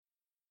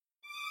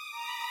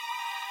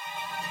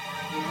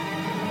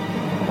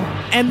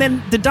And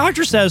then the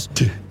doctor says,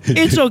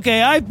 it's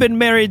okay, I've been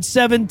married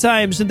 7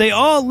 times and they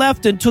all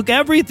left and took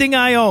everything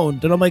I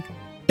owned. And I'm like,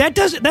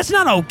 that's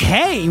not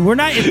okay.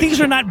 Things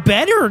are not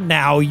better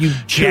now, you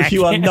jackass.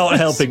 You are not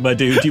helping, my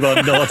dude. You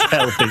are not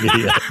helping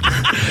here.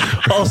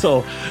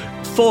 Also,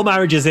 4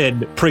 marriages in,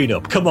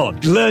 prenup. Come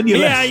on, learn your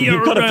lesson.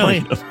 You've got a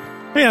prenup.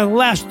 Yeah, the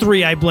last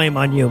 3 I blame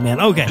on you,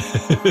 man. Okay.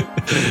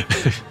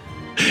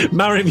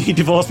 Marry me,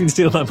 divorce me, and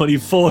steal my money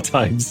 4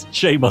 times.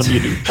 Shame on you.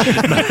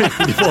 Marry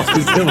me, divorce me,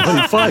 and steal my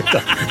money 5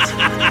 times.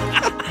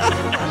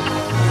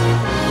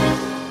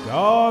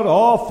 God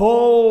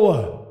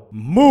awful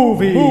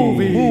movie.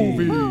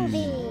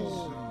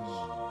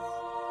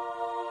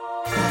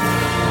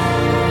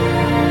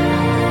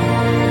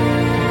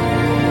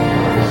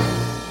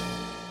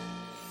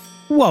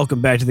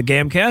 Welcome back to the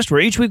Gamcast, where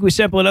each week we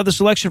sample another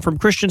selection from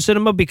Christian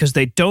cinema because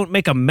they don't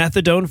make a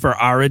methadone for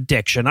our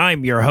addiction.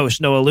 I'm your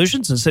host, Noah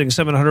Lucians, and sitting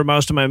 700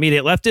 miles to my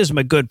immediate left is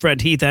my good friend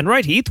Heath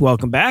Enright. Heath,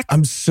 welcome back.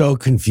 I'm so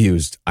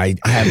confused. I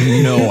have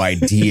no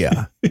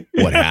idea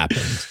what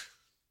happened.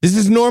 This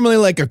is normally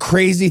like a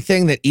crazy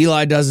thing that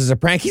Eli does as a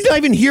prank. He's not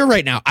even here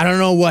right now. I don't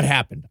know what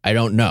happened. I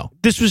don't know.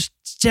 This was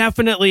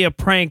definitely a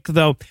prank,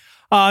 though.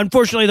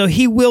 Unfortunately, though,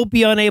 he will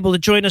be unable to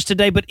join us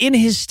today, but in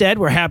his stead,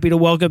 we're happy to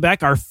welcome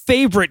back our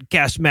favorite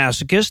guest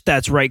masochist.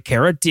 That's right,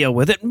 Kara. Deal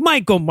with it.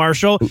 Michael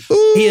Marshall.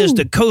 Ooh. He is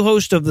the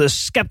co-host of the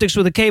Skeptics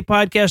with a K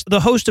podcast,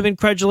 the host of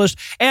Incredulous,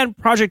 and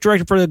project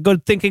director for the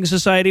Good Thinking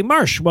Society.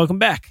 Marsh, welcome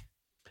back.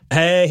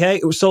 Hey.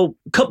 So,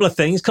 couple of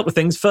things.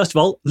 First of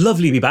all,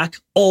 lovely to be back.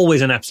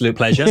 Always an absolute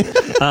pleasure.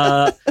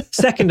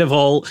 Second of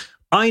all,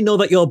 I know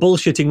that you're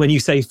bullshitting when you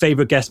say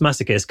favorite guest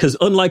masochist, because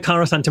unlike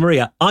Cara Santa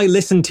Maria, I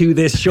listen to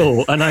this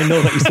show and I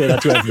know that you say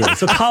that to everyone.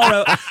 So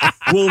Cara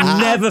will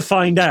never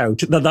find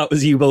out that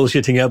was you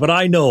bullshitting her, but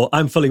I know,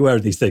 I'm fully aware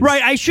of these things.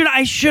 Right, I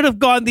should have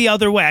gone the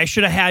other way. I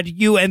should have had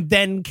you and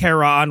then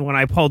Cara on when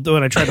I tried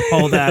to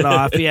pull that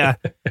off. Yeah.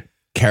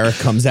 Kara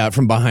comes out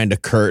from behind a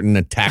curtain,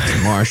 attacks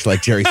Marsh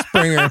like Jerry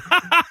Springer.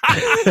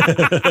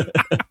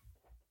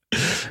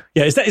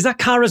 Yeah, is that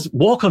Kara's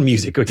walk-on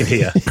music we can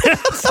hear?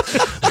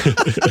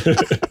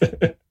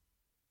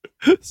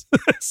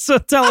 So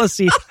tell us,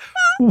 Heath,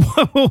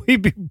 what will we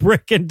be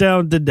breaking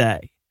down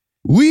today?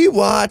 We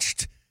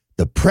watched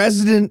The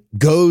President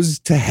Goes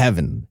to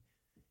Heaven.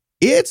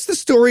 It's the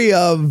story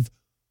of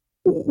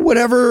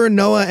whatever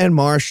Noah and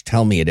Marsh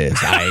tell me it is.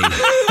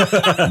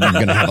 I'm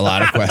going to have a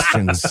lot of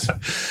questions.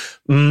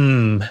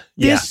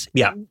 This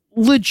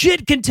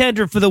legit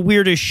contender for the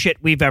weirdest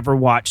shit we've ever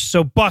watched.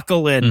 So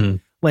buckle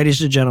in,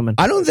 ladies and gentlemen.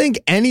 I don't think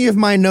any of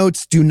my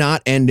notes do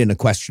not end in a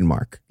question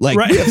mark. Like,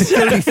 right. We have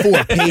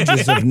 34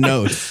 pages of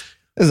notes.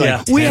 It's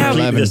like 10, we have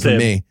 11 for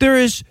me. There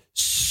is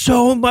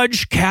so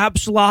much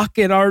caps lock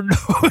in our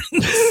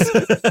notes.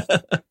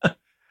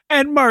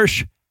 And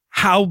Marsh,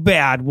 how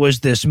bad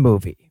was this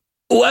movie?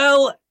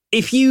 Well,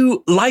 if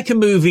you like a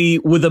movie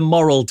with a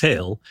moral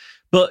tale,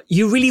 but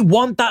you really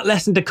want that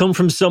lesson to come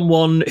from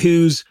someone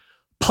whose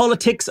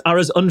politics are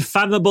as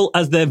unfathomable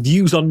as their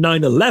views on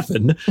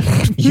 9/11,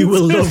 you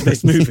will love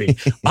this movie.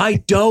 I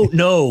don't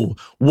know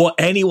what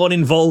anyone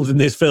involved in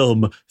this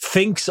film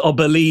thinks or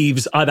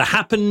believes either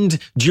happened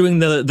during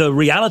the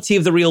reality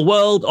of the real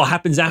world or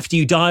happens after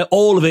you die.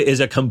 All of it is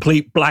a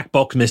complete black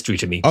box mystery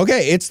to me.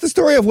 Okay, it's the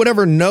story of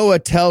whatever Noah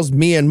tells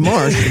me and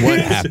Marsh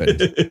what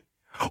happened.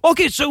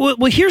 Okay, so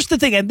well, here's the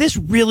thing, and this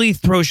really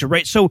throws you,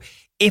 right? So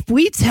if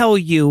we tell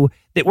you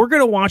that we're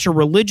going to watch a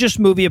religious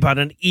movie about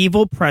an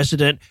evil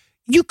president,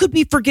 you could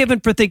be forgiven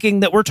for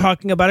thinking that we're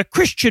talking about a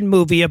Christian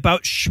movie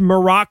about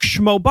Schmarok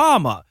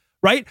Schmobama,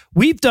 right?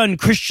 We've done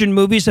Christian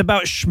movies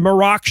about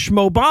Schmarok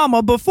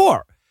Schmobama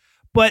before,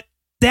 but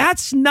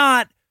that's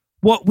not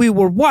what we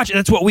were watching.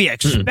 That's what we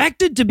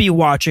expected to be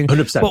watching.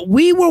 100%. But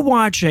we were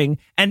watching,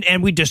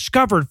 and we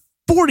discovered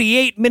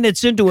 48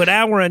 minutes into an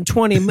hour and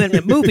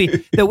 20-minute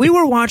movie that we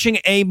were watching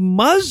a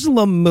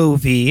Muslim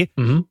movie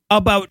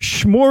about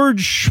Shmorg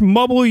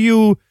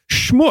Shmubble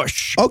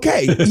Shmush.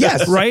 Okay,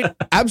 yes. Right?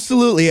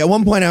 Absolutely. At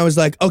one point I was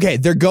like, okay,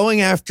 they're going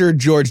after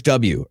George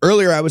W.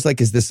 Earlier I was like,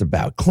 is this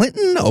about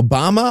Clinton,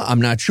 Obama? I'm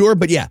not sure,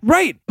 but yeah.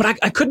 Right. But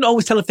I couldn't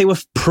always tell if they were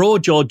pro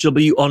George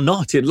W. or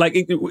not.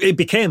 It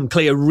became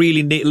clear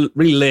really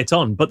late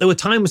on, but there were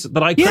times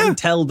that I couldn't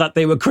tell that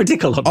they were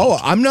critical of it. Oh,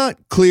 I'm not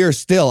clear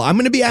still. I'm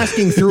going to be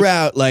asking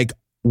throughout, like,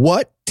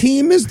 what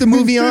team is the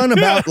movie on?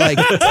 About like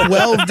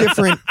 12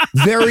 different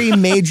very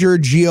major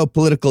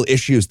geopolitical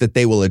issues that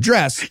they will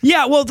address.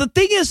 Yeah, well, the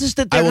thing is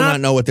that I will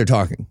not know what they're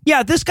talking.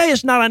 Yeah, this guy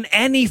is not on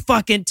any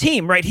fucking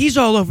team, right? He's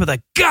all over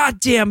the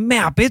goddamn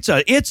map. It's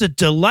a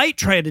delight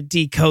trying to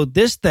decode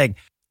this thing.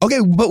 Okay,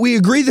 but we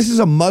agree this is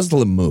a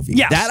Muslim movie.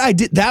 Yes. That I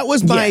did. That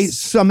was my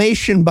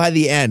summation by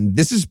the end.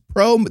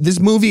 This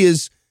movie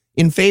is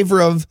in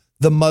favor of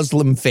the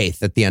Muslim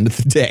faith at the end of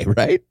the day,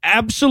 right?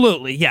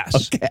 Absolutely,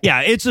 yes. Okay.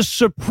 Yeah, it's a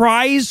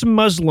surprise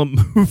Muslim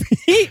movie.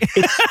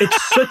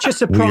 It's such a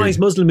surprise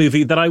Muslim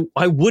movie that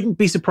I wouldn't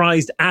be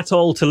surprised at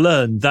all to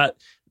learn that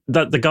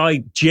that the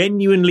guy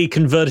genuinely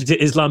converted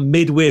to Islam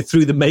midway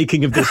through the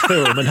making of this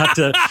film and had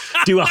to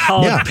do a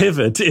hard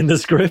pivot in the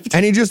script.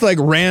 And he just like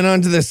ran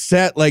onto the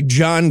set like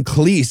John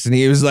Cleese, and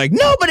he was like,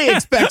 nobody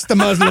expects the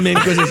Muslim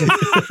Inquisition.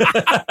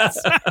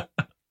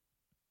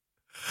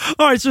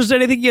 All right, so is there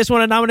anything you guys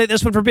want to nominate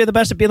this one for being the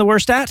best at being the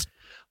worst at?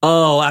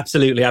 Oh,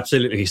 absolutely,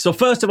 absolutely. So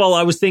first of all,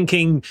 I was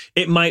thinking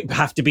it might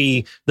have to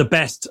be the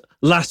best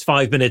last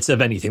 5 minutes of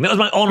anything. That was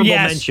my honorable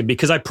mention,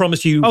 because I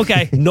promise you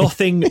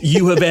nothing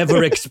you have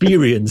ever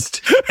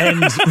experienced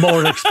ends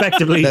more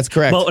unexpectedly. That's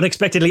correct. More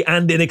unexpectedly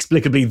and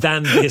inexplicably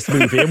than this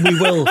movie. And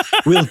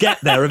we'll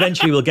get there.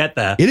 Eventually we'll get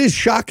there. It is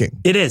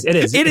shocking. It is. It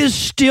is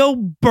still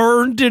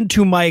burned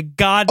into my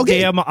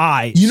goddamn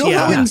eyes. You know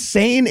how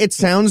insane it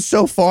sounds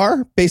so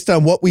far based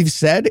on what we've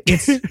said?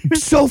 It's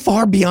so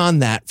far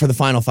beyond that for the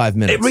final 5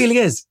 minutes. It really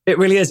is. It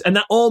really is. And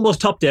that almost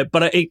topped it,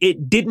 but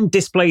it didn't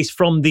displace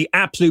from the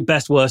absolute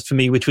best worst for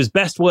me, which was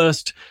best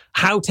worst,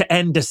 how to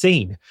end a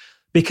scene.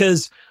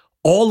 Because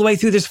all the way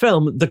through this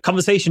film, the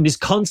conversation is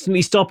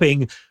constantly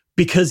stopping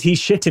because he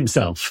shit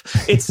himself.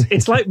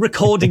 It's like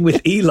recording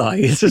with Eli.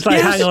 It's just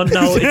like, hang on,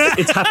 no,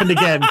 it's happened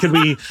again. Can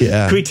we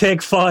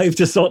take 5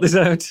 to sort this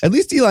out? At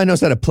least Eli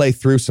knows how to play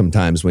through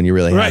sometimes when you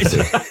really have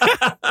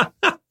to.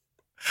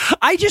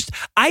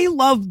 I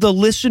love the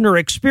listener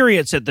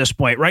experience at this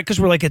point, right? Because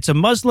we're like, it's a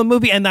Muslim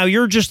movie, and now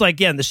you're just like,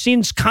 the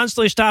scene's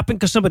constantly stopping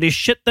because somebody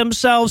shit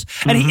themselves,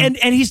 and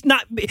he's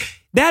not.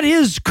 That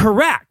is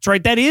correct,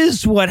 right? That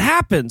is what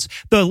happens.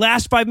 The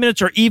last 5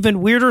 minutes are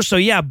even weirder. So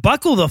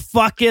buckle the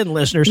fuck in,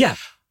 listeners. Yeah.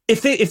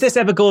 If this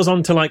ever goes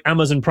on to like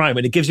Amazon Prime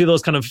and it gives you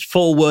those kind of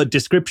 4-word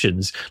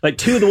descriptions, like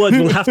 2 of the words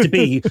will have to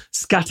be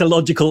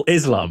scatological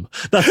Islam.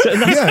 I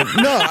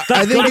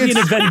think it's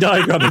a Venn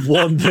diagram of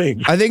one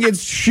thing. I think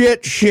it's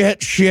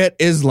shit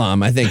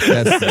Islam. I think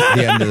that's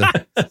the end of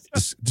the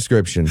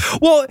description.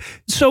 Well,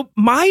 so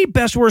my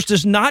best worst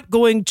is not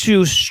going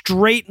to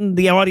straighten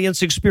the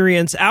audience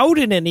experience out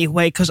in any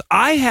way, because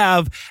I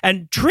have,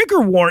 and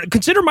trigger warning,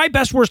 consider my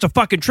best worst a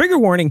fucking trigger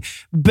warning,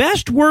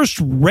 best worst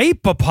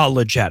rape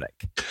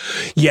apologetic.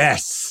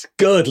 Yes.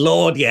 Good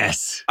Lord,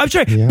 yes. I'm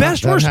sorry.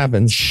 Best worst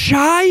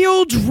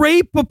child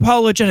rape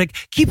apologetic.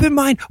 Keep in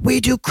mind, we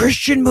do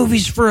Christian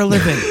movies for a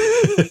living.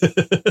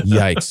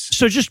 Yikes.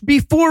 So just be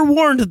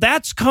forewarned,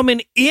 that's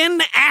coming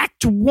in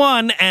Act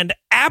 1 and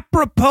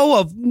apropos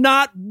of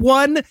not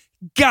one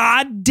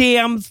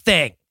goddamn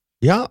thing.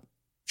 Yeah,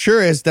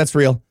 sure is. That's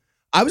real.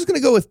 I was going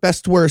to go with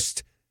best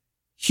worst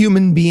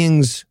human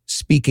beings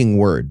speaking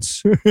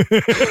words.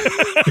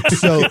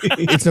 So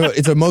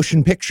it's a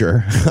motion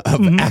picture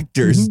of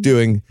actors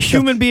doing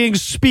human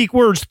beings speak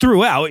words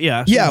throughout.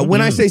 Yeah. Yeah.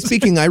 When I say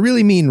speaking, I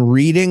really mean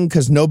reading,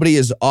 because nobody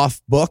is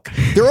off book.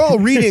 They're all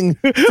reading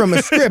from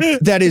a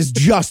script that is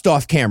just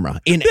off camera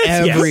in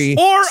every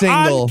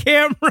single on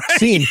camera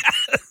scene.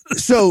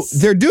 Yes. So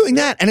they're doing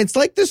that, and it's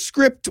like the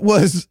script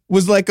was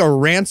like a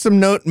ransom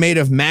note made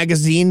of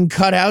magazine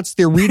cutouts.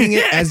 They're reading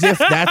it as if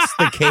that's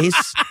the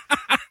case.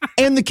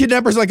 And the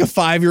kidnapper's like a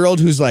 5-year-old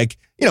who's like,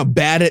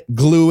 bad at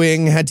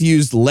gluing, had to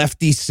use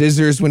lefty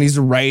scissors when he's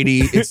a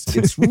righty.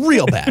 It's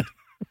real bad.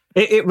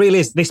 It really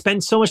is. They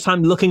spend so much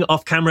time looking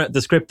off camera at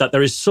the script that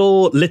there is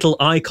so little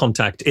eye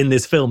contact in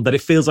this film that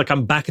it feels like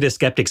I'm back at a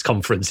skeptics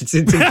conference. It's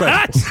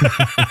incredible.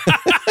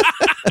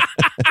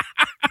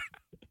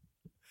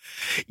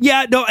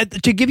 Yeah, no,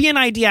 to give you an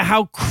idea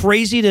how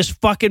crazy this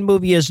fucking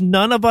movie is,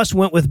 none of us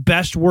went with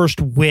best worst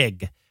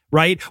wig.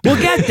 Right, we'll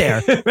get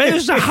there. Right?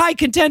 There's a high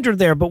contender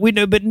there, but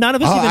none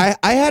of us.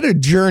 I had a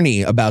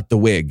journey about the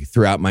wig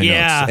throughout my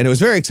notes, and it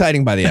was very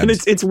exciting by the end.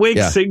 And it's wig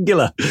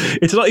singular.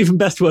 It's not even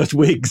best worst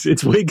wigs.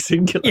 It's wig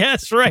singular.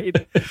 Yes,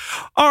 right.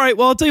 All right.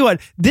 Well, I'll tell you what.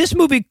 This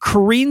movie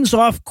careens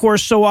off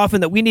course so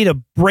often that we need a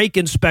break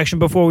inspection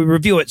before we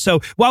review it.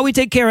 So while we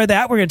take care of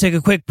that, we're going to take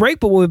a quick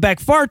break, but we'll be back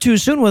far too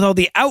soon with all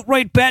the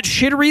outright bat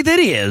shittery that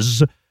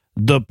is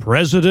The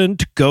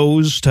President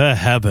Goes to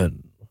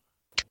Heaven.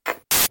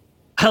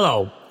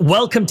 Hello,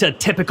 welcome to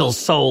Typical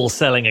Soul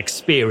Selling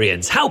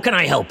Experience. How can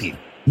I help you?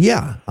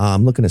 Yeah,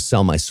 I'm looking to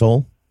sell my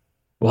soul.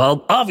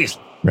 Well,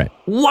 obviously. Right.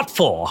 What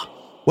for?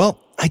 Well,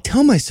 I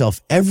tell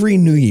myself every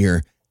new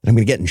year that I'm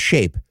going to get in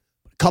shape.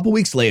 A couple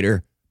weeks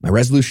later, my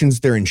resolutions,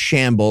 they're in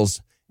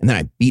shambles, and then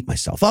I beat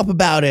myself up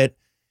about it,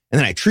 and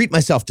then I treat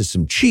myself to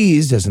some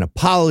cheese as an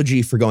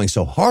apology for going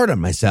so hard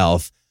on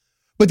myself,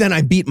 but then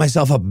I beat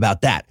myself up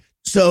about that.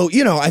 So,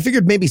 I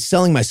figured maybe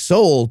selling my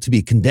soul to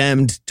be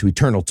condemned to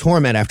eternal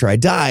torment after I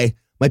die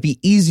might be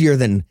easier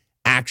than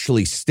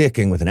actually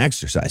sticking with an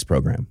exercise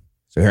program.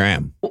 So here I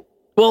am.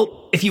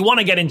 Well, if you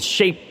want to get in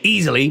shape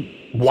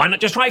easily, why not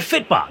just try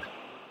Fitbod?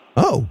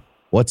 Oh,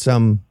 what's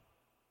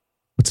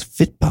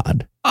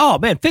Fitbod? Oh,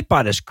 man,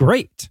 Fitbod is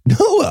great.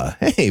 Noah,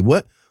 hey,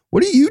 what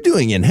are you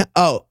doing in?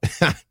 Oh,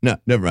 no,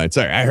 never mind.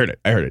 Sorry, I heard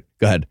it.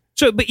 Go ahead.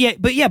 So, but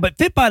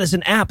Fitbod is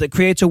an app that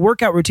creates a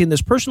workout routine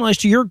that's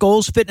personalized to your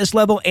goals, fitness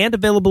level, and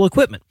available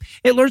equipment.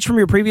 It learns from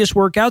your previous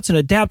workouts and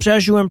adapts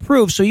as you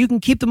improve, so you can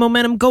keep the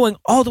momentum going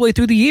all the way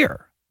through the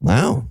year.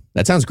 Wow,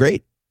 that sounds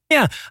great.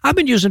 Yeah, I've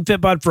been using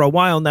Fitbod for a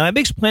while now. It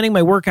makes planning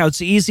my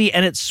workouts easy,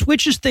 and it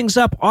switches things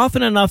up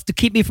often enough to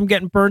keep me from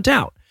getting burnt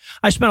out.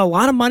 I spent a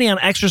lot of money on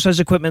exercise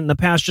equipment in the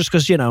past just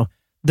because,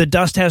 the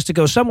dust has to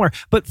go somewhere.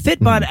 But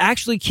Fitbod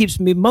actually keeps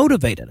me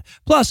motivated.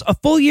 Plus, a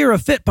full year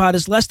of Fitbod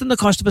is less than the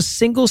cost of a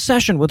single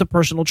session with a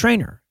personal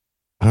trainer.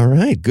 All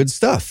right, good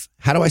stuff.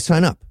 How do I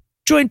sign up?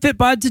 Join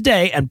Fitbod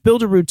today and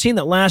build a routine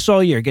that lasts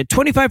all year. Get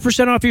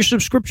 25% off your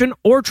subscription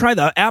or try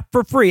the app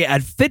for free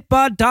at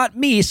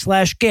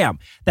fitbod.me/GAM.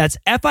 That's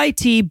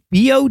fitbod.me/GAM.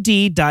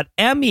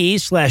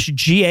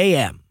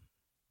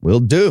 Will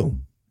do.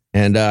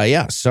 And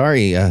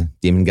sorry,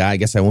 Demon Guy. I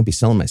guess I won't be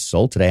selling my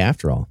soul today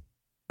after all.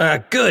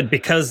 Good,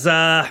 because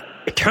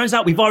it turns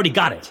out we've already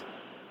got it.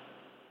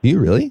 Do you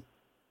really?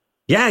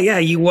 Yeah,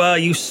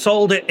 you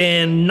sold it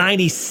in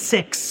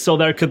 96, so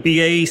there could be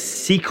a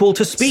sequel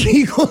to Speed.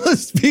 Sequel to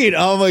Speed.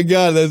 Oh my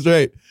God, that's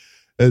right.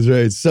 That's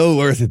right. It's so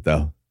worth it,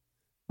 though.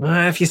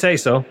 If you say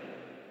so.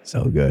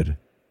 So good.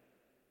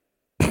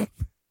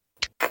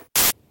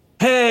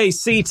 Hey,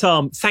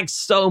 C-Tom, thanks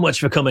so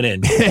much for coming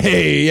in.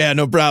 Hey, yeah,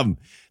 no problem.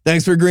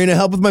 Thanks for agreeing to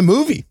help with my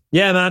movie.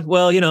 Yeah, man.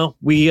 Well,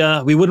 we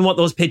wouldn't want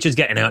those pictures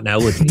getting out now,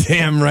 would we?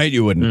 Damn right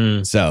you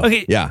wouldn't. So,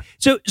 okay, yeah.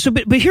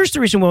 But here's the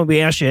reason why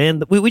we asked you,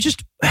 and we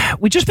just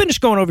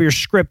finished going over your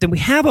script, and we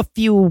have a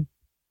few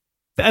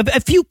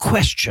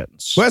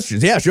questions.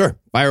 Questions? Yeah, sure.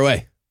 Fire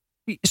away.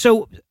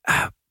 So,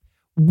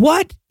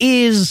 what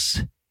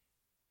is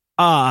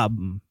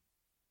and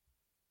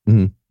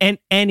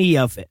any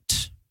of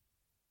it?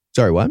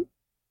 Sorry, what?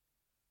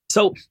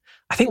 So,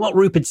 I think what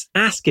Rupert's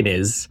asking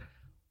is,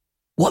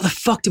 what the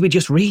fuck did we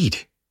just read?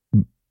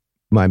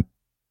 My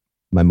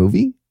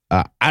movie?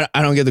 I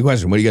don't get the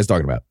question. What are you guys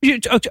talking about?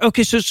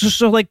 Okay,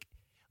 so like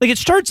it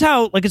starts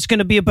out like it's going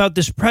to be about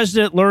this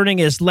president learning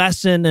his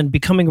lesson and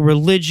becoming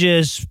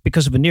religious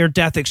because of a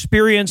near-death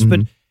experience,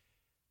 but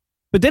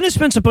then it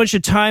spends a bunch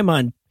of time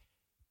on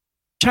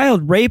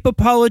child rape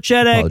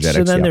apologetics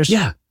and then there's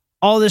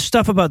all this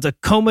stuff about the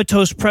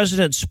comatose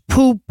president's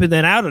poop, and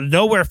then out of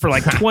nowhere for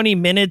like 20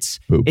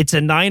 minutes, it's a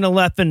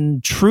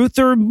 9/11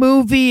 truther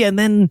movie, and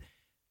then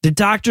the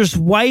doctor's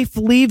wife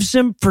leaves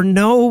him for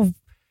no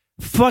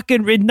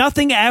fucking...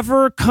 Nothing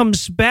ever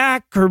comes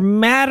back or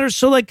matters.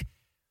 So, like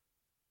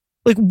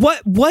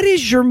what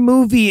is your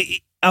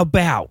movie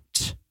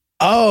about?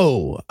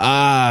 Oh,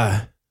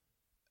 Allah,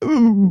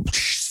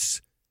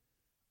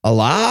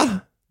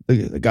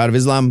 the God of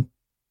Islam.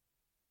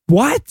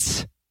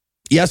 What?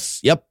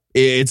 Yes, yep.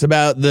 It's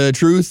about the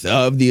truth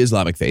of the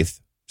Islamic faith.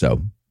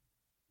 So,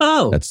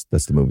 that's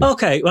the movie.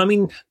 Okay, well, I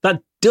mean,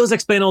 that does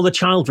explain all the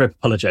child rape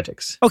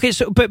apologetics. Okay,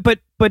 so but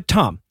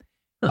Tom,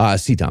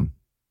 C-Tom.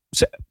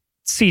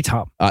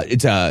 C-Tom.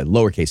 It's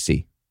lowercase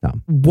c,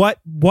 Tom.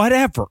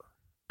 Whatever.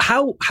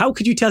 How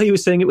could you tell he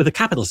was saying it with a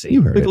capital C?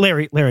 You heard it.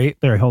 Larry,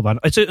 hold on.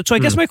 So I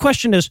guess my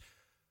question is,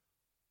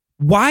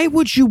 why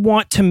would you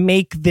want to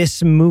make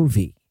this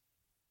movie?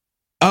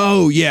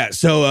 Oh, yeah.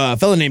 So a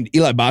fellow named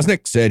Eli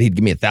Bosnick said he'd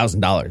give me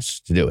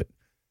 $1,000 to do it.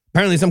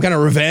 Apparently some kind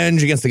of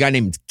revenge against a guy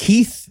named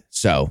Keith.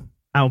 So,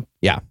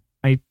 yeah.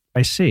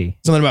 I see.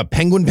 Something about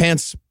penguin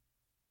pants.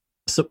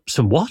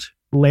 Some what?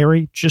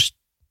 Larry, just...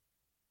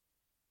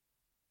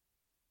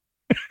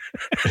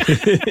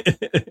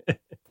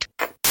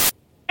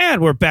 And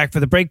we're back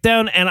for the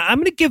breakdown, and I'm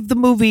going to give the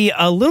movie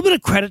a little bit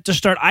of credit to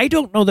start. I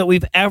don't know that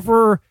we've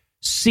ever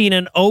seen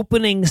an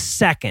opening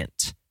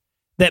second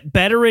that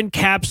better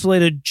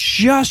encapsulated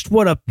just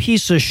what a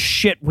piece of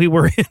shit we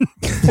were in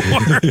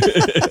for.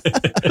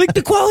 Like,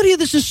 the quality of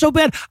this is so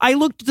bad. I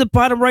looked at the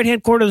bottom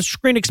right-hand corner of the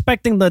screen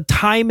expecting the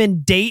time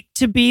and date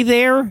to be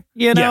there,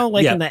 in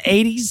the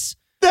 80s.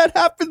 That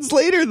happens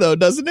later, though,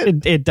 doesn't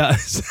it? It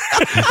does.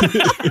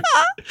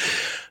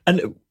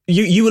 And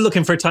you were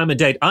looking for a time and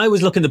date. I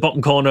was looking at the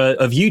bottom corner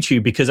of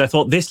YouTube because I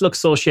thought this looks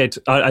so shit.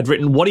 I'd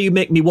written, what do you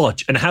make me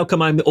watch? And how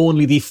come I'm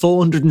only the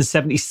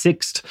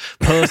 476th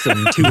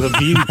person to have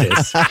viewed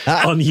this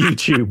on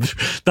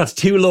YouTube? That's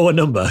too low a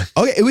number.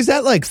 Okay, it was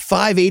at like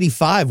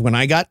 585 when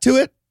I got to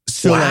it.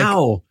 So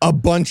wow. Like a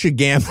bunch of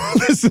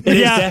gamblers. It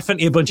is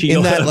definitely a bunch of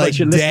in that like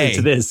listening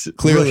to this.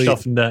 Clearly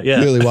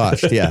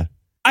watched, yeah.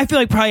 I feel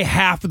like probably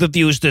half of the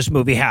views this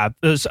movie have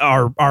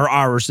are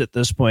ours at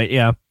this point,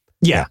 yeah.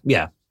 Yeah.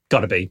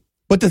 Gotta be.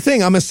 But the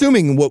thing, I'm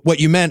assuming what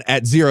you meant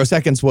at 0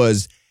 seconds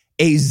was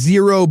a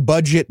zero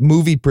budget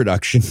movie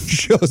production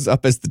shows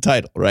up as the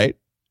title, right?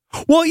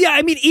 Well, yeah,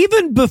 I mean,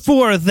 even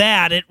before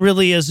that, it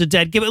really is a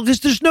dead giveaway because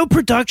there's no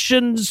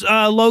productions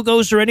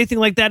logos or anything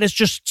like that. It's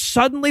just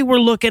suddenly we're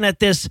looking at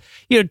this,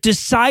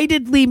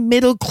 decidedly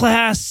middle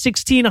class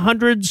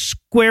 1,600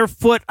 square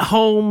foot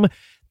home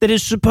that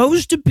is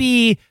supposed to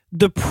be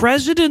the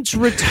president's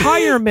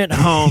retirement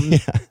home. Yeah.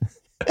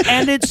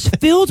 And it's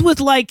filled with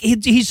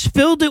he's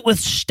filled it with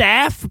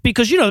staff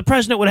because, the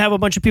president would have a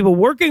bunch of people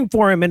working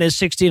for him in his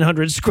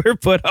 1,600 square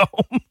foot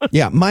home.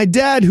 Yeah. My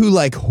dad, who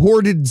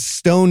hoarded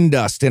stone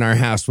dust in our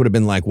house, would have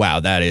been like,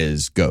 wow, that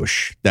is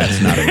gauche. That's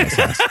not a nice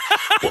house.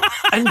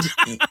 And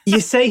you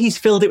say he's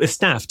filled it with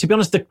staff. To be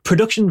honest, the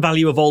production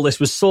value of all this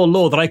was so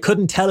low that I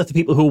couldn't tell if the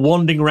people who were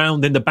wandering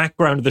around in the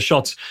background of the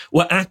shots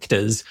were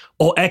actors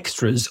or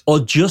extras or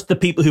just the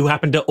people who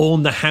happened to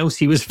own the house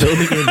he was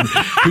filming in,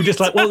 who just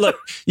like, well, look,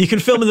 you can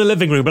film in the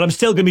living room, but I'm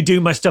still going to be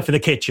doing my stuff in the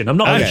kitchen. I'm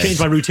not going to change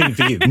my routine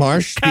for you.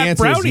 Marsh, the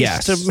answer is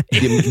yes.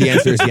 The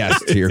answer is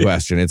yes to your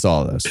question. It's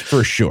all of those,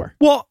 for sure.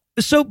 Well,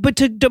 so, but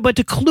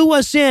to clue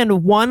us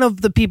in, one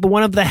of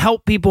the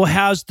help people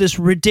has this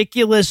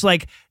ridiculous,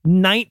 like,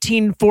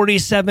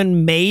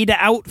 1947 maid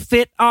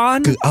outfit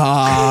on.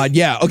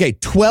 Yeah. Okay.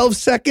 12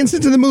 seconds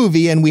into the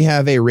movie, and we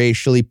have a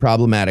racially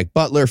problematic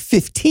butler.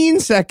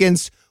 15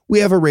 seconds, we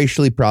have a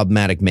racially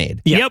problematic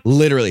maid. Yep.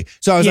 Literally.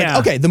 So I was like,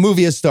 okay, the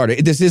movie has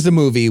started. This is a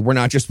movie. We're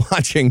not just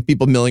watching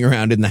people milling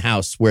around in the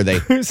house where they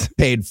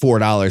paid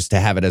 $4 to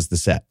have it as the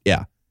set.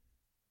 Yeah.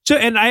 So,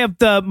 and I have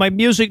my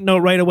music note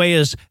right away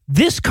is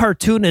this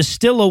cartoon is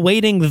still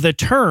awaiting the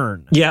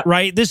turn. Yeah.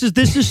 Right. This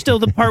is still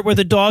the part where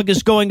the dog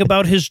is going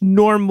about his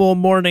normal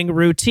morning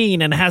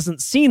routine and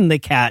hasn't seen the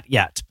cat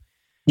yet.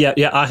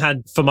 Yeah. I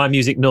had for my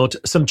music note,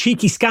 some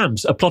cheeky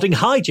scamps are plotting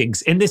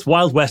hijinks in this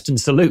Wild Western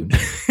saloon.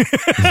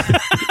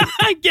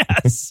 I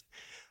guess.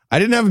 I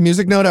didn't have a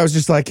music note. I was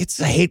just like, it's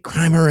a hate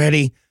crime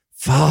already.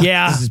 Fuck,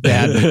 yeah. This is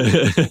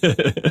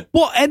bad.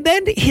 Well, and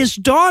then his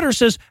daughter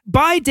says,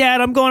 bye, Dad,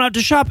 I'm going out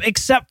to shop,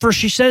 except for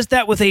she says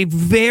that with a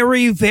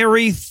very,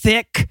 very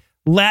thick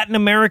Latin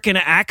American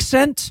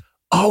accent.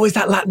 Oh, is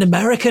that Latin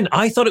American?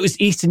 I thought it was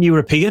Eastern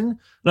European.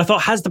 And I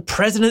thought, has the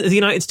president of the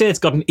United States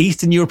got an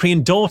Eastern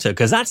European daughter?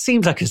 Because that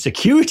seems like a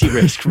security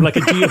risk from like a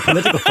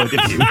geopolitical point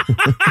of view.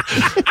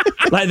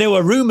 Like there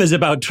were rumors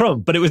about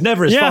Trump, but it was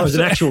never as far as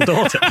an actual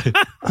daughter.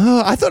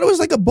 I thought it was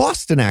like a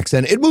Boston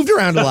accent. It moved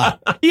around a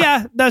lot.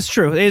 Yeah, that's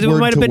true. It Word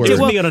might have to been word.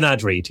 Just me on an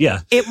ad read,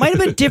 yeah. It might have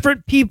been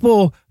different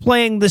people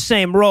playing the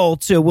same role,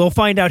 too. We'll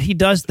find out he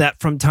does that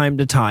from time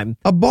to time.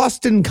 A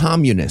Boston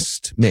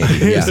communist, maybe.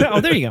 Yeah. Oh,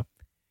 there you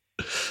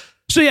go.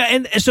 So, yeah,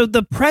 and so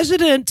the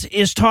president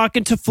is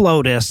talking to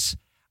FLOTUS,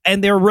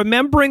 and they're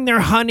remembering their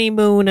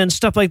honeymoon and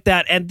stuff like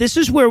that. And this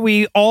is where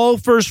we all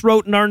first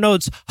wrote in our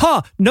notes,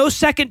 no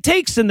second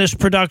takes in this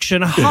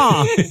production, Is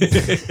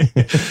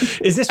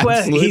this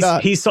where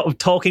he's sort of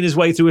talking his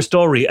way through a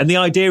story? And the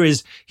idea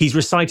is he's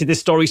recited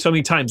this story so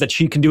many times that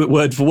she can do it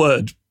word for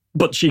word,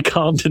 but she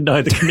can't and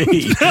neither can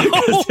he. It's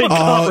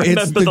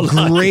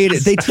the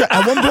greatest.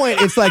 At one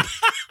point, it's like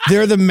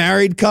they're the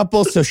married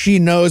couple, so she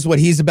knows what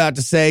he's about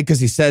to say because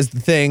he says the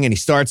thing and he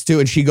starts to,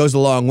 and she goes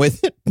along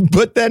with it.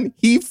 But then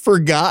he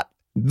forgot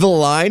the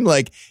line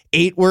like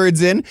 8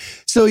 words in.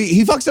 So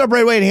he fucks it up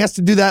right away, and he has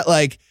to do that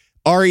like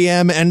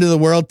REM end of the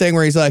world thing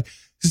where he's like,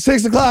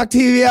 6 o'clock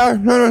TV hour.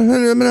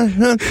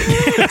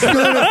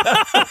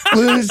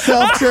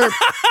 Self chirp.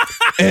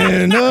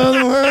 End of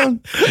the world.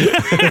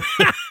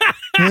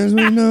 As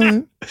we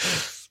know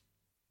it.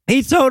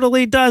 He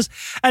totally does.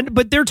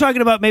 But they're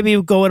talking about maybe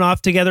going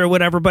off together or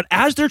whatever. But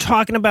as they're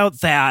talking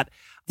about that,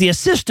 the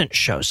assistant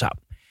shows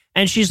up.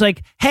 And she's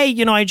like, hey,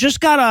 I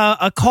just got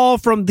a call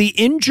from the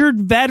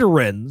injured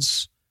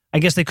veterans. I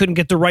guess they couldn't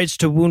get the rights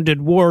to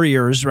wounded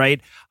warriors, right?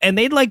 And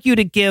they'd like you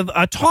to give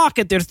a talk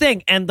at their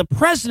thing. And the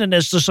president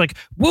is just like,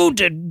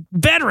 wounded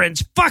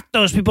veterans, fuck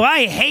those people.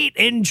 I hate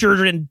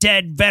injured and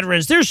dead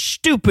veterans. They're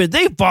stupid.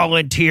 They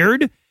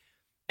volunteered.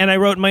 And I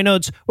wrote in my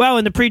notes, wow,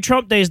 in the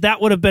pre-Trump days,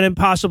 that would have been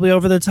impossibly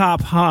over the top,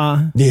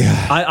 huh?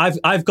 Yeah.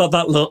 I've got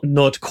that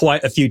note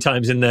quite a few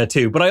times in there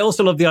too. But I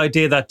also love the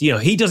idea that,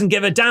 he doesn't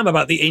give a damn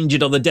about the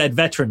injured or the dead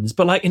veterans.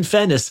 But like, in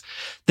fairness,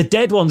 the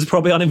dead ones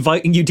probably aren't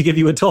inviting you to give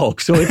you a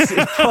talk. So it's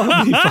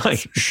probably fine.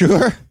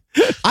 Sure.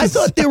 I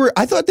thought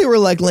they were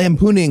like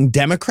lampooning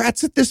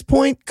Democrats at this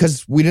point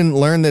because we didn't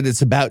learn that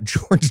it's about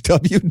George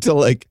W. until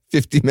like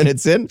 50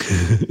 minutes in.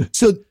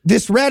 So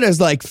this read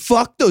as like,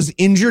 fuck those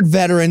injured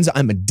veterans.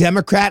 I'm a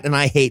Democrat and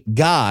I hate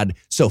God.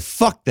 So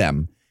fuck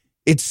them.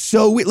 It's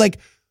so weird. Like,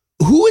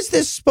 who is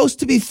this supposed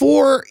to be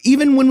for?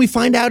 Even when we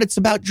find out it's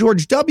about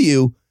George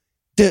W.,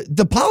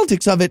 the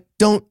politics of it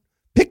don't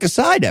pick a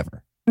side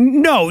ever.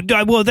 No,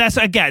 well, that's,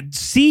 again,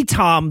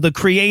 Tom, the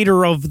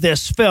creator of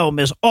this film,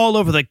 is all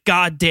over the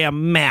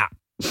goddamn map.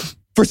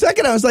 For a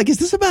second, I was like, is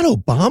this about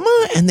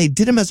Obama? And they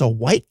did him as a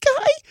white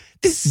guy?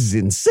 This is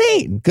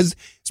insane. Because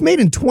it's made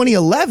in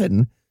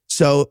 2011,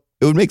 so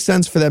it would make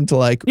sense for them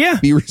to,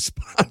 be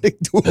responding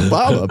to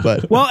Obama.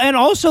 But well, and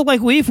also,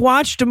 we've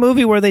watched a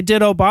movie where they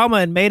did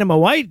Obama and made him a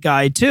white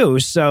guy, too.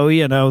 So,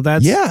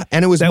 that's... Yeah,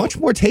 and it was much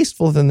more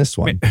tasteful than this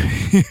one.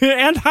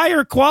 And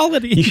higher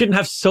quality. You shouldn't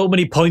have so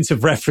many points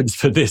of reference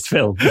for this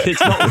film.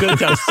 It's not good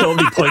to have so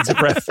many points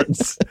of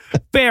reference.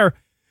 Fair.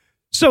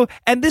 So,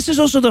 and this is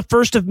also the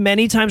first of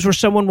many times where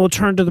someone will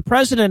turn to the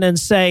president and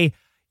say,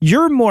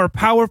 you're more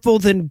powerful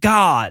than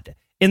God.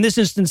 In this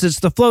instance, it's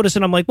the FLOTUS,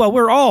 and I'm like, well,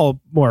 we're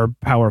all more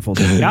powerful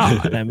than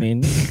God. I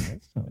mean...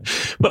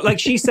 But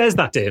she says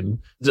that to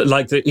him,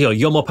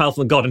 you're more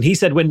powerful than God. And he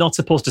said, we're not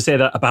supposed to say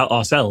that about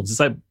ourselves. It's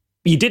like,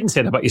 you didn't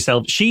say it about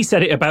yourself. She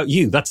said it about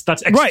you. That's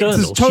external. Right, this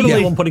is She's totally-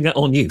 the one putting that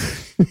on you.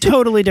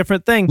 Totally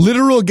different thing.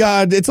 Literal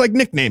God, it's like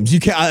nicknames. You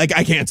can't.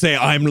 I can't say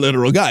I'm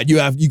literal God. You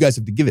guys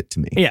have to give it to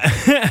me.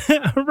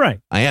 Yeah. Right.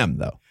 I am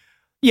though.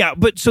 Yeah,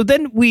 but so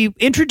then we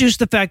introduced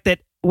the fact that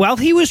while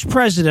he was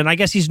president, I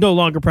guess he's no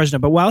longer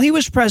president, but while he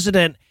was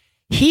president,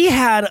 he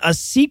had a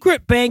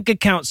secret bank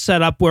account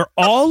set up where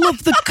all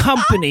of the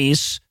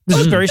companies, this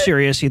is very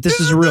serious,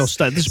 this is a real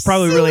study, this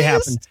probably really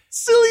happened.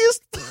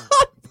 Silliest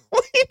plot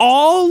point.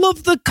 All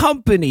of the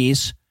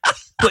companies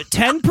put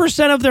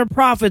 10% of their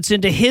profits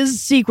into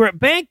his secret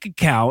bank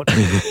account,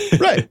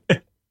 Right.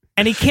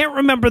 and he can't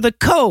remember the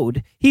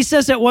code. He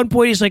says at one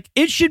point, he's like,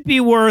 it should be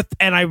worth,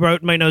 and I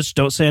wrote in my notes,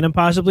 don't say an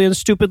impossibly and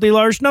stupidly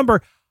large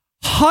number,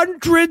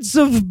 hundreds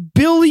of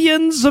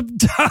billions of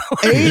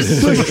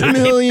dollars. 8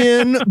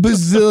 million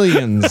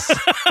bazillions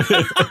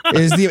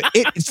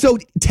is so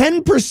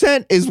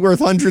 10% is worth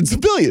hundreds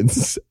of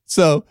billions.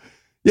 So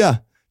yeah,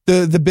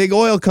 the big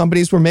oil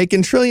companies were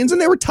making trillions and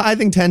they were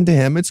tithing 10 to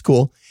him. It's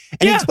cool.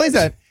 And he explains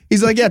that.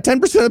 He's like, yeah,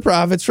 10% of the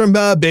profits from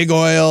big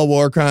oil,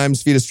 war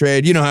crimes, fetus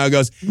trade. You know how it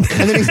goes. And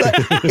then he's like,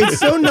 it's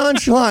so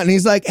nonchalant. And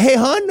he's like, hey,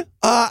 hun,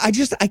 I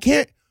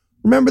can't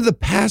remember the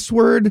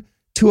password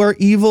to our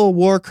evil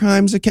war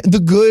crimes account, the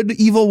good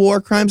evil war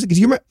crimes. Because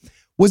you remember,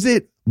 was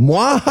it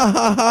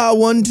Mwahaha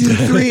 1 2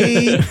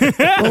 3?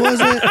 What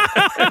was it?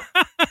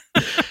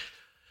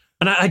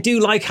 And I do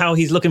like how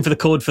he's looking for the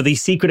code for the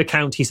secret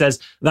account, he says,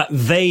 that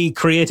they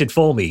created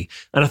for me.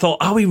 And I thought,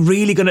 are we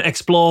really going to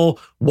explore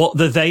what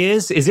the they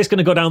is? Is this going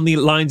to go down the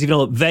lines,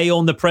 they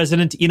own the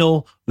president,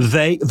 the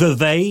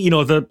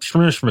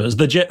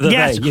shmurshmurs,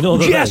 Yes, they,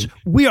 the yes, they.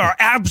 we are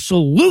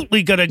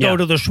absolutely going to go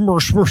to the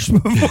shmur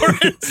before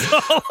it's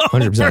all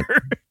 100%.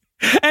 over.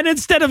 And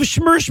instead of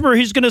shmur,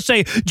 he's going to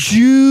say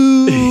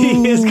Jews.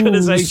 He is going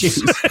to say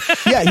Jews.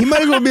 Yeah, he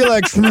might as well be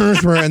like,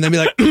 shmur, and then be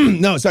like,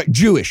 no, sorry,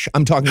 Jewish.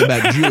 I'm talking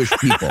about Jewish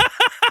people.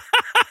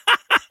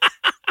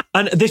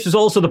 And this was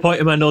also the point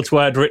in my notes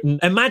where I'd written,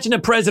 imagine a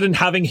president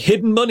having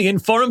hidden money in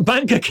foreign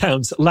bank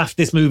accounts. Laughed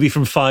this movie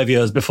from 5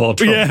 years before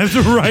Trump. Yeah, that's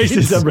right. This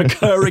is a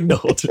recurring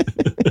note.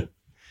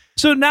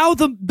 So now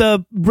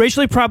the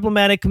racially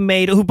problematic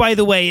maid, who, by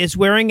the way, is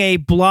wearing a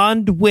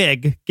blonde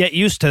wig, get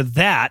used to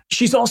that.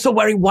 She's also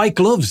wearing white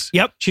gloves.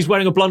 Yep. She's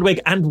wearing a blonde wig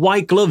and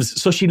white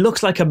gloves. So she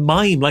looks like a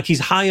mime, like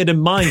he's hired a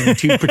mime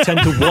to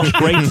pretend to wash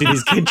grapes in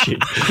his kitchen.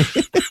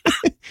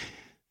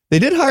 They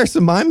did hire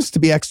some mimes to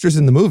be extras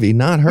in the movie,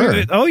 not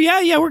her. Oh,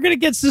 yeah. We're going to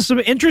get to some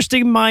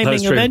interesting miming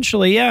That's true.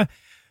 eventually, yeah.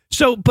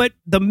 So, but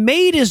the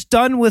maid is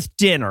done with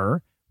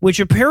dinner, which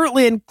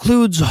apparently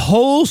includes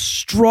whole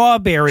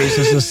strawberries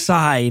as a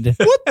side.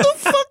 What the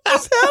fuck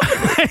is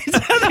happening?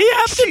 They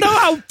have to know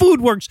how food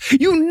works.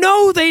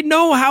 They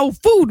know how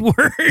food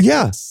works.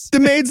 Yeah. The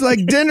maid's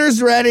like, dinner's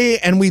ready.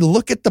 And we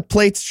look at the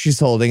plates she's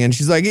holding. And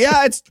she's like,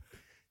 yeah, it's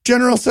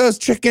General Tso's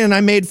chicken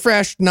I made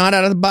fresh, not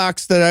out of the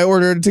box that I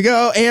ordered to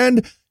go.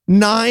 And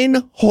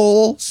 9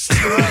 whole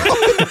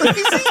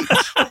strawberries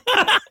each.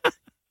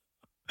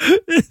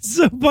 It's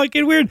so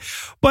fucking weird.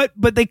 But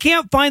they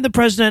can't find the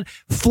president.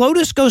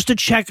 Flotus goes to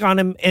check on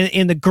him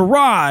in the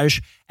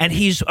garage, and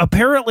he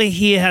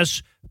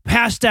has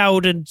passed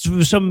out and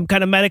some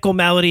kind of medical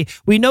malady.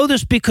 We know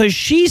this because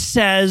she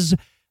says,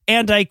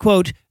 and I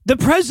quote, the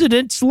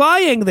president's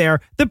lying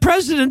there. The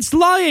president's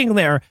lying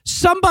there.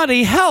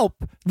 Somebody help.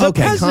 The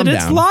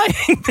president's lying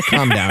there.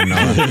 Calm down,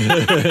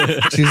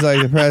 Noah. She's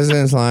like, the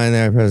president's lying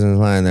there. The president's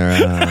lying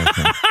there.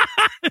 Okay.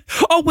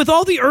 Oh, with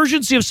all the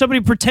urgency of somebody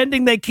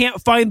pretending they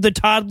can't find the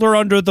toddler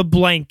under the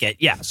blanket.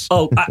 Yes.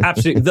 Oh,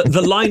 absolutely.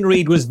 The line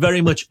read was very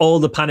much all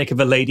the panic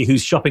of a lady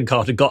whose shopping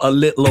cart had got a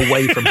little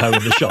away from her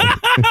in the shop.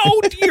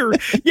 Oh, dear.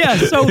 Yeah.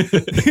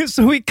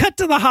 So we cut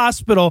to the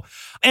hospital.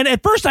 And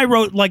at first I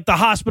wrote like the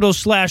hospital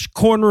 /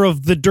 corner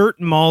of the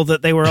dirt mall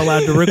that they were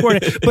allowed to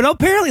record it. But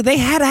apparently they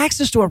had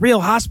access to a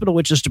real hospital,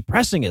 which is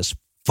depressing as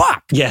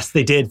fuck. Yes,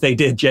 they did. They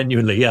did,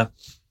 genuinely, yeah.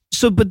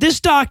 So, but this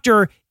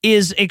doctor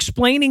is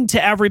explaining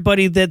to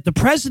everybody that the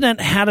president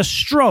had a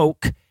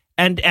stroke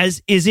and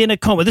is in a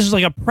coma. This is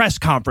like a press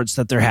conference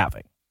that they're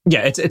having.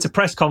 Yeah, it's a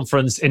press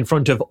conference in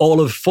front of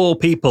all of 4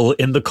 people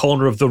in the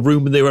corner of the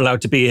room they were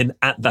allowed to be in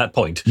at that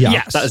point. Yeah.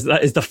 Yes.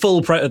 That is the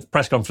full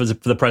press conference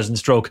for the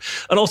president's stroke.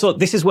 And also,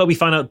 this is where we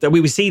find out that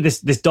we see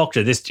this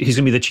doctor, who's going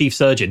to be the chief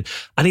surgeon,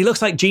 and he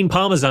looks like Gene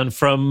Parmesan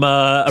from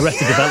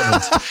Arrested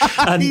Development.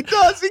 And, He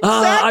does exactly.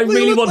 I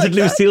really look wanted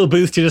like Lucille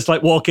Booth to just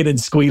like walk in and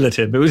squeal at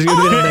him. It would have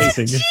been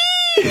amazing.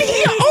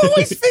 He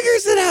always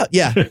figures it out.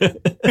 Yeah.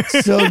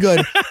 So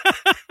good.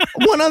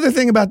 One other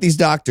thing about these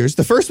doctors,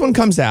 the first one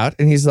comes out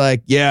and he's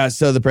like, yeah,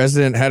 so the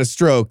president had a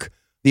stroke.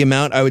 The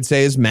amount I would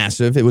say is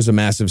massive. It was a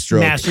massive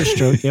stroke. Massive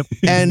stroke, yep.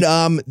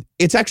 And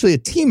it's actually a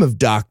team of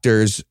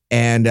doctors.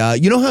 And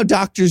you know how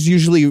doctors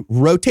usually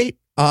rotate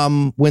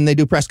when they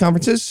do press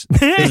conferences?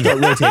 They start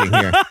rotating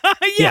here.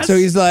 Yes. So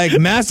he's like,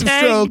 massive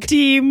Tag stroke.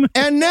 team.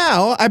 And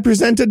now I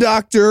present a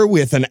doctor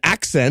with an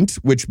accent,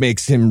 which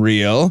makes him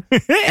real.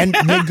 And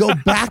they go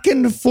back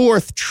and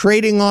forth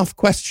trading off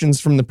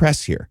questions from the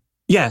press here.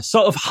 Yeah,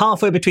 sort of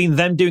halfway between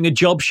them doing a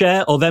job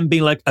share or them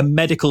being like a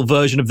medical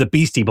version of the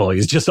Beastie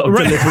Boys, just sort of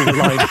delivering a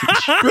line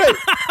each. Right.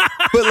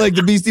 But like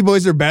the Beastie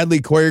Boys are badly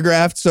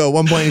choreographed. So at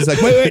one point he's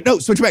like, wait, no,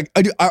 switch back.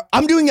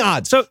 I'm doing the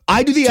odds. So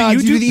I do the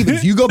odds, you do the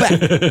evens. You go back.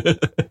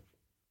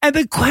 And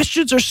the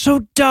questions are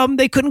so dumb.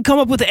 They couldn't come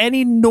up with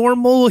any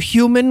normal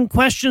human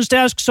questions to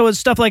ask. So it's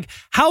stuff like,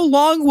 how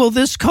long will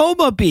this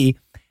coma be?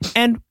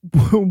 And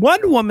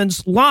one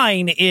woman's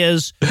line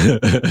is,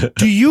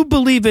 do you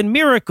believe in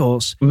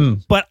miracles?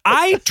 But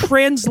I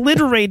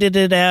transliterated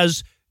it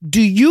as,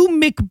 do you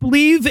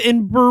believe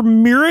in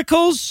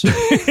miracles?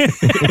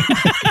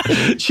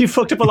 She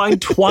fucked up a line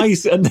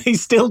twice and they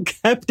still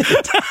kept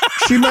it.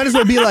 She might as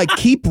well be like,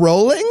 keep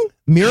rolling?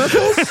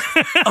 Miracles?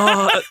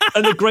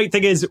 And the great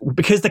thing is,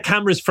 because the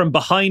camera's from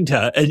behind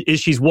her, and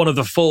she's one of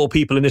the 4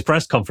 people in this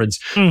press conference,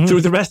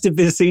 through the rest of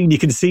this scene, you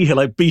can see her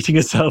like beating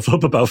herself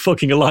up about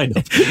fucking a line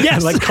up. Yes.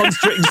 And like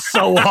concentrating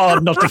so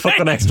hard not to fuck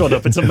the next one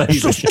up. It's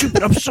amazing.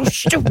 I'm so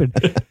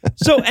stupid.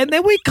 So, and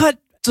then we cut.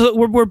 So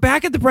we're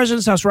back at the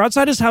president's house. We're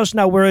outside his house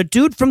now, where a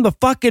dude from the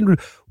fucking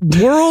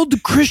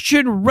World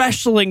Christian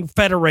Wrestling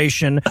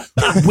Federation,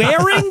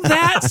 wearing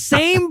that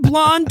same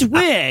blonde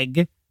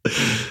wig,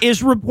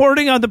 is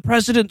reporting on the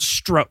president's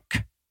stroke.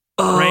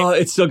 Oh, right?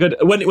 It's so good.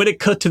 When it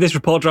cut to this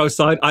reporter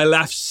outside, I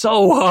laughed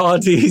so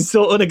hard. He's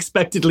so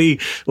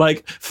unexpectedly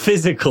like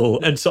physical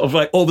and sort of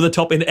like over the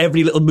top in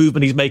every little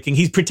movement he's making.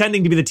 He's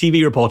pretending to be the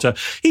TV reporter.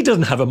 He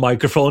doesn't have a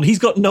microphone. He's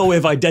got no way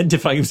of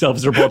identifying himself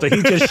as a reporter.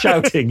 He's just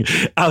shouting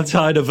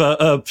outside of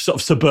a sort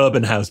of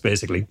suburban house,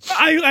 basically.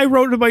 I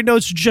wrote in my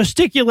notes,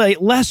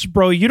 gesticulate less,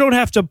 bro. You don't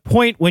have to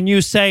point when you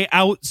say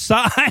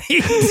outside.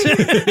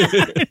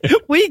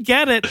 We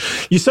get it.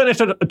 You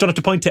certainly don't have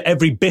to point to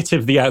every bit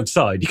of the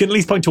outside. You can at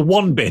least point to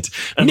one bit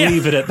and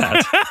leave it at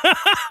that.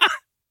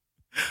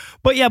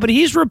 But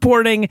he's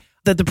reporting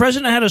that the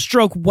president had a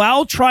stroke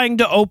while trying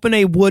to open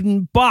a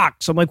wooden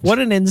box. I'm like, what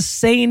an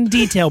insane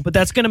detail, but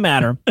that's going to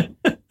matter.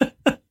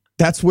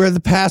 That's where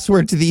the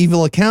password to the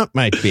evil account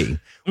might be.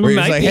 Where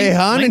he's like, hey,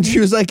 hon. And she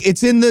was like,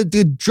 it's in the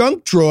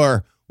junk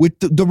drawer with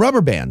the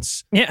rubber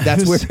bands. Yeah.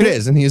 That's where it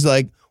is. And he's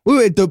like,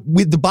 wait,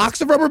 the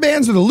box of rubber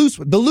bands or the loose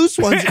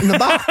ones in the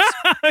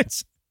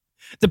box?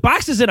 The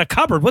box is in a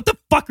cupboard. What the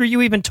fuck are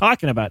you even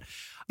talking about?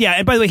 Yeah,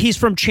 and by the way, he's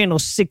from Channel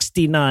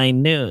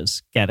 69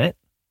 News. Get it?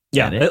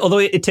 Yeah, although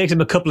it takes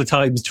him a couple of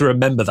times to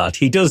remember that.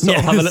 He does sort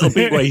of have a little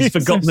bit where he's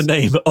forgotten the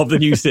name of the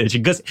news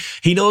station because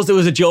he knows there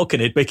was a joke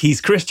in it, but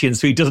he's Christian,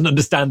 so he doesn't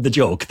understand the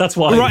joke. That's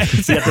why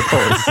he had to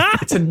pause.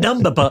 It's a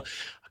number, but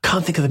I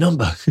can't think of the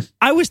number.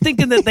 I was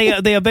thinking that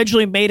they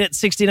eventually made it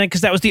 69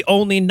 because that was the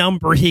only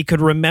number he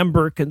could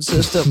remember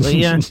consistently.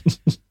 Yeah.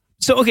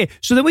 So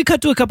then we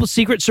cut to a couple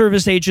Secret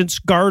Service agents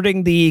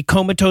guarding the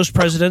comatose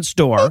president's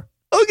door.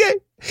 Okay.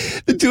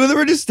 The two of them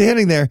are just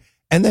standing there,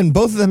 and then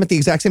both of them at the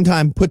exact same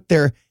time put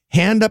their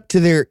hand up to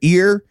their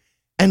ear,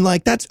 and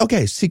like, that's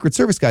okay. Secret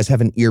Service guys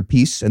have an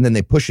earpiece, and then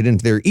they push it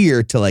into their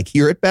ear to like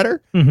hear it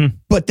better,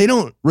 but they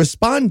don't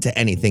respond to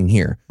anything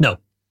here. No.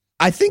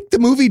 I think the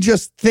movie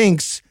just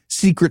thinks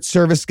Secret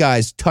Service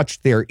guys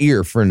touched their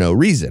ear for no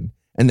reason,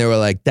 and they were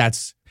like,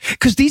 that's...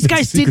 Because these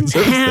guys didn't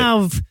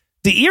have...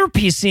 the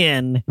earpiece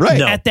in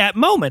at that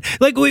moment.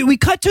 Like we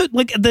cut to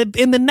like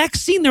in the next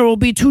scene, there will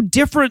be 2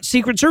 different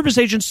Secret Service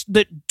agents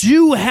that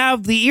do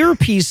have the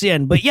earpiece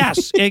in. But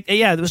yes,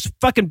 it was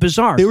fucking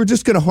bizarre. They were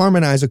just going to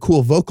harmonize a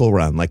cool vocal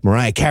run like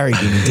Mariah Carey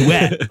did in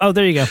duet. Oh,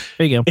 there you go.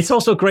 There you go. It's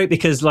also great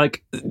because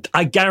like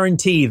I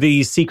guarantee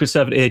these Secret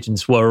Service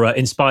agents were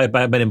inspired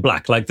by Men in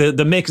Black. Like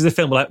the makers of the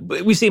film were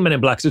like, we see Men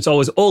in Black, so it's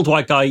always old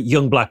white guy,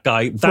 young black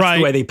guy. That's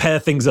the way they pair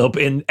things up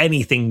in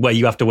anything where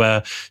you have to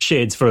wear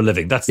shades for a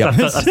living. That's the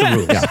rules.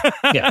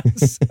 Yeah.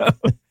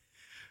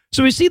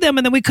 So we see them,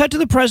 and then we cut to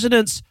the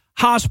president's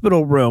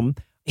hospital room.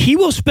 He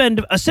will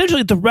spend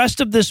essentially the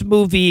rest of this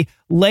movie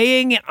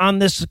laying on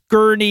this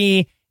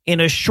gurney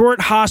in a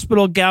short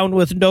hospital gown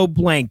with no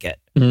blanket.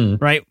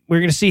 Right? We're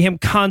going to see him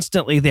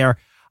constantly there.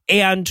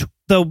 And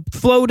the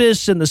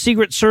FLOTUS and the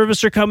Secret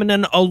Service are coming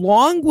in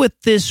along with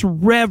this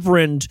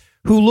reverend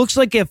who looks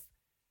like if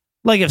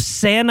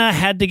Santa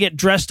had to get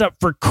dressed up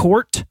for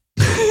court.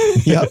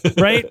 Yep.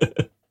 Right?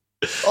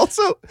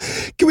 Also,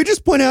 can we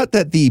just point out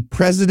that the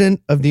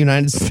president of the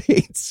United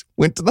States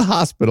went to the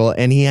hospital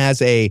and he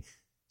has a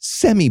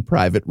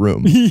semi-private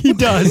room? He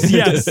does,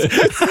 yes.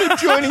 It's an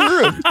adjoining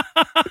room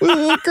with a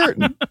little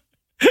curtain.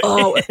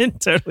 Oh,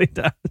 it totally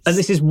does. And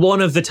this is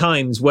one of the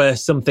times where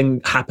something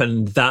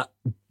happened that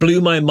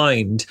blew my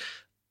mind.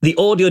 The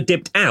audio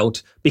dipped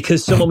out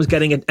because someone was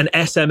getting an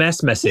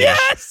SMS message.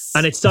 Yes!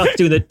 And it started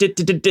doing the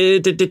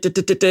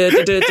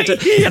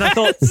and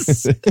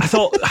I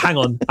thought, hang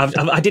on,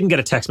 I didn't get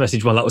a text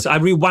message while that was. I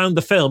rewound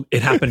the film.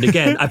 It happened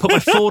again. I put my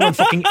phone on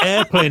fucking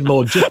airplane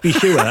mode just to be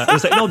sure. I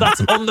was like, no,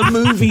 that's on the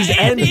movie's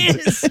end.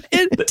 It is.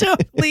 It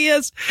totally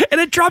is. And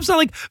it drops out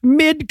like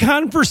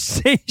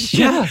mid-conversation.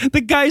 Yeah.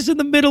 The guy's in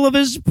the middle of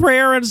his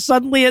prayer and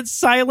suddenly it's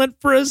silent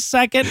for a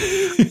second.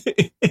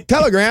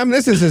 Telegram,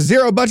 this is a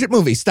zero-budget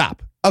movie.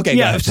 Stop. Okay,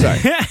 yeah, sorry.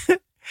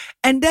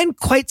 And then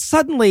quite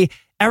suddenly,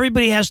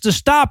 everybody has to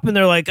stop and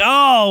they're like,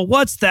 oh,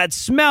 what's that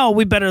smell?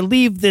 We better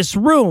leave this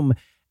room.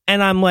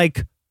 And I'm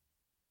like,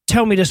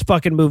 tell me this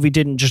fucking movie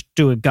didn't just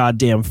do a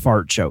goddamn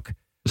fart joke.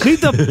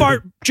 Leave the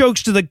fart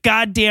jokes to the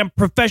goddamn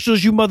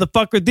professionals, you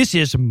motherfucker. This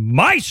is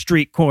my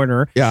street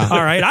corner. Yeah.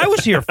 All right. I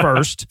was here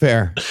first.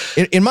 Fair.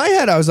 In my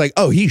head, I was like,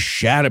 oh, he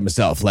shat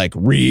himself like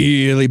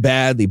really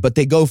badly. But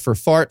they go for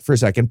fart for a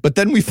second. But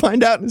then we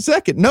find out in a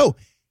second, no,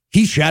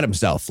 he shat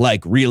himself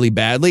like really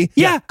badly.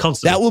 Yeah.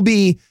 Constantly. That will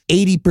be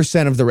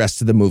 80% of the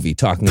rest of the movie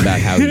talking about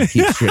how he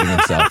keeps shitting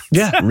himself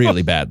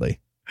really badly.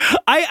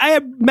 I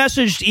had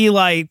messaged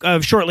Eli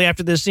shortly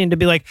after this scene to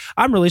be like,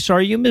 I'm really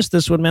sorry you missed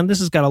this one, man. This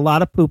has got a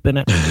lot of poop in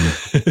it.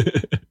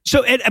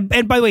 So,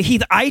 and by the way,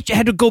 Heath, I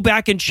had to go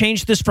back and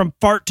change this from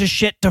fart to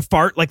shit to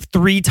fart like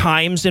 3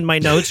 times in my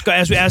notes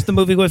as the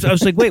movie goes. I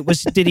was like, wait,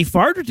 did he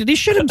fart or did he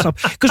shit himself?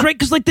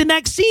 Because like the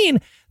next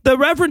scene, the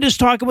Reverend is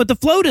talking with the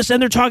FLOTUS and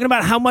they're talking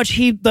about how much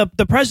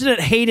the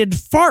president hated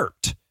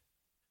fart.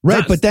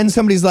 Right, but then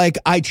somebody's like,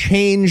 I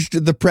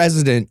changed the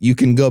president. You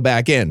can go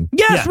back in.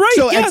 Yes, right.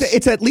 So yes.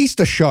 it's at least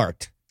a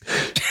shart.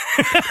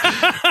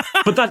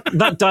 But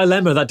that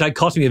dilemma, that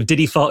dichotomy of did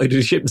he fart or did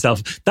he shit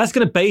himself, that's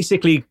going to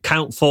basically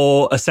count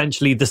for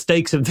essentially the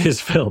stakes of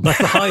this film. That's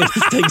the highest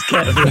stakes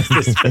category of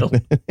this film.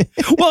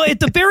 Well, at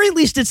the very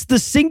least, it's the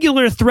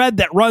singular thread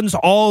that runs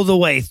all the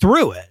way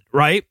through it,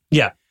 right?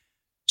 Yeah.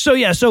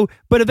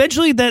 But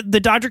eventually the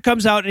doctor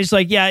comes out and he's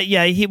like,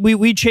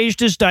 we changed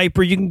his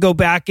diaper. You can go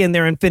back in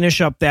there and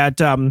finish up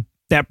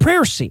that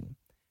prayer scene.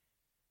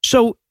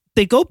 So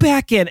they go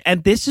back in,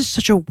 and this is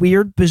such a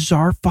weird,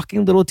 bizarre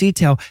fucking little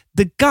detail.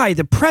 The guy,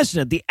 the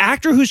president, the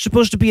actor who's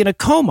supposed to be in a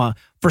coma,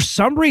 for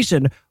some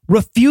reason,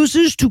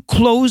 refuses to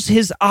close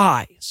his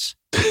eyes.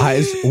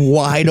 Eyes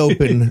wide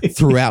open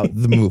throughout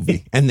the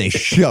movie, and they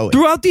show it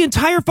throughout the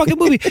entire fucking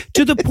movie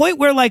to the point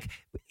where, like,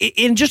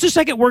 in just a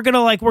second, we're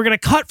gonna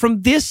cut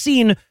from this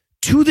scene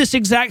to this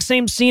exact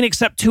same scene,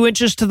 except 2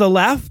 inches to the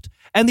left.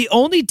 And the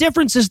only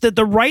difference is that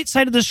the right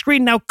side of the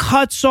screen now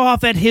cuts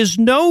off at his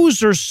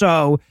nose or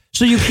so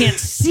you can't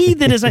see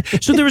that his eye.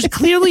 So there was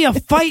clearly a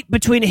fight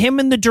between him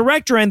and the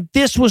director, and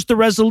this was the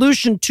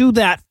resolution to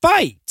that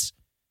fight,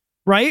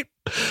 right?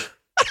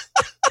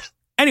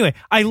 Anyway,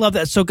 I love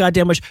that so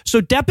goddamn much. So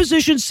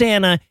Deposition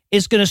Santa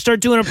is going to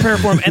start doing a prayer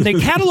for him, and they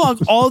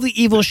catalog all the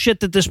evil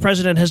shit that this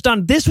president has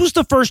done. This was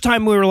the first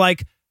time we were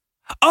like,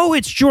 oh,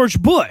 it's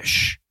George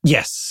Bush.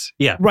 Yes.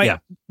 Yeah. Right. Yeah.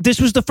 This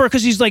was the first,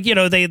 because he's like, he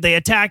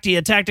attacked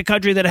a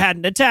country that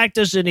hadn't attacked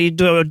us, and he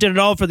did it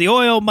all for the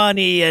oil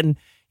money, and,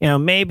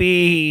 maybe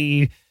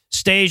he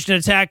staged an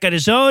attack on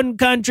his own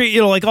country.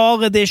 Like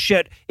all of this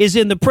shit is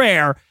in the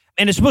prayer.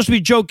 And it's supposed to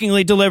be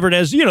jokingly delivered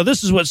as,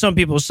 this is what some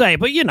people say,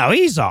 but,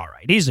 he's all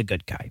right. He's a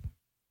good guy.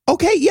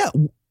 Okay, yeah.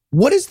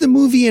 What is the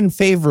movie in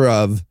favor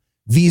of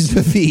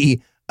vis-a-vis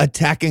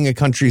attacking a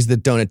countries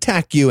that don't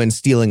attack you and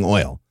stealing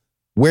oil?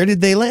 Where did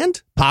they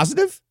land?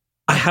 Positive?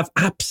 I have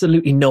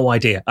absolutely no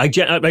idea. I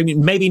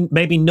mean,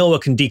 maybe Noah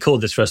can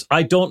decode this for us.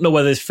 I don't know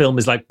whether this film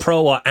is like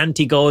pro or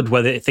anti-God,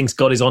 whether it thinks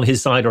God is on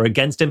his side or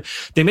against him.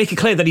 They make it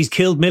clear that he's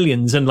killed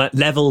millions and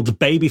leveled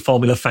baby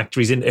formula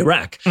factories in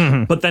Iraq,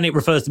 but then it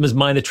refers to them as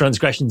minor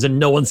transgressions, and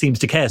no one seems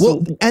to care.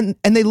 Well, and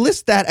they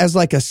list that as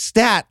like a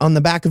stat on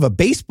the back of a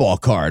baseball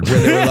card where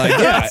they were like,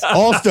 yeah,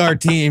 All-Star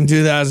Team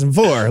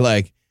 2004,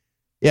 like.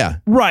 Yeah.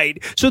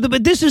 Right. So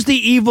but this is the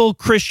evil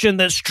Christian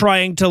that's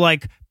trying to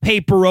like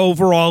paper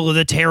over all of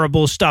the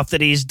terrible stuff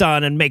that he's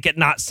done and make it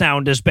not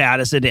sound as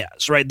bad as it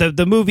is. Right.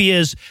 The movie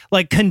is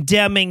like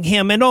condemning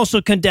him and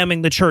also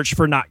condemning the church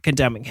for not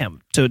condemning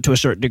him to a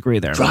certain degree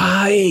there.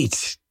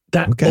 Right.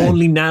 That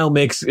only now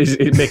makes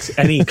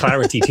any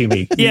clarity to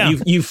me. Yeah.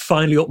 You've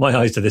finally opened my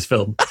eyes to this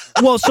film.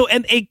 Well, so,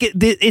 and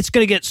it's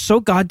going to get so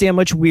goddamn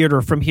much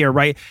weirder from here,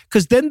 right?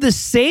 Because then the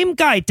same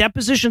guy,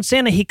 Deposition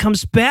Santa, he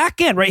comes back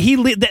in, right?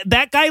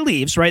 That guy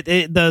leaves, right?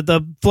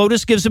 The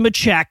FLOTUS gives him a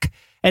check,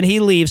 and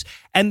he leaves.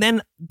 And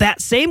then that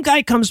same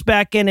guy comes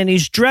back in, and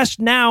he's dressed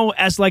now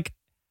as like,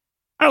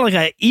 I don't know,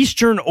 like an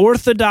Eastern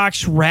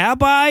Orthodox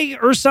rabbi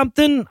or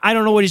something. I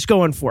don't know what he's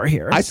going for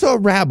here. I saw a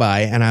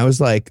rabbi and I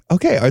was like,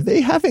 okay, are they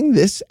having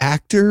this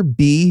actor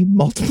be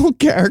multiple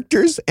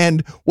characters?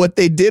 And what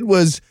they did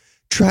was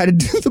try to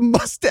do the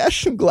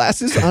mustache and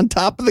glasses on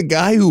top of the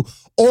guy who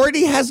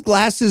already has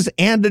glasses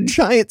and a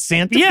giant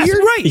Santa beard. Yes,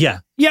 right. Yeah.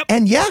 Yep.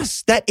 And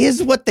yes, that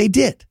is what they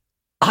did.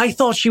 I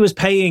thought she was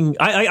paying.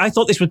 I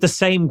thought this was the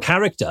same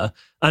character,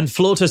 and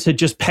FLOTUS had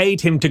just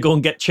paid him to go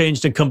and get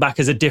changed and come back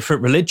as a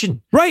different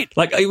religion. Right.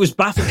 Like, it was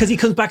baffling because he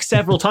comes back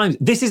several times.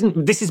 This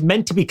is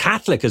meant to be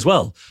Catholic as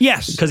well.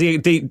 Yes. Because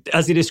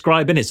as they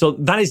describe in it. So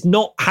that is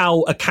not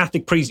how a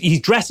Catholic priest,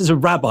 he's dressed as a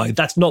rabbi.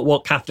 That's not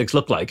what Catholics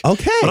look like.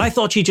 Okay. But I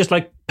thought she just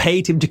like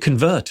paid him to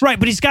convert. Right.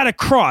 But he's got a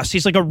cross.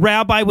 He's like a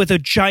rabbi with a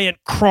giant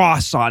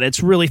cross on it.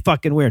 It's really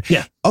fucking weird.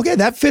 Yeah. Okay,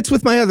 that fits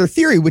with my other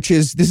theory, which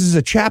is this is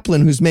a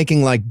chaplain who's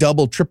making like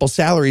double, triple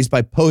salaries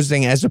by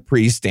posing as a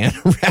priest and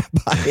a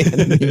rabbi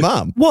and an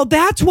imam. Well,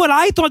 that's what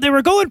I thought they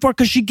were going for,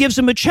 because she gives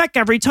him a check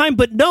every time.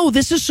 But no,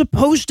 this is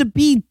supposed to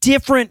be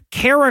different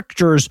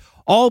characters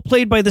all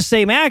played by the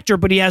same actor,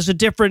 but he has a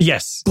different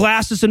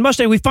glasses and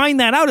mustache. We find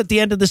that out at the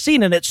end of the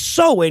scene, and it's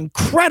so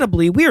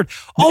incredibly weird.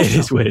 Also, it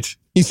is weird.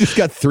 He's just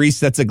got 3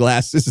 sets of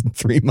glasses and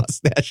 3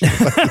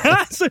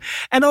 mustaches.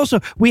 And also,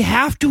 we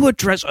have to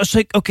address,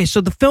 okay,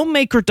 so the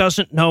filmmaker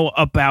doesn't know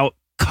about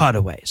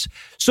cutaways.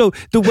 So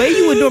the way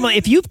you would normally,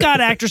 if you've got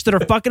actors that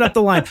are fucking up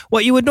the line,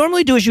 what you would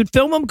normally do is you'd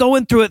film them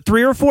going through it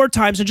 3 or 4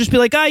 times and just be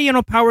like,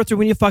 power through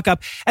when you fuck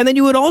up. And then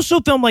you would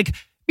also film like,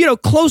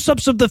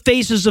 close-ups of the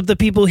faces of the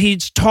people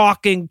he's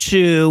talking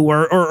to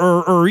or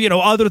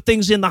other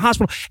things in the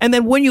hospital. And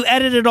then when you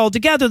edit it all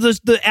together,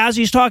 as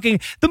he's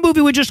talking, the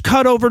movie would just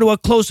cut over to a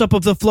close-up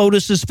of the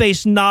FLOTUS's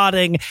face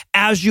nodding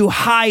as you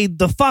hide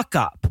the fuck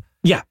up.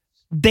 Yeah.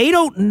 They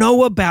don't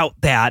know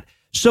about that.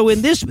 So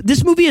in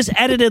this movie is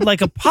edited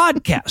like a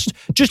podcast.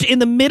 Just in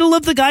the middle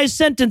of the guy's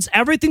sentence,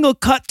 everything will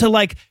cut to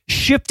like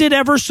shifted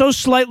ever so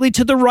slightly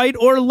to the right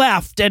or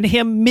left, and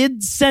him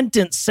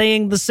mid-sentence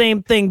saying the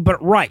same thing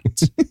but right.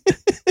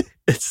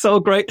 It's so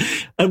great.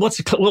 And what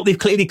they've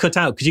clearly cut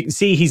out, because you can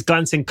see he's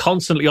glancing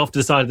constantly off to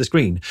the side of the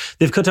screen.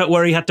 They've cut out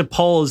where he had to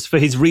pause for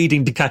his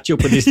reading to catch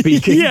up with his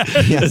speaking. Yes.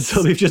 And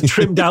so they've just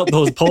trimmed out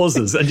those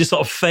pauses and just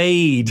sort of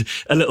fade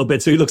a little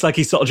bit. So he looks like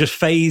he's sort of just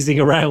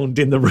phasing around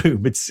in the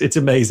room. It's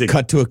amazing.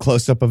 Cut to a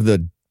close-up of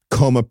the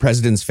coma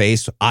president's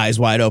face, eyes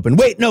wide open.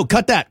 Wait, no,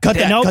 cut that.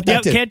 Nope, cut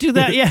that too. Can't do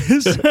that.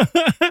 Yes.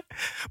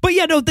 But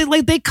yeah, no,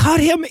 they cut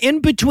him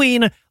in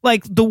between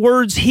like the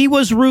words "he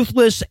was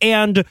ruthless"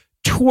 and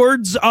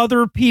 "towards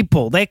other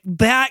people."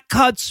 That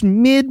cuts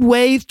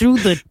midway through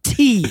the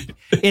T.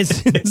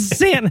 It's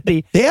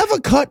insanity. They have a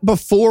cut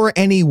before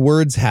any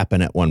words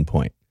happen at one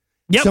point.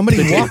 Yep.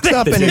 Somebody walks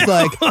up and is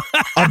like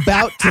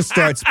about to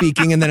start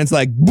speaking, and then it's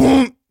like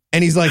boom,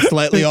 and he's like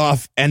slightly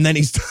off, and then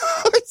he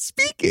starts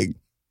speaking.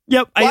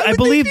 Yep, I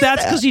believe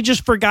that's because he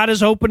just forgot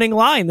his opening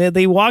line.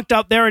 They walked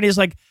up there and he's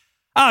like,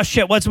 "Oh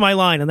shit, what's my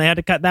line?" And they had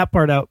to cut that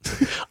part out.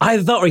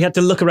 I thought he had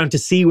to look around to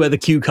see where the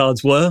cue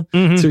cards were.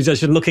 Mm-hmm. So he's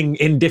just looking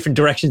in different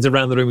directions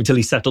around the room until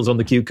he settles on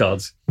the cue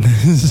cards.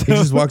 He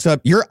just walks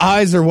up, "Your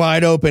eyes are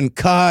wide open.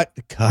 Cut."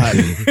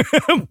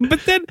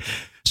 But then,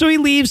 so he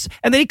leaves,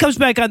 and then he comes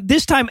back on,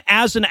 this time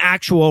as an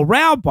actual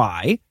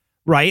rabbi,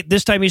 right?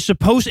 This time he's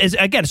supposed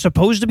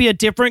to be a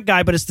different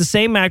guy, but it's the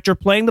same actor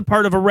playing the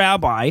part of a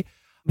rabbi.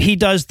 He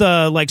does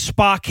the like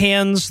Spock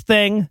hands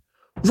thing.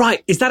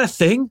 Right. Is that a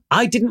thing?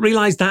 I didn't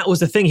realize that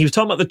was a thing. He was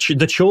talking about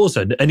the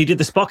Chosen, and he did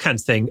the Spock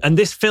hands thing. And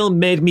this film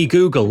made me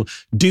Google,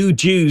 do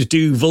Jews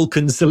do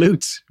Vulcan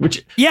salutes?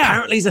 Which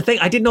apparently is a thing.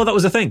 I didn't know that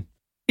was a thing.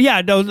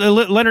 Yeah, no,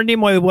 Leonard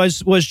Nimoy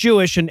was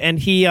Jewish, and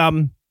he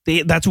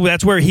that's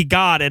where he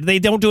got it. They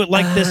don't do it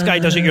like this guy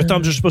does it. Your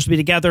thumbs are supposed to be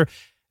together.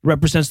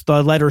 Represents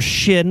the letter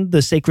Shin,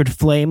 the sacred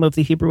flame of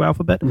the Hebrew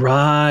alphabet.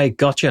 Right,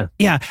 gotcha.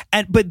 Yeah,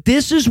 but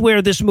this is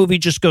where this movie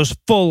just goes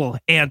full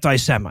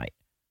anti-Semite.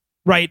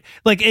 Right?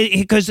 Like,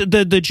 because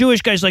the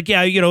Jewish guy's like,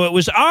 it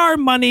was our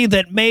money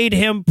that made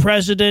him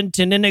president.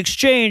 And in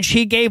exchange,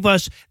 he gave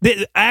us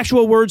the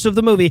actual words of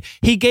the movie.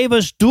 He gave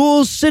us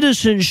dual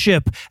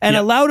citizenship and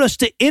allowed us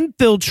to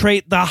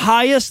infiltrate the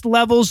highest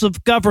levels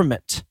of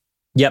government.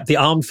 Yep, the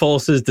armed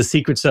forces, the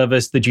Secret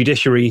Service, the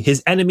judiciary.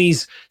 His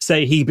enemies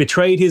say he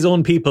betrayed his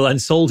own people and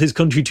sold his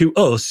country to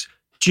us,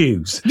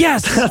 Jews.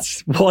 Yes.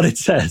 That's what it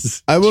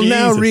says. I will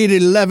now read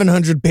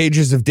 1,100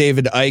 pages of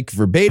David Icke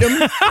verbatim.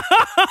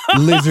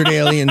 Lizard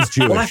aliens,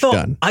 Jewish,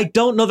 done. I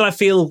don't know that I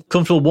feel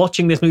comfortable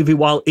watching this movie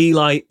while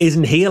Eli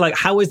isn't here. Like,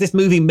 how is this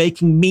movie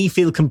making me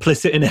feel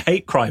complicit in a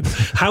hate crime?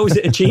 How is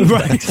it achieved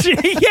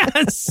that?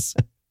 Yes.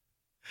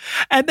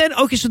 And then,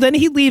 so then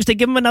he leaves. They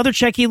give him another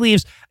check. He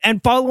leaves.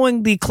 And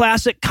following the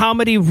classic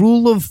comedy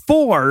rule of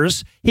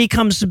 4s, he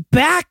comes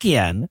back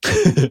in.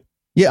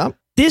 Yeah.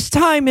 This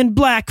time in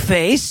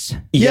blackface.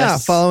 Yeah,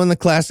 following the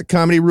classic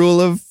comedy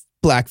rule of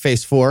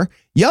blackface 4.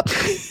 Yep,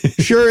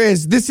 sure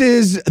is. This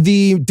is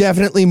the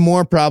definitely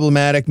more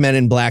problematic Men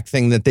in Black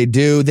thing that they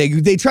do.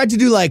 They tried to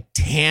do like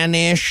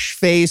tannish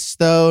face,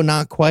 though,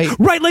 not quite.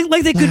 Right,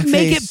 like they could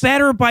make it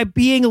better by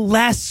being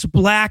less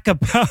black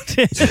about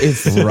it.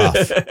 It's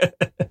rough.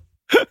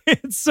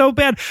 It's so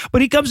bad.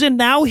 But he comes in,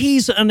 now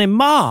he's an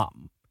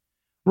imam,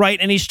 right?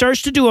 And he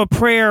starts to do a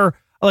prayer,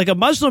 like a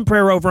Muslim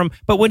prayer over him.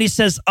 But when he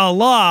says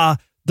Allah,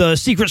 the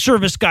Secret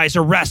Service guys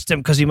arrest him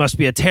because he must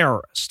be a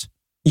terrorist.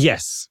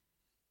 Yes.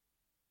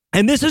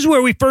 And this is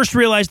where we first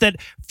realized that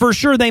for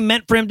sure they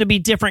meant for him to be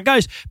different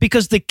guys,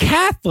 because the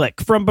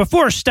Catholic from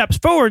before steps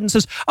forward and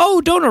says,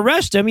 "Oh, don't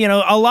arrest him.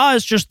 Allah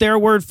is just their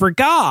word for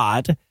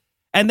God."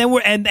 And then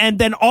and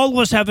then all of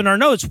us have in our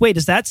notes, wait,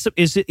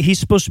 he's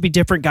supposed to be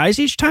different guys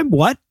each time?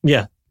 What?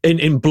 Yeah.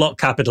 In block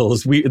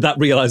capitals, that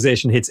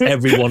realization hits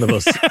every one of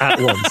us at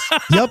once.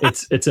 Yep.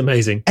 It's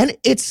amazing. And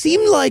it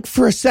seemed like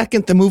for a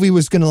second the movie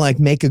was going to like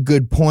make a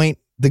good point.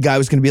 The guy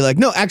was going to be like,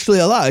 "No, actually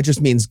Allah, it just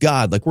means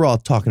God. Like, we're all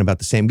talking about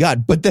the same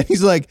God." But then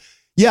he's like,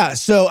 "Yeah,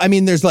 so I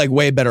mean, there's like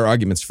way better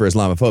arguments for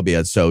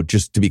Islamophobia. So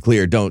just to be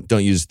clear, don't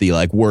use the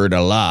like word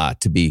Allah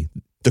to be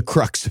the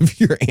crux of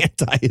your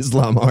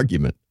anti-Islam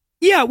argument."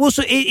 Yeah, well,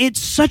 so it's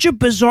such a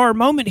bizarre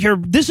moment here.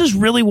 This is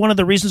really one of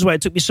the reasons why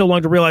it took me so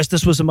long to realize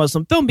this was a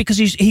Muslim film, because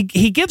he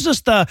gives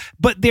us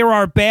but there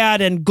are bad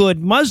and good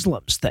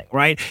Muslims thing,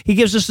 right? He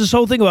gives us this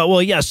whole thing about,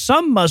 well, yes,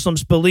 some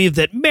Muslims believe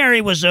that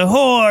Mary was a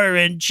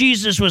whore and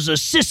Jesus was a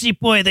sissy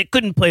boy that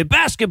couldn't play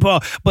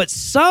basketball, but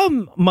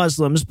some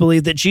Muslims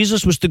believe that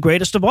Jesus was the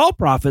greatest of all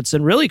prophets,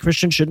 and really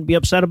Christians shouldn't be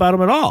upset about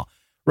him at all,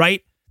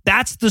 right?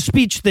 That's the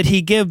speech that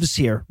he gives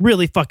here.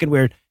 Really fucking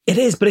weird. It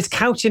is, but it's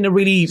couched in a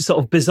really sort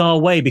of bizarre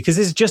way, because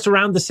this is just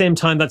around the same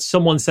time that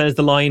someone says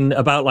the line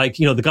about, like,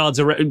 you know, the guards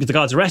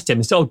arrest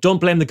him. So don't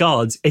blame the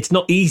guards. It's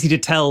not easy to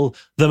tell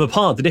them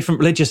apart, the different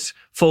religious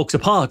folks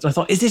apart. And I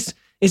thought, is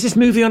this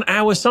movie on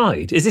our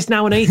side? Is this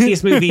now an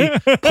atheist movie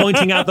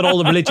pointing out that all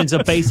the religions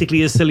are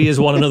basically as silly as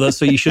one another,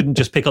 so you shouldn't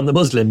just pick on the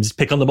Muslims,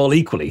 pick on them all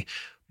equally?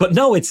 But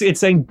no, it's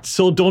saying,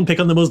 so don't pick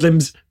on the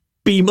Muslims,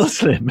 be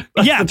Muslim.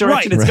 That's the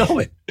direction it's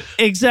going.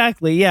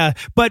 Exactly, yeah.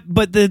 But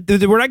we're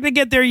not going to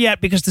get there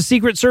yet, because the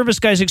Secret Service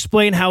guys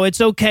explain how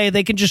it's okay.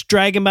 They can just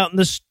drag him out in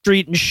the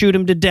street and shoot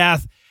him to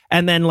death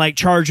and then, like,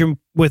 charge him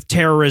with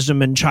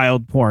terrorism and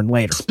child porn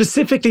later.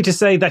 Specifically to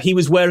say that he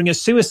was wearing a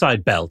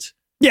suicide belt.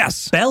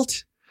 Yes.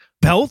 Belt.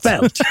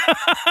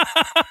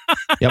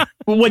 Yep.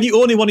 When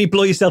you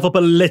blow yourself up a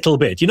little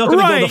bit, you're not going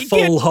to go the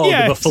full hog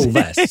of a full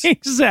vest.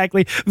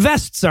 Exactly.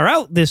 Vests are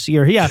out this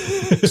year, yeah.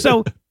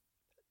 So,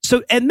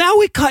 and now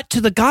we cut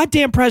to the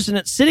goddamn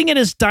president sitting at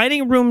his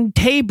dining room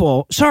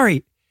table.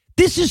 Sorry,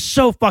 this is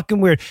so fucking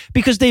weird,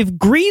 because they've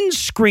green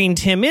screened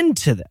him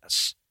into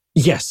this.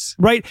 Yes.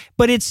 Right?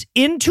 But it's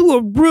into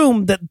a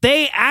room that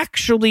they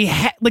actually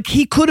like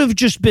he could have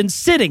just been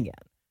sitting in.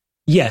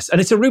 Yes, and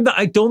it's a room that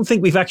I don't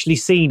think we've actually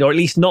seen, or at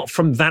least not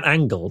from that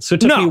angle. So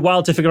it took me a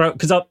while to figure out,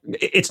 because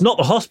it's not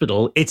the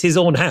hospital, it's his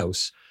own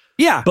house.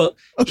 Yeah. But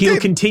he'll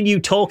continue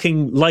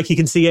talking like he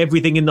can see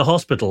everything in the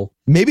hospital.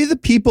 Maybe the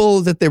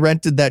people that they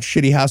rented that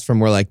shitty house from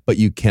were like, but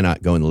you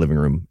cannot go in the living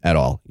room at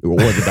all, or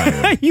the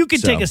dining room. You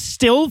can take a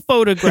still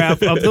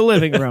photograph of the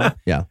living room.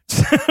 Yeah.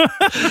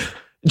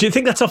 Do you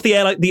think that's off the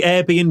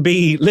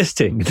Airbnb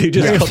listing? They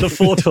just got the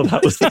photo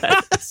that was there.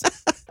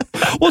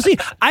 Well, see,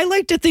 I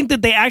like to think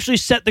that they actually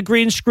set the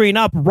green screen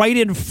up right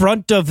in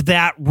front of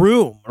that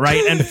room,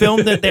 right, and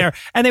filmed it there.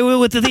 And they were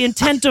with the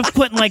intent of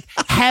putting, like,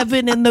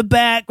 heaven in the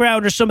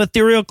background or some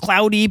ethereal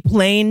cloudy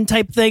plane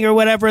type thing or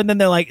whatever. And then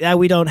they're like,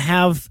 we don't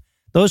have,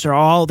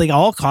 they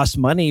all cost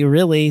money,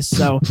 really.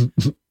 So,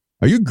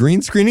 are you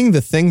green screening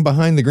the thing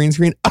behind the green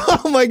screen?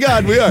 Oh my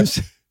God, we are.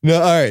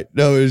 No, all right.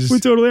 No, we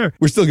totally are.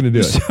 We're still going to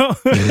do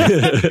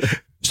it.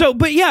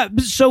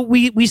 So,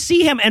 we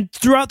see him, and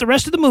throughout the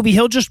rest of the movie,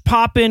 he'll just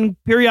pop in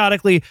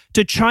periodically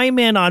to chime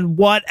in on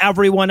what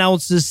everyone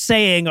else is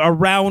saying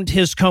around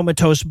his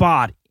comatose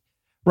body,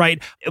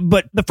 right?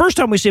 But the first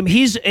time we see him,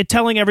 he's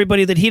telling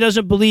everybody that he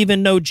doesn't believe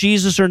in no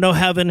Jesus or no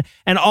heaven,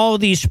 and all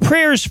of these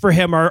prayers for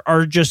him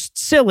are just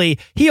silly.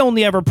 He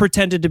only ever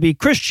pretended to be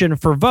Christian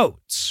for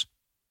votes.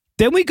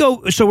 Then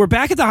we're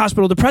back at the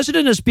hospital. The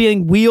president is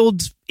being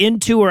wheeled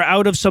into or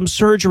out of some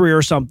surgery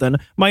or something.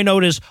 My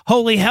note is,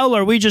 holy hell,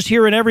 are we just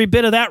hearing every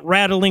bit of that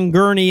rattling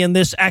gurney in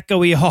this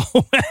echoey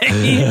hallway?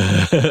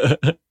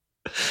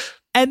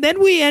 And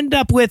then we end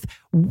up with,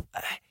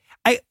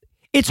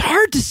 it's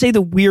hard to say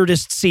the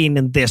weirdest scene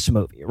in this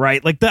movie,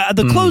 right? Like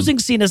the closing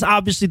scene is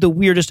obviously the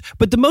weirdest,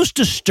 but the most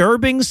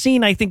disturbing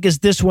scene, I think, is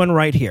this one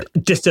right here.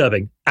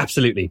 Disturbing.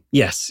 Absolutely.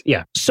 Yes.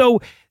 Yeah.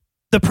 So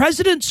the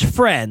president's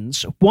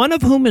friends, one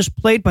of whom is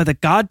played by the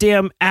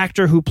goddamn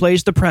actor who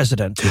plays the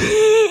president,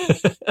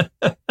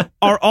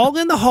 are all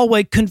in the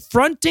hallway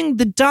confronting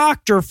the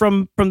doctor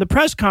from the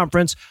press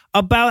conference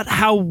about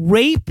how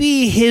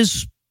rapey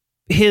his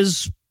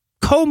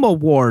coma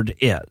ward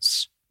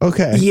is.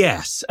 Okay.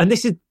 Yes. And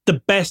this is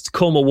the best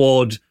coma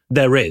ward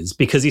there is,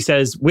 because he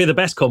says, we're the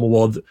best coma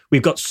ward.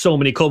 We've got so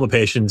many coma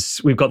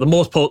patients. We've got the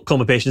most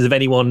coma patients of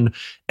anyone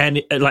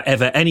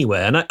ever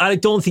anywhere. And I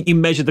don't think you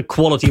measure the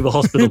quality of a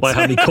hospital by how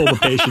many coma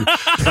patients.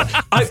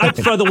 I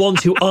prefer the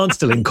ones who aren't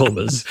still in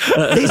comas.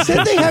 They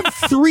said they have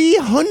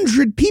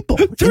 300 people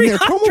in their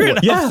coma ward.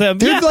 Yeah. Them,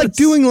 they're yes. like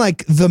doing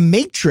like the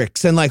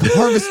Matrix and like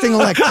harvesting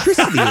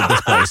electricity at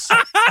this place.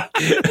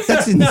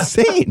 That's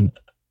insane.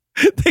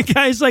 The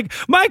guy's like,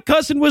 my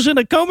cousin was in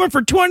a coma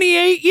for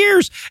 28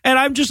 years. And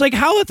I'm just like,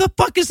 how the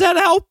fuck is that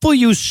helpful,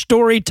 you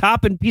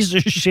story-topping piece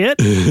of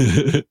shit?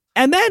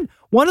 And then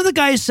one of the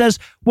guys says,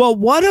 well,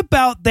 what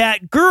about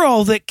that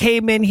girl that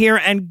came in here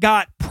and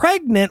got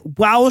pregnant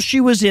while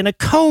she was in a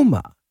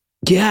coma?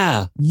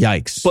 Yeah.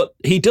 Yikes. But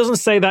he doesn't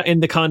say that in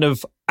the kind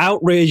of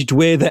outraged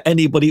way that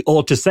anybody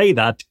ought to say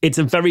that. It's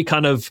a very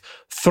kind of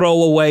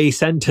throwaway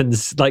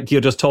sentence, like you're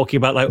just talking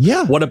about, like,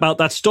 what about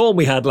that storm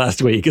we had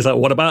last week? Is that,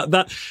 what about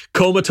that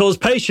comatose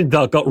patient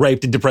that got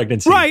raped into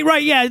pregnancy?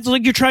 Right, yeah. It's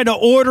like you're trying to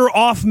order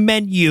off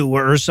menu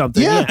or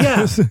something.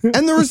 Yeah.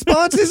 And the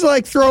response is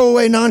like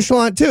throwaway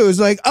nonchalant too. It's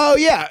like, oh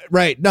yeah,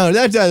 right. No,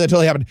 that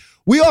totally happened.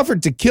 We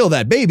offered to kill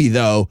that baby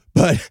though,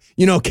 but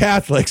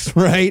Catholics,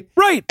 right?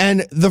 Right.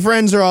 And the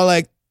friends are all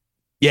like,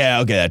 yeah,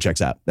 okay, that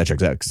checks out. That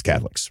checks out because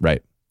Catholics,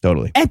 right?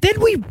 Totally. And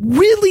then we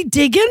really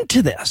dig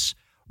into this,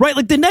 right?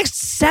 Like the next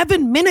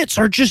 7 minutes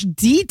are just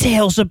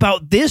details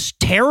about this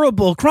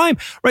terrible crime,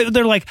 right?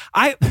 They're like,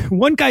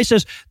 one guy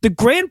says the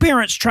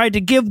grandparents tried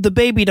to give the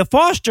baby to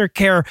foster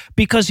care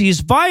because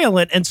he's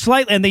violent and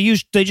slightly, and they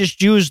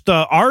just use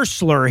the R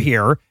slur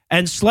here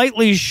and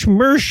slightly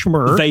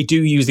schmur. They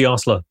do use the R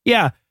slur.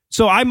 Yeah.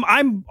 So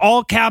I'm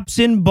all caps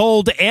in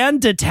bold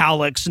and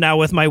italics now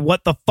with my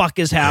what the fuck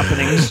is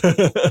happening.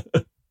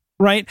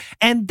 Right.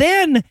 And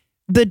then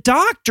the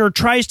doctor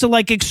tries to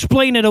like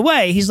explain it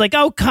away. He's like,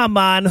 oh, come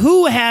on.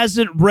 Who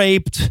hasn't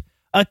raped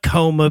a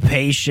coma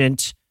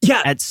patient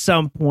at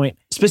some point?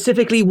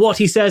 Specifically, what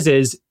he says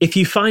is, if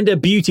you find a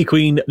beauty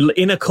queen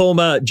in a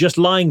coma, just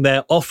lying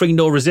there, offering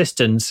no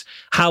resistance,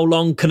 how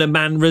long can a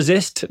man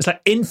resist? It's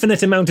like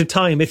infinite amount of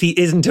time if he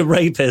isn't a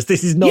rapist.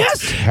 This is not,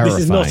 this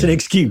is not an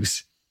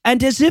excuse.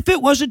 And as if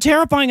it wasn't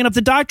terrifying enough,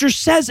 the doctor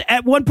says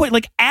at one point,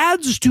 like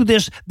adds to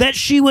this, that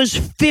she was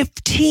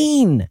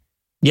 15.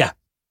 Yeah.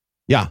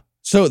 Yeah.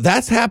 So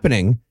that's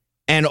happening.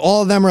 And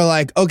all of them are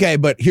like, okay,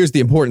 but here's the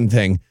important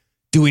thing.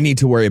 Do we need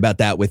to worry about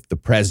that with the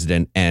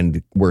president?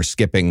 And we're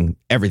skipping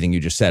everything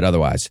you just said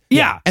otherwise.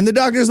 Yeah. And the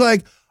doctor's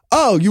like,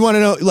 oh, you want to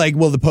know, like,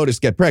 will the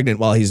POTUS get pregnant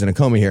while he's in a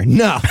coma here?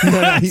 No.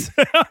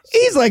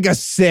 He's like a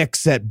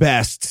 6 at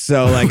best.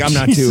 So, like, I'm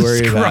not too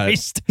worried about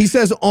it. He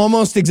says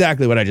almost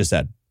exactly what I just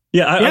said.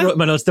 Yeah, I wrote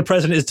my notes. The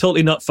president is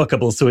totally not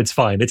fuckable, so it's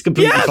fine. It's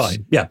completely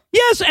fine. Yeah.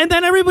 Yes, and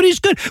then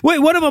everybody's good. Wait,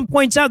 one of them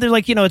points out, they're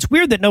like, it's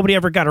weird that nobody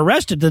ever got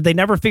arrested. Did they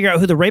never figure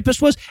out who the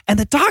rapist was? And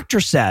the doctor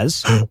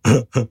says,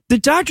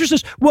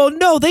 well,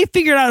 no, they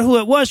figured out who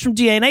it was from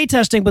DNA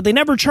testing, but they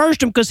never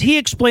charged him because he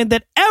explained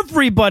that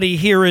everybody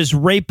here is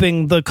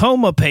raping the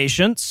coma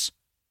patients.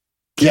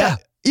 Yeah.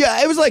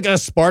 Yeah, it was like a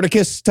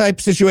Spartacus type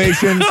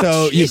situation,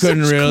 so you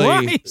couldn't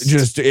really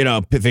just,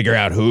 figure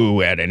out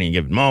who at any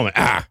given moment.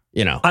 I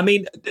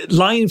mean,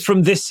 line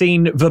from this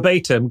scene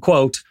verbatim,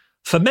 quote,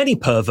 for many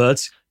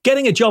perverts,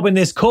 getting a job in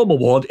this coma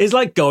ward is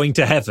like going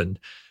to heaven.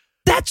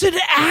 That's an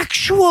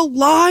actual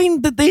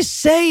line that they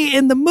say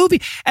in the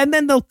movie. And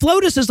then the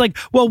FLOTUS is like,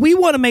 well, we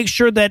want to make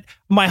sure that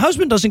my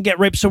husband doesn't get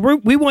raped. So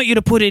we want you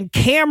to put in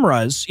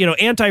cameras,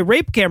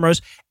 anti-rape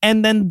cameras.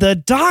 And then the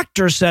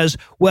doctor says,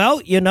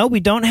 well, we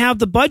don't have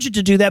the budget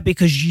to do that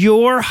because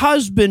your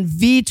husband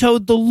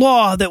vetoed the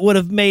law that would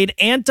have made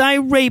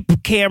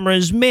anti-rape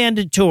cameras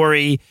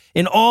mandatory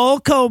in all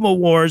coma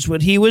wards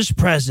when he was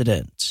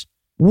president.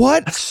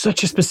 What? That's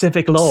such a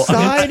specific law.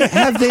 Side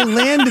have they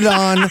landed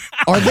on?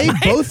 Are they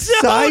both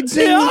sides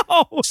in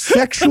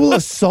sexual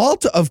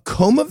assault of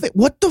coma?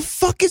 What the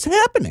fuck is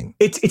happening?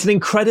 It's an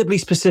incredibly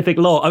specific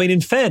law. I mean,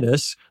 in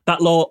fairness,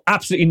 that law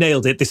absolutely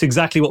nailed it. This is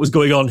exactly what was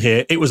going on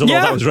here. It was a law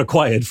that was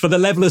required. For the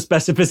level of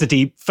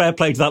specificity, fair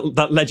play to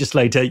that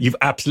legislator, you've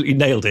absolutely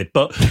nailed it.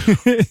 But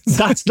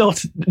that's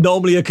not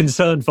normally a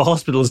concern for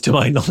hospitals, to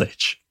my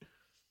knowledge.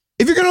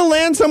 If you're going to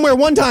land somewhere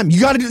one time,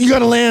 you got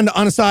to land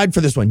on a side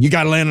for this one. You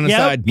got to land on a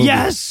side movie.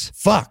 Yes.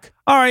 Fuck.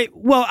 All right.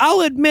 Well, I'll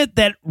admit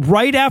that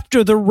right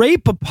after the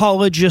rape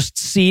apologist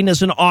scene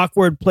is an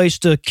awkward place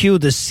to cue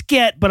the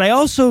skit, but I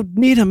also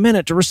need a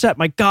minute to reset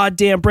my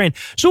goddamn brain.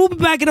 So we'll be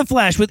back in a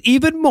flash with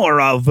even more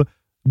of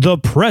The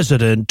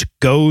President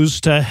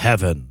Goes to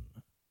Heaven.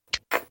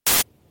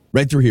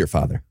 Right through here,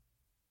 Father.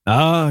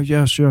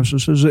 Yes.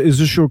 Is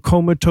this your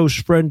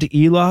comatose friend,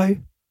 Eli?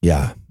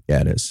 Yeah,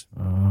 it is.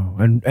 Oh,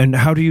 and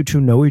how do you two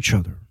know each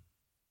other?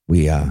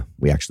 We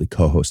actually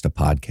co-host a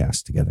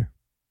podcast together.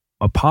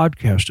 A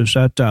podcast? Is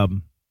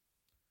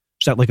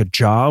that like a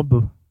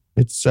job?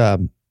 It's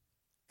kind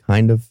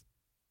of.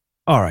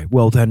 All right.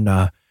 Well,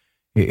 then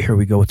here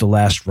we go with the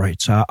last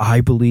rites.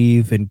 I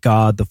believe in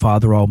God, the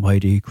Father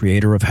Almighty,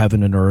 creator of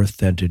heaven and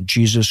earth, and in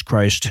Jesus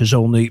Christ, his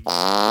only.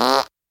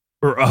 Well,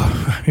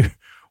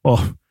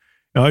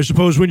 I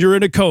suppose when you're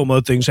in a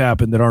coma, things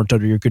happen that aren't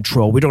under your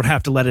control. We don't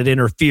have to let it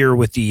interfere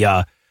with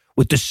the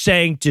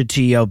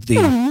sanctity of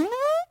the.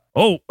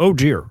 Oh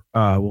dear.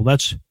 Well,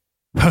 that's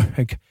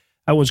that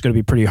one's going to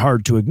be pretty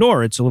hard to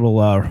ignore. It's a little.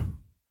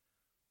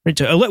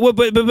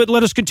 But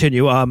let us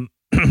continue.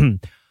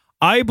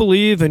 I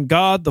believe in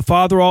God, the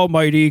Father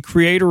Almighty,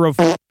 creator of.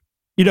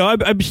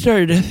 I'm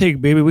starting to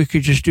think maybe we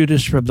could just do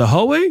this from the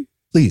hallway.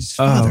 Please,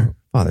 Father,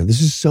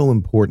 this is so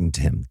important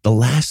to him. The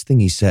last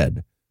thing he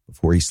said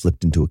before he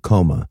slipped into a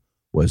coma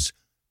was,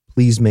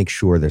 please make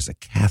sure there's a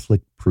Catholic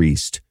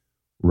priest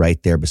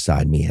right there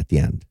beside me at the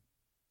end.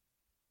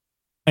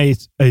 I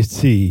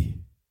see.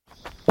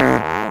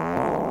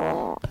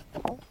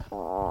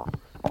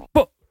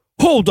 But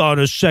hold on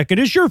a second.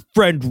 Is your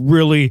friend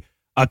really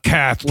a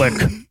Catholic?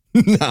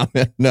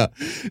 No,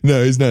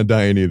 he's not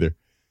dying either.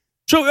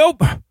 So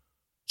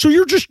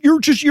you're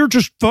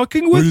just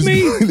fucking with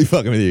me? Really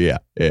fucking with you,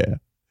 yeah.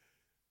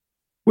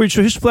 Wait,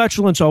 so his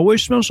flatulence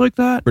always smells like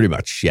that? Pretty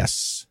much,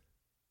 yes.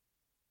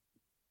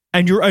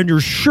 And you're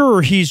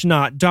sure he's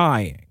not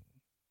dying?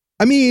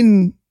 I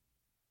mean,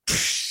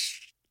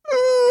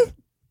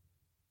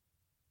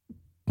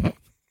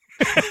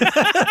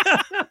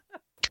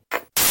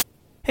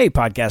 Hey,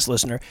 podcast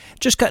listener.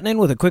 Just cutting in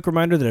with a quick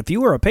reminder that if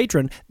you were a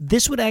patron,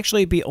 this would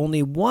actually be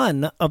only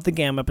one of the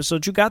GAM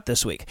episodes you got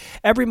this week.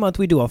 Every month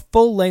we do a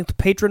full-length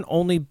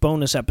patron-only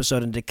bonus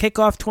episode, and to kick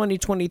off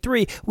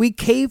 2023, we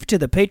caved to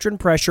the patron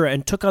pressure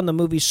and took on the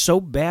movie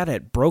so bad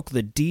it broke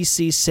the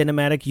DC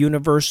Cinematic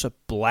Universe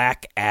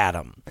Black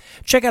Adam.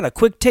 Check out a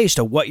quick taste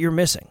of what you're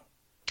missing.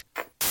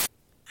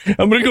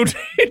 I'm going to go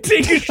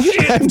take a shit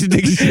I have to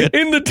take a shit.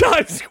 in the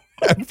Times Square.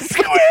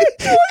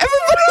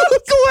 Everybody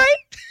look away.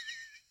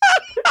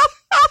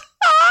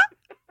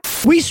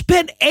 We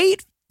spent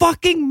 8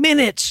 fucking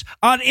minutes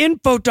on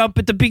info dump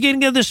at the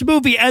beginning of this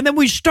movie, and then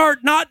we start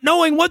not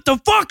knowing what the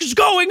fuck is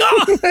going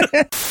on.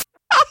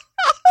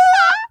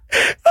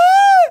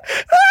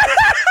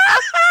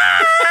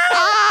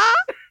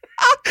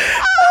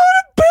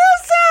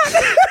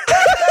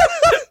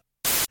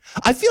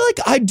 I feel like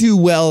I do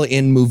well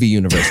in movie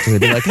universe because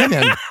I'd be like, hey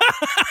man,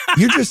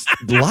 you're just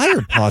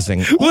liar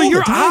pausing all Well, you're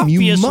the time. You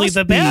obviously must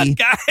the be bad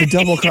guy. the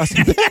double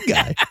crossing bad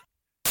guy.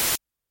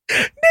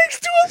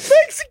 Next to a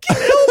Mexican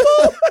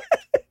elbow.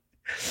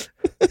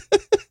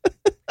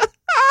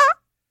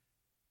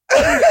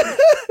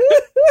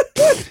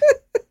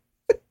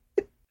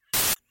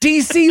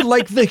 DC,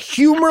 like the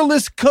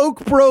humorless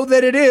Coke bro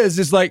that it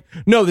is like,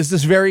 no, this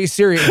is very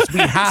serious. We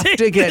have to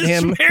Take get this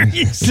him very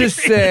to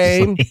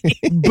say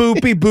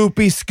boopy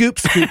boopy scoop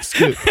scoop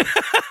scoop.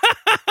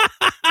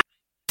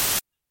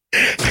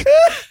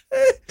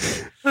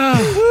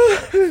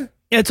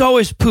 It's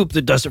always poop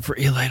that does it for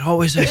Eli. It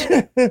always is.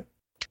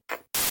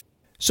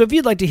 So if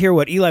you'd like to hear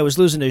what Eli was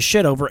losing his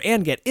shit over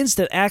and get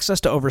instant access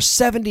to over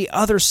 70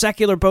 other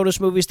secular bonus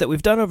movies that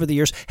we've done over the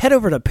years, head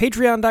over to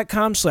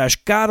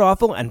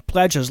patreon.com/godawful and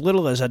pledge as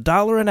little as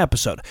 $1 an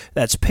episode.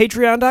 That's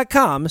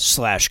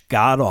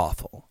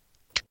patreon.com/godawful.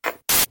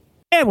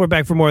 And we're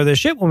back for more of this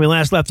shit. When we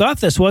last left off,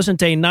 this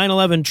wasn't a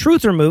 9/11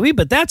 truther movie,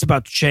 but that's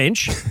about to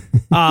change.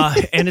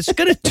 And it's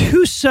going to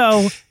do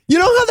so. You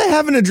know how they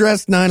haven't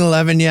addressed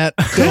 9/11 yet?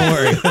 Don't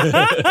worry.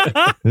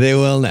 They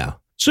will now.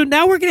 So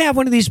now we're going to have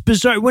one of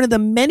the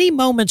many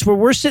moments where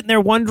we're sitting there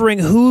wondering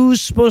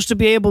who's supposed to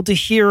be able to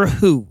hear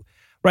who,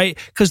 right?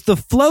 Because the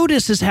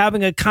FLOTUS is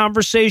having a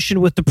conversation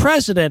with the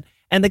president,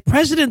 and the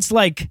president's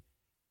like,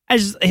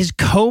 as his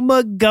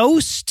coma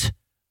ghost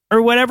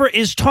or whatever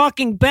is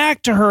talking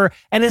back to her,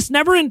 and it's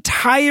never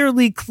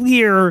entirely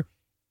clear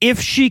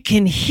if she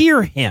can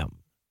hear him.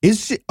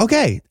 Is she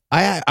okay?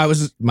 I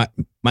was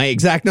my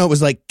exact note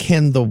was like,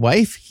 can the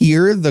wife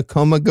hear the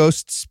coma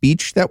ghost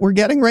speech that we're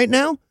getting right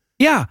now?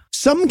 Yeah.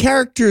 Some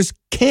characters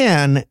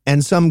can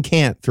and some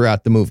can't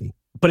throughout the movie.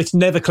 But it's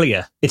never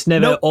clear. It's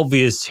never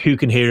obvious who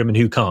can hear him and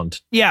who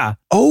can't. Yeah.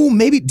 Oh,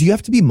 maybe. Do you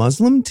have to be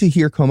Muslim to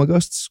hear coma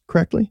ghosts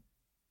correctly?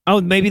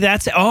 Oh, maybe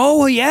that's.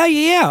 Oh,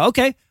 yeah.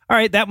 Okay. All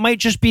right. That might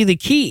just be the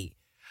key.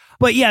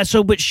 But yeah.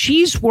 But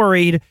she's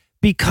worried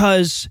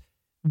because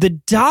the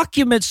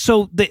documents.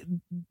 So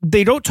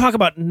they don't talk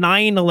about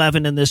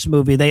 9/11 in this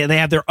movie. They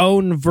have their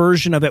own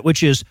version of it,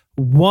 which is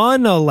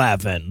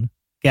 1/11.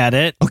 Get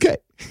it? Okay.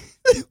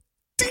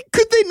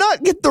 Could they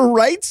not get the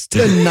rights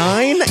to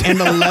 9 and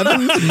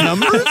 11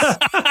 numbers? What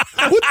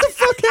the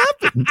fuck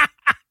happened?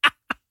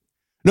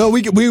 No,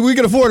 we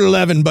can afford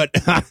 11, but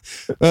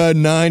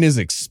 9 is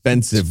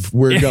expensive.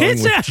 We're going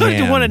It's with actually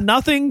jam. wanted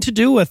nothing to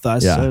do with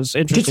us. Yeah. It was Did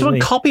interesting. someone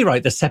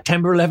copyright the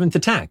September 11th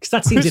attacks?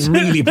 That seems in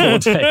really poor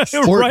taste.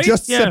 Or right?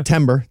 just Yeah.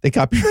 September. They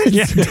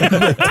copyrighted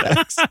September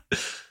attacks.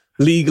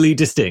 Legally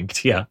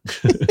distinct, yeah.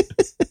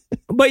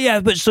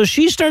 But so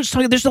she starts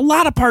talking. There's a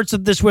lot of parts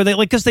of this where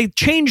because they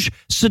change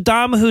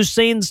Saddam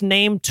Hussein's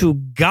name to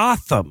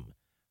Gotham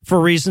for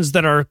reasons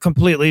that are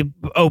completely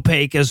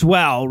opaque as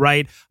well,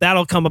 right?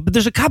 That'll come up. But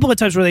there's a couple of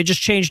times where they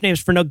just change names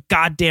for no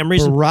goddamn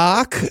reason.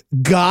 Barack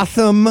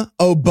Gotham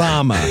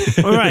Obama.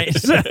 Right.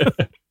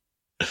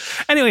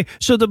 Anyway,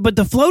 but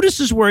the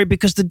FLOTUS is worried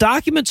because the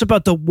documents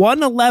about the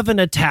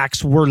 1/11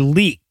 attacks were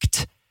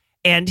leaked,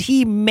 and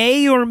he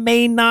may or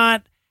may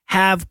not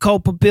have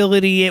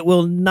culpability. It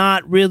will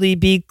not really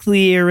be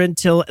clear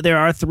until there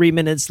are 3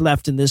 minutes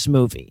left in this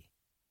movie.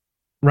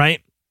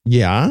 Right?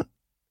 Yeah.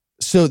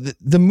 So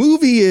the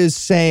movie is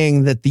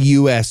saying that the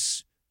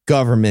U.S.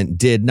 government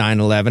did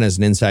 9/11 as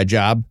an inside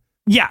job,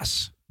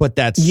 Yes. but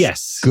that's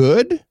Yes.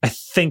 good. I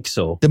think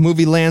so. The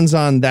movie lands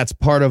on that's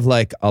part of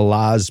like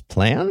Allah's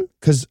plan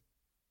because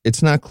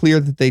it's not clear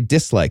that they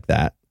dislike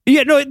that.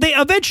 Yeah, no, they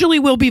eventually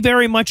will be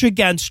very much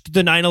against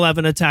the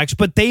 9/11 attacks,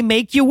 but they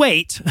make you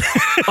wait.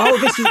 Oh,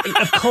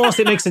 of course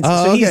it makes sense.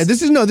 Oh, So okay. he's-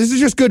 This is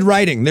just good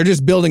writing. They're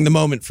just building the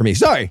moment for me.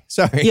 Sorry.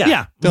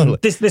 Yeah. Totally.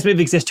 This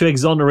movie exists to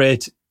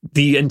exonerate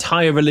the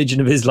entire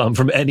religion of Islam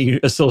from any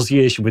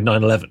association with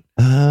 9/11.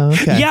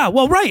 Okay. Yeah,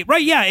 well, right,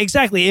 yeah,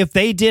 exactly. If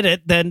they did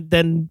it,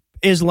 then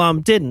Islam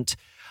didn't.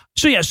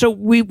 So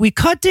we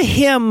cut to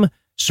him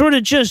sort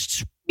of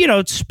just,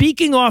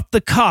 speaking off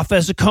the cuff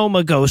as a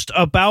coma ghost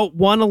about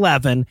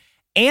 1/11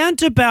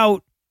 and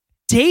about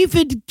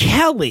David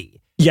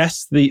Kelly.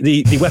 Yes,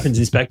 the weapons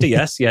inspector.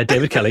 Yes, yeah,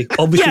 David Kelly.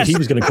 Obviously, Yes. he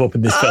was going to come up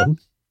in this film.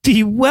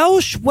 The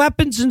Welsh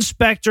weapons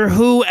inspector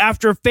who,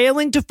 after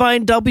failing to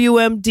find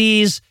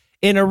WMDs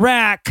in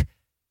Iraq,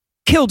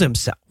 killed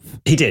himself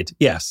He did,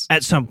 yes.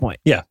 at some point.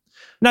 Yeah.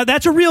 Now,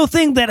 that's a real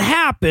thing that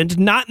happened,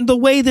 not in the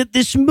way that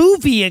this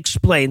movie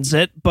explains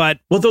it, but...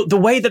 Well, the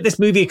way that this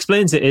movie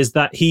explains it is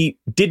that he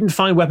didn't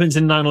find weapons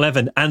in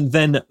 9/11 and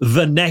then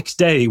the next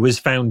day was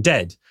found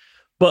dead.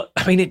 But,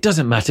 I mean, it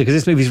doesn't matter because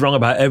this movie's wrong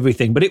about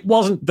everything. But it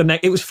wasn't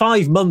it was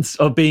 5 months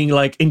of being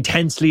like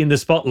intensely in the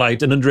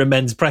spotlight and under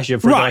immense pressure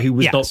for a guy who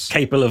was not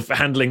capable of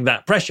handling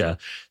that pressure.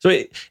 So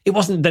it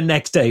wasn't the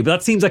next day. But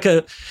that seems like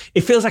it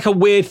feels like a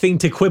weird thing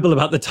to quibble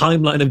about the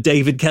timeline of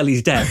David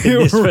Kelly's death in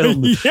this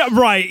film. Yeah,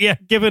 right. Yeah,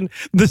 given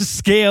the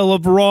scale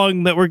of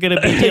wrong that we're going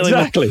to be dealing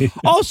Exactly. with.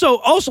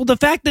 Also, the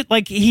fact that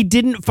like he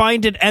didn't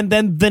find it and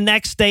then the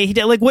next day he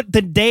did, like what,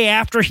 the day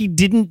after he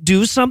didn't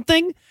do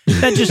something?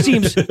 That just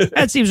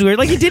seems weird.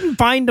 Like he didn't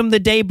find him the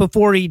day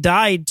before he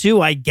died too,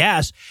 I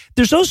guess.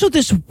 There's also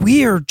this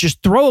weird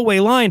just throwaway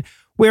line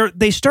where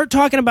they start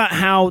talking about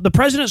how the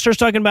president starts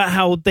talking about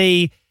how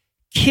they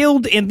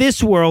killed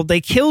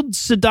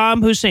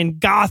Saddam Hussein,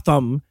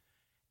 Gotham,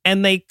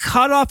 and they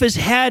cut off his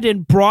head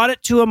and brought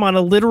it to him on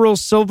a literal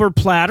silver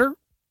platter.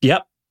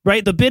 Yep.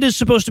 Right? The bit is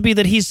supposed to be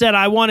that he said,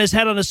 I want his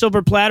head on a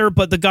silver platter,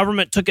 but the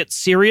government took it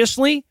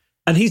seriously.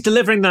 And he's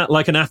delivering that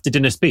like an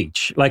after-dinner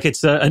speech, like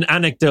it's an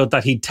anecdote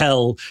that he'd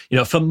tell,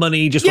 for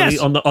money, just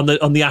on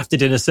the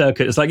after-dinner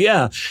circuit. It's like,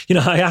 I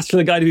asked for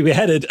the guy to be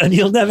beheaded, and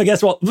you'll never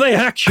guess what they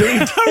actually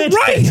did.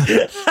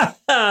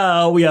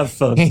 Right? We have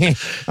fun.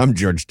 I'm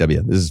George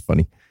W. This is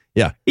funny.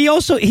 Yeah.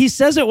 He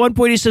says at one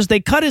point, he says they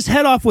cut his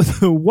head off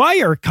with a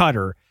wire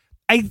cutter.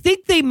 I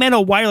think they meant a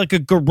wire, like a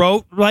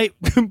garrote, right?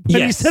 But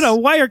yes. He said a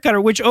wire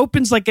cutter, which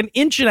opens like 1.5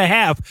 inches.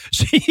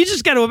 So you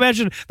just got to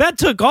imagine that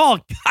took all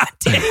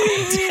goddamn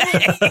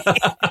day.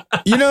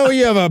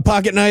 You have a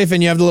pocket knife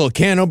and you have the little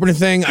can opener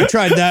thing. I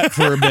tried that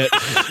for a bit.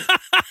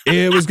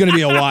 It was going to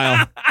be a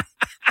while.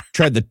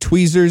 Tried the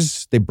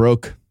tweezers. They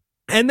broke.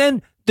 And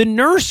then the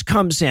nurse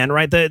comes in,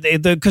 right?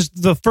 Because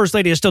the first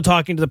lady is still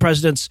talking to the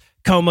president's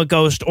coma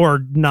ghost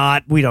or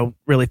not. We don't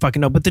really fucking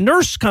know. But the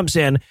nurse comes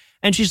in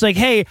and she's like,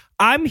 hey,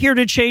 I'm here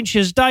to change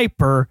his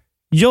diaper.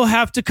 You'll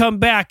have to come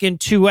back in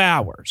 2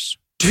 hours.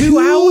 2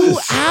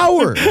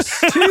 hours?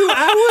 2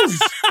 hours?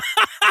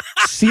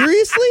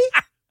 Seriously?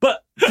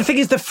 But the thing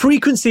is, the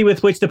frequency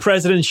with which the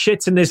president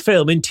shits in this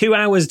film, in 2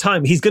 hours'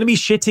 time, he's going to be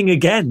shitting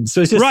again. So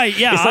it's just right.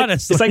 Yeah,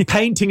 honestly, it's like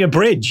painting a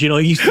bridge.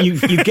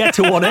 You get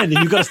to one end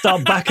and you've got to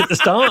start back at the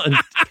start and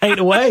paint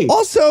away.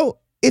 Also,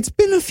 it's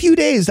been a few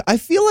days. I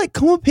feel like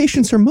coma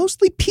patients are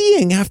mostly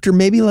peeing after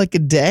maybe like a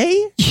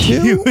day,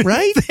 too,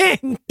 right?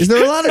 Is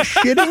there a lot of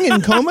shitting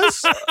in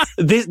comas?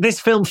 This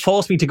film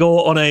forced me to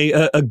go on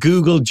a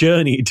Google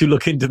journey to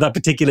look into that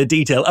particular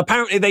detail.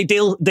 Apparently,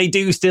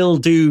 you still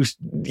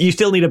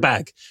need a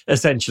bag,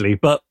 essentially,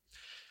 but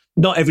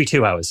not every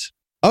 2 hours.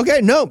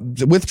 Okay, no,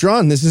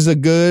 withdrawn. This is a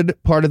good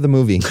part of the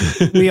movie.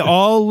 We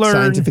all learn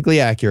scientifically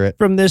accurate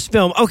from this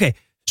film. Okay.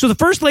 So the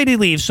first lady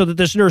leaves so that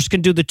this nurse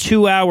can do the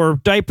 2-hour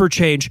diaper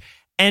change.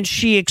 And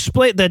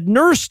the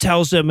nurse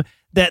tells him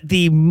that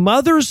the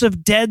mothers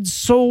of dead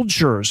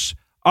soldiers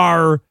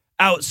are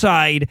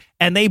outside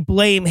and they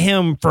blame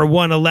him for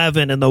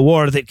 9/11 and the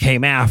war that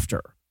came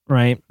after.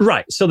 Right.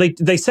 Right. So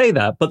they say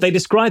that, but they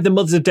describe the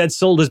mothers of dead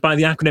soldiers by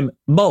the acronym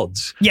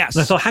MODS. Yes.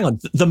 And I thought, hang on,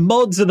 the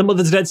MODS are the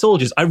mothers of dead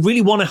soldiers. I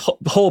really want to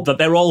hope that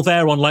they're all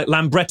there on like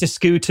Lambretta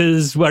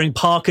scooters, wearing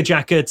Parker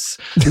jackets,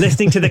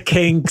 listening to the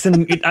Kinks.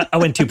 And I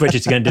went too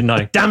British again, didn't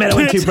I? Damn it, I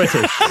went too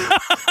British.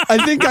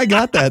 I think I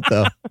got that,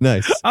 though.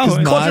 Nice.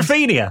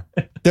 Quadrophenia.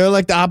 They're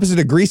like the opposite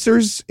of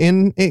greasers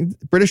in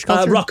British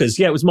culture? Rockers.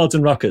 Yeah, it was mods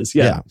and rockers.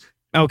 Yeah.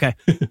 Okay.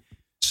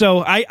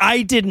 So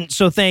I didn't.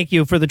 So thank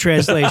you for the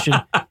translation.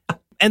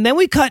 And then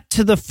we cut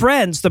to the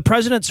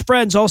president's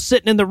friends, all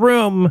sitting in the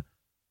room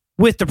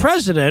with the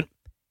president,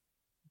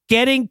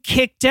 getting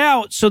kicked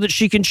out so that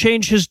she can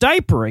change his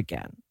diaper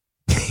again.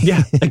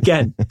 Yeah,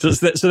 again. So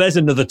there's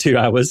another 2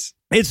 hours.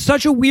 It's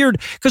such a weird,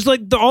 because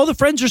all the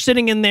friends are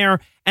sitting in there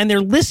and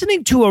they're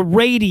listening to a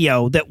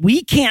radio that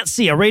we can't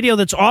see, a radio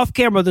that's off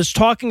camera that's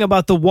talking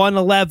about the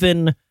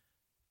 9/11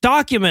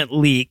 document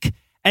leak.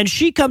 And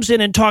she comes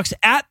in and talks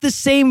at the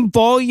same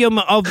volume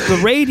of the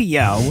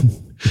radio.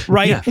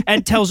 Right. Yeah.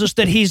 And tells us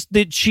that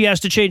she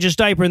has to change his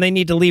diaper and they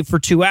need to leave for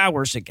 2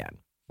 hours again.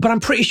 But I'm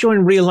pretty sure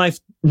in real life,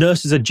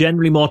 nurses are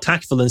generally more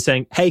tactful than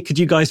saying, hey, could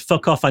you guys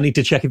fuck off? I need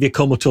to check if your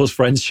comatose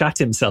friend shat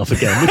himself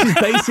again, which is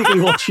basically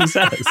what she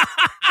says.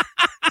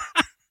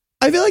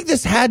 I feel like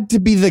this had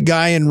to be the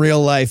guy in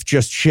real life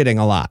just shitting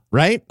a lot,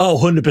 right? Oh,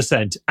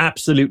 100%.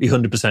 Absolutely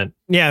 100%.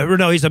 Yeah.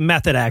 No, he's a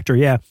method actor.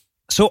 Yeah.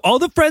 So all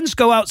the friends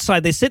go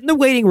outside, they sit in the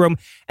waiting room,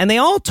 and they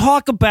all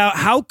talk about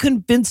how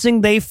convincing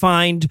they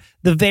find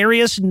the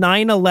various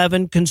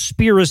 9/11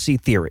 conspiracy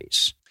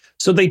theories.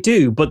 So they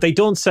do, but they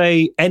don't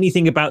say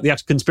anything about the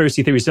actual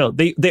conspiracy theories. No,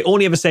 they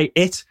only ever say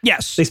it.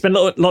 Yes. They spend a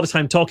lot of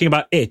time talking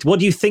about it. What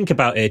do you think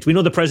about it? We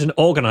know the president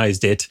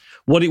organized it.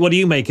 What do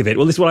you make of it?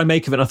 Well, this is what I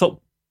make of it. And I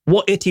thought,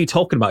 what it are you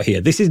talking about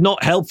here? This is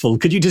not helpful.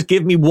 Could you just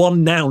give me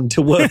one noun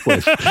to work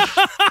with?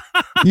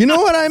 You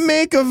know what I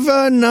make of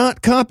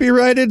not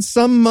copyrighted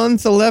some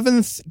month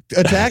 11th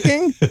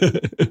attacking?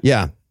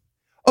 Yeah.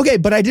 Okay,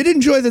 but I did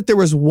enjoy that there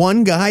was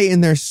one guy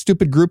in their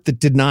stupid group that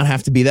did not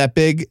have to be that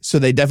big, so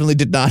they definitely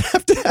did not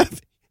have to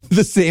have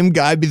the same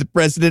guy be the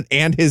president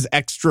and his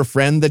extra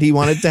friend that he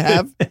wanted to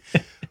have.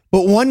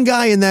 But one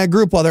guy in that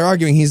group, while they're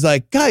arguing, he's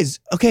like, guys,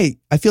 okay,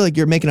 I feel like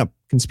you're making up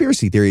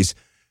conspiracy theories.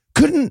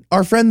 Couldn't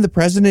our friend the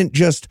president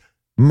just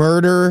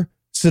murder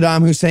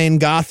Saddam Hussein,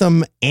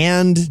 Gotham,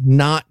 and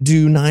not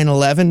do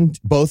 9/11?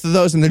 Both of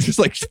those? And they're just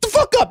like, shut the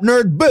fuck up,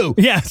 nerd, boo.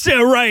 Yeah,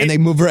 so, right. And they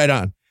move right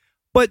on.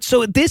 But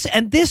so this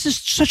is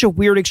such a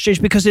weird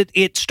exchange because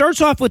it starts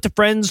off with the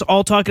friends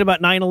all talking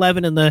about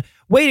 9/11 in the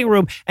waiting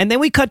room. And then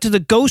we cut to the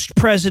ghost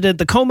president,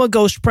 the coma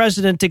ghost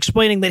president,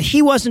 explaining that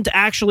he wasn't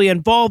actually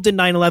involved in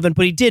 9/11,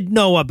 but he did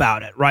know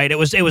about it, right? It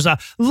was a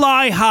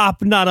lie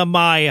hop, not a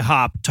my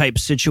hop type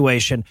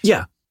situation.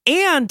 Yeah.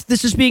 And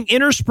this is being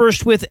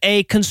interspersed with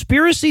a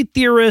conspiracy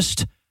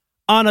theorist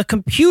on a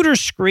computer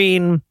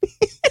screen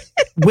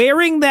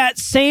wearing that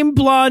same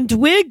blonde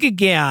wig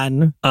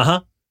again. Uh-huh.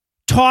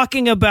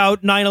 Talking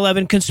about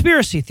 9/11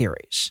 conspiracy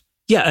theories.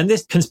 Yeah, and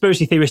this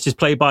conspiracy theorist is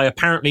played by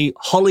apparently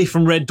Holly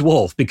from Red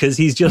Dwarf because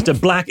he's just a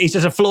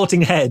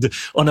floating head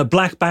on a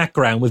black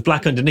background with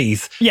black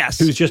underneath. Yes.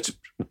 Who's just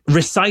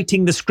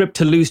reciting the script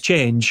to Loose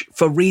Change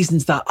for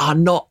reasons that are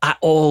not at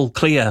all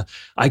clear.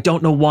 I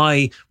don't know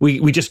why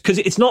we just, because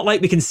it's not like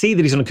we can see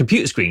that he's on a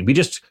computer screen. We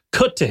just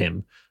cut to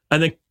him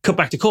and then cut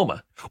back to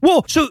coma.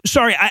 Well, so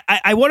sorry,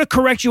 I want to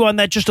correct you on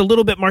that just a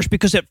little bit, Marsh,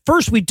 because at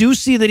first we do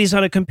see that he's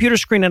on a computer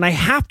screen, and I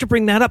have to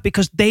bring that up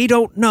because they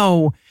don't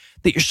know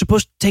that you're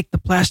supposed to take the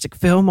plastic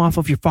film off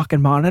of your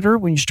fucking monitor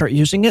when you start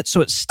using it,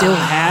 so it still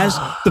has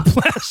the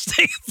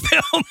plastic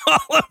film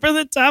all over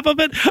the top of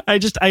it.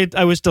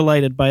 I was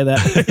delighted by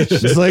that.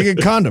 It's like a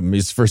condom.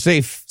 It's for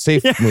safe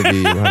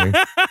movie. Honey.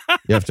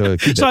 You have to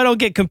keep so it. I don't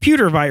get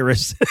computer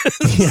virus.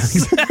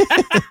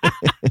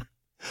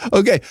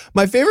 Okay,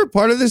 my favorite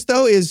part of this,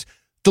 though, is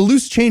the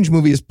Loose Change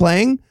movie is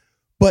playing,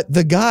 but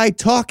the guy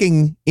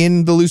talking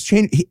in the Loose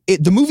Change,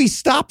 the movie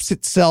stops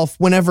itself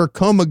whenever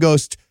Coma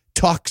Ghost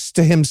talks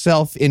to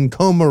himself in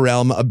Coma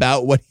Realm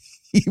about what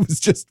he was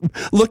just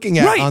looking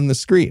at on the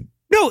screen.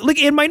 No, like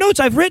in my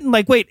notes, I've written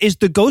like, wait, is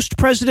the ghost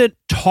president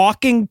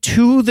talking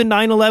to the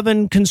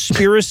 9/11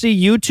 conspiracy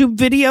YouTube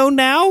video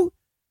now?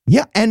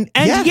 Yeah, and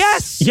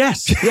Yes, he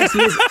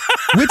is.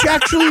 Which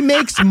actually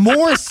makes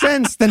more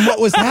sense than what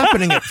was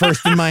happening at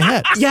first in my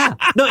head. Yeah,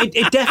 no,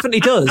 it definitely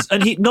does.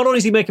 And he not only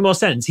is he making more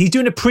sense, he's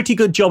doing a pretty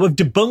good job of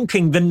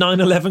debunking the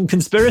 9/11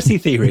 conspiracy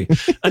theory.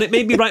 And it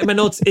made me write in my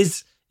notes,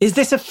 is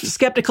this a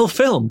skeptical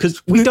film?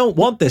 Because we don't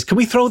want this. Can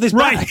we throw this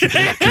back?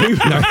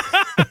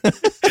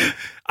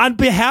 On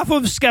behalf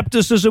of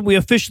skepticism, we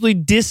officially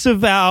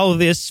disavow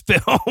this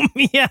film.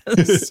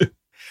 Yes.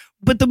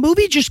 But the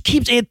movie just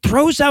it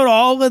throws out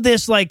all of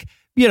this, like,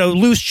 you know,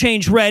 Loose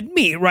Change red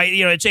meat, right?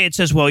 You know, it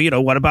says, well, you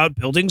know, what about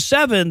Building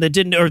 7 that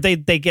didn't, or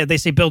they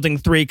say Building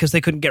 3 because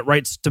they couldn't get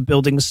rights to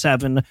Building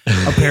 7,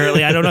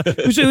 apparently. I don't know.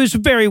 It was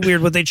very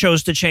weird what they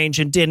chose to change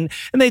and didn't.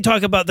 And they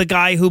talk about the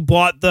guy who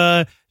bought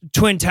the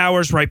Twin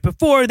Towers right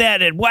before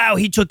that, and wow,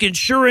 he took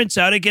insurance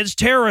out against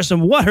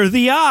terrorism. What are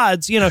the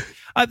odds? You know,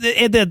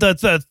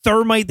 the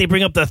thermite, they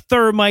bring up the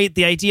thermite,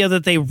 the idea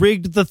that they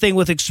rigged the thing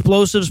with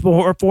explosives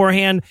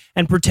beforehand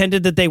and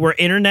pretended that they were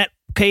internet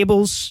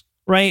cables.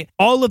 Right?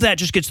 All of that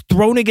just gets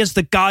thrown against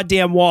the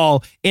goddamn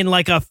wall in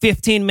like a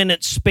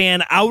 15-minute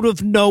span out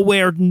of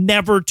nowhere,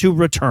 never to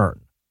return.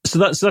 So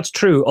that's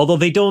true. Although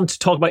they don't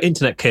talk about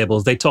internet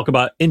cables, they talk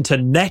about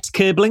internet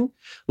cabling.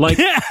 Like,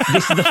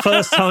 this is the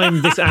first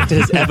time this actor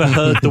has ever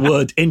heard the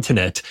word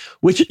internet,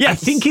 which I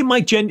think he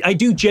might I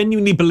do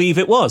genuinely believe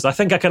it was. I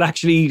think I could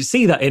actually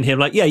see that in him.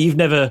 Like, yeah, you've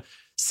never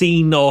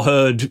seen or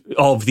heard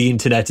of the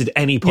internet at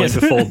any point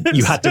before.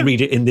 You had to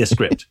read it in this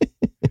script.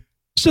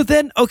 So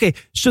then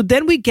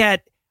we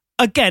get,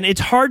 again,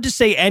 it's hard to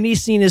say any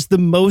scene is the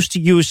most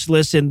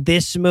useless in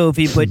this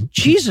movie, but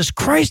Jesus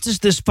Christ, is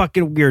this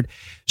fucking weird.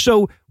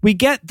 So we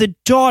get the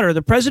daughter,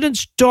 the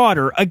president's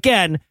daughter,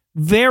 again,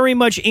 very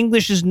much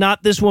English is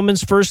not this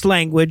woman's first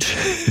language,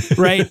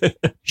 right?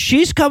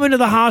 She's coming to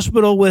the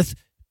hospital with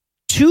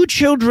two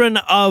children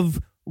of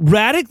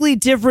radically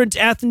different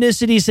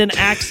ethnicities and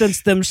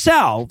accents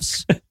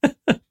themselves.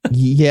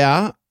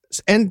 Yeah.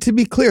 And to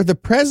be clear, the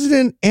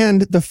president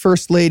and the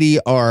first lady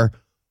are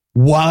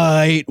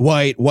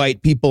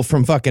white people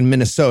from fucking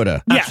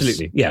Minnesota. Yes.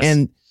 Absolutely, yes.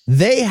 And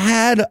they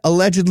had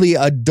allegedly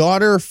a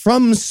daughter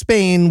from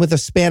Spain with a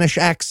Spanish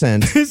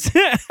accent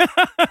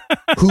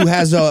who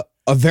has a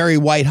very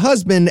white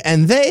husband,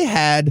 and they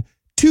had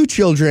two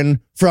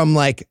children from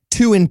like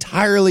two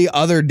entirely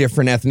other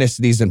different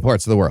ethnicities and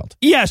parts of the world.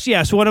 Yes.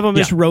 One of them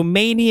is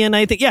Romanian,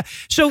 I think. Yeah.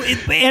 So,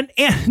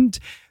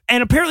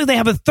 and apparently they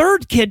have a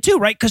third kid too,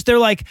 right? Because they're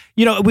like,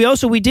 you know,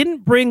 we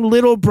didn't bring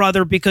little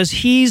brother because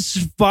he's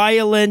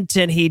violent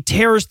and he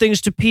tears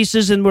things to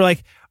pieces. And we're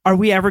like, are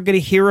we ever going to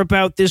hear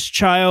about this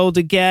child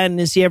again?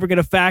 Is he ever going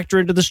to factor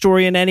into the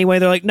story in any way?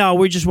 They're like, no,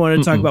 we just wanted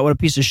to talk about what a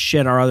piece of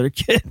shit our other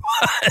kid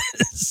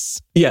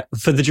was. Yeah,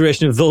 for the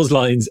duration of those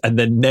lines, and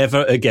then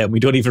never again. We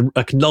don't even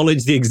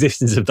acknowledge the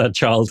existence of that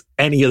child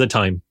any other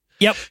time.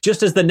 Yep.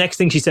 Just as the next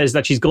thing she says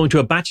that she's going to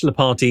a bachelor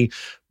party,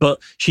 but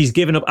she's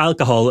given up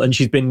alcohol and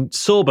she's been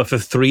sober for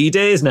 3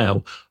 days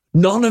now.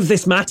 None of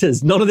this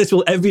matters. None of this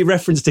will ever be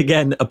referenced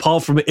again,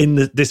 apart from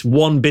in this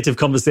one bit of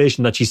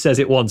conversation that she says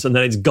it once and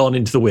then it's gone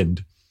into the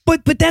wind.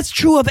 But that's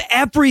true of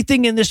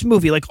everything in this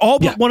movie. Like all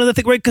but one of the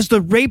things, right? Because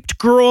the raped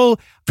girl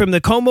from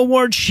the coma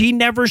ward, she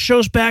never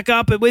shows back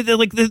up. And with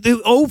like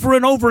over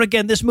and over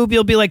again, this movie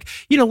will be like,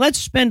 let's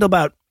spend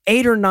about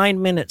 8 or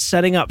 9 minutes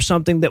setting up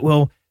something that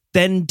will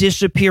then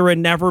disappear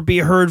and never be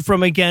heard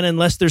from again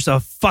unless there's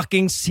a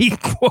fucking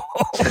sequel.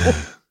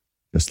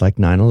 Just like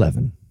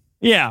 9/11.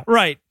 Yeah,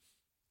 right.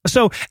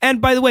 So,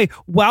 and by the way,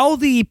 while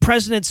the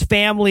president's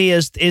family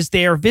is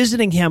there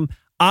visiting him,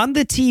 on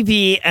the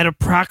TV at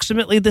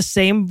approximately the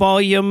same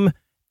volume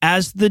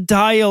as the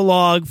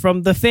dialogue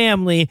from the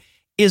family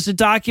is a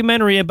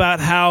documentary about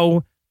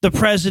how the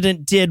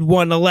president did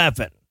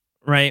 1/11,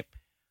 right?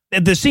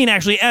 And the scene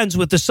actually ends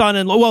with the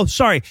son-in-law. Well,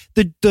 sorry,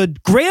 the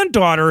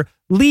granddaughter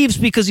leaves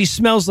because he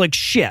smells like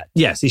shit.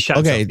 Yes, he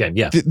shouts out again.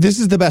 Yeah, this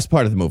is the best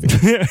part of the movie.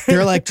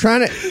 They're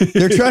trying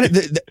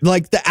to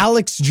like the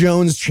Alex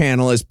Jones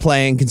channel is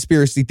playing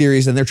conspiracy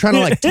theories, and they're trying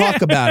to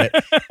talk about it.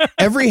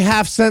 Every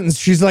half sentence,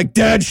 she's like,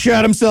 "Dad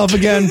shot himself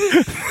again."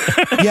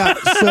 Yeah.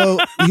 So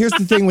here's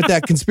the thing with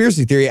that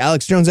conspiracy theory: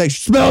 Alex Jones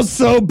actually smells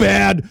so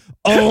bad.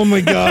 Oh my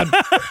God.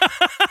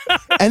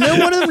 And then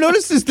one of them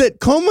notices that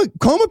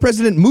coma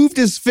president moved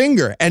his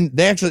finger, and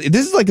this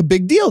is like a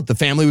big deal. The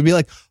family would be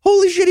like,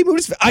 "Holy shit, he moved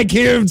his finger. I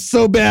can't, it's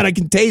so bad. I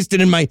can taste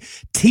it in my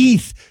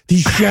teeth.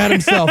 He shot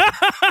himself."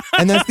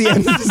 And that's the end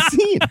of the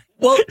scene.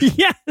 Well,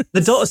 yeah.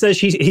 The daughter says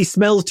he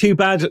smells too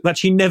bad that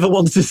she never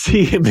wants to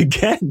see him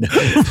again.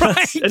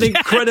 That's an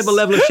incredible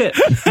level of shit.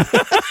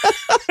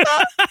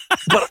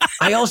 But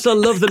I also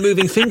love the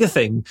moving finger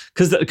thing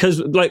because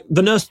like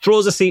the nurse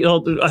throws a CD,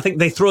 or I think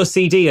they throw a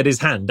CD at his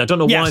hand. I don't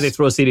know why they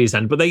throw a CD at his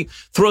hand, but they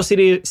throw a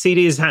CD at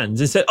his hands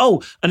and said,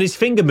 "Oh," and his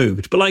finger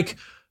moved. But like,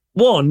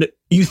 one,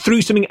 you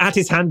threw something at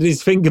his hand and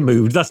his finger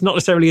moved. That's not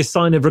necessarily a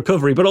sign of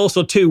recovery. But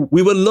also, two,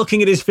 we were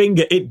looking at his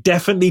finger. It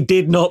definitely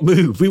did not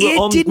move. We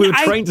were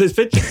trained to this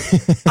picture.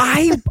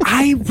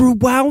 I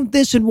rewound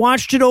this and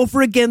watched it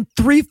over again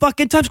 3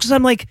 fucking times because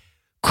I'm like,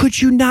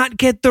 could you not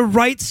get the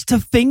rights to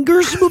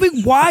fingers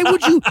moving? Why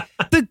would you?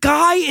 The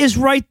guy is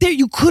right there.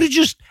 You could have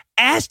just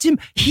asked him.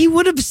 He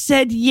would have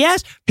said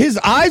yes. His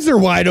eyes are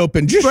wide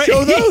open. Just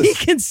show those. He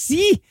can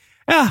see.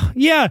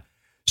 Yeah.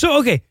 So,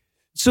 okay.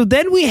 So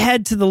then we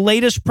head to the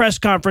latest press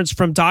conference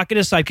from Doc and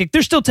his sidekick.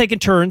 They're still taking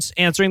turns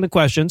answering the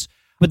questions,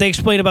 but they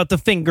explain about the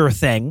finger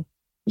thing.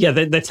 Yeah,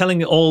 they're telling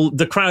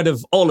the crowd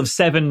of all of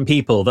 7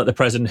 people that the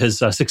president has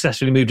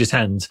successfully moved his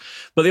hands.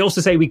 But they also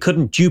say we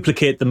couldn't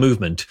duplicate the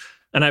movement.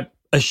 And I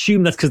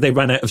assume that's because they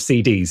ran out of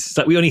CDs. It's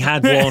like we only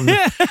had one.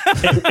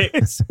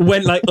 it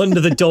went like under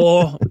the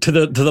door to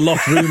the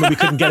locked room and we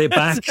couldn't get it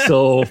back.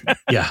 So,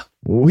 yeah.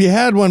 We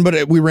had one,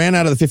 but we ran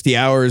out of the 50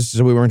 hours,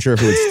 so we weren't sure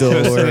if it would still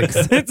work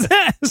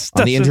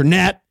on the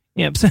internet.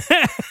 Yep.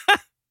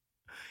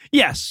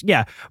 Yes,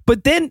 yeah.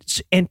 But then,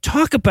 and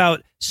talk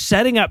about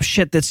setting up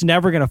shit that's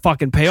never going to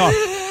fucking pay off.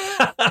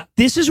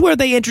 This is where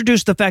they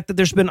introduce the fact that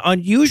there's been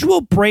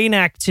unusual brain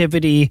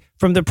activity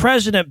from the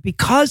president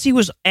because he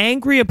was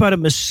angry about a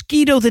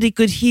mosquito that he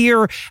could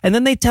hear. And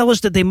then they tell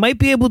us that they might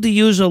be able to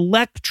use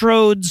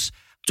electrodes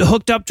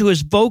hooked up to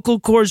his vocal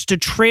cords to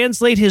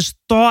translate his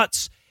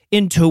thoughts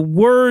into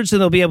words,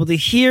 and they'll be able to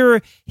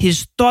hear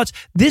his thoughts.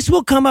 This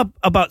will come up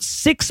about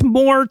 6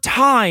 more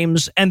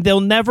times, and they'll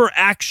never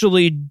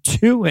actually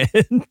do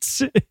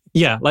it.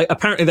 Yeah, like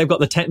apparently they've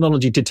got the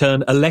technology to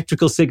turn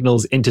electrical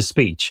signals into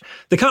speech.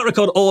 They can't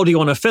record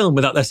audio on a film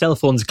without their cell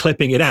phones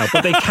clipping it out,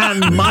 but they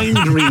can mind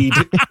read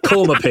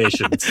coma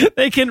patients.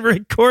 They can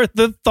record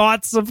the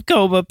thoughts of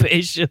coma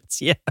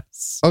patients, yes.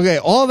 Okay,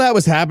 all that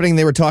was happening.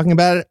 They were talking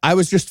about it. I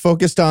was just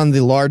focused on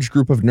the large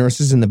group of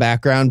nurses in the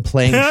background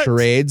playing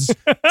charades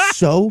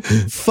so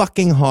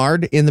fucking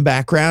hard in the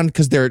background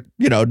because they're,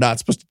 not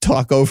supposed to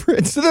talk over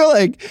it. So they're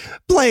like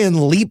playing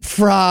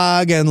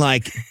leapfrog and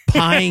like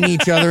pieing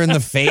each other in the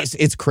face.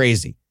 It's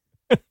crazy.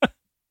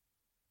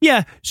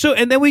 Yeah. So,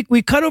 and then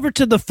we cut over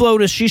to the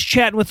FLOTUS. She's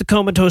chatting with the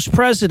comatose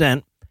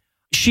president.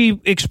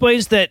 She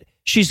explains that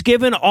she's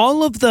given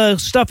all of the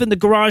stuff in the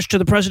garage to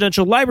the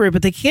presidential library,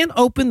 but they can't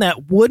open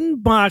that wooden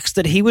box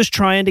that he was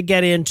trying to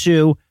get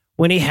into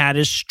when he had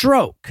his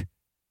stroke.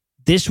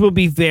 This will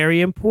be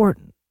very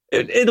important.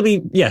 It'll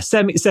be,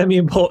 semi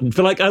important.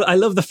 But like, I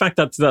love the fact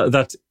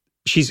that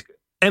she's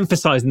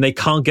emphasizing they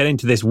can't get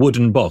into this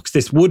wooden box.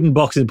 This wooden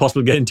box is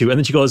impossible to get into. And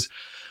then she goes,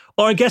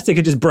 "Or I guess they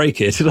could just break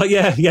it." Like,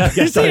 yeah, I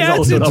guess that is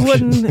also an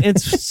option. Wooden.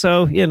 It's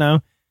so,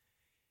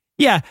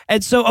 Yeah.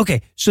 And so,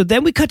 okay. So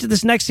then we cut to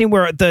this next scene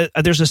where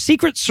there's a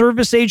Secret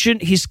Service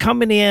agent. He's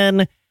coming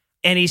in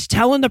and he's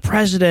telling the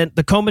president,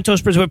 the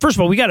comatose president. First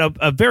of all, we got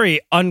a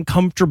very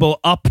uncomfortable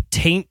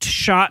up-taint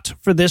shot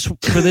for this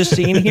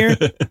scene here,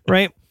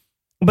 right?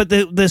 But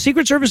the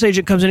Secret Service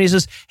agent comes in and he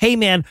says, "Hey,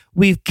 man,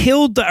 we've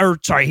killed,"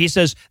 he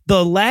says,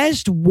 "the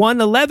last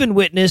 1/11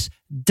 witness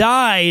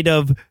died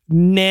of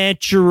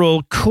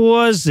natural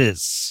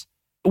causes."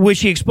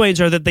 which he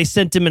explains are that they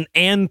sent him an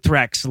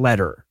anthrax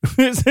letter.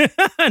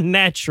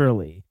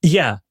 Naturally.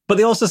 Yeah. But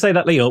they also say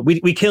that,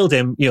 we killed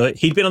him.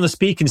 He'd been on the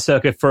speaking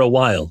circuit for a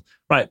while.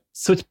 Right.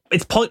 So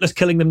it's pointless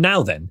killing them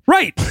now then.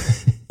 Right.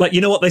 Like,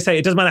 you know what they say?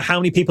 It doesn't matter how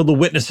many people the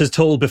witness has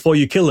told before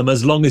you kill them,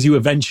 as long as you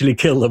eventually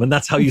kill them. And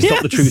that's how you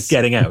stop the truth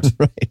getting out.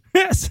 Right.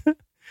 Yes.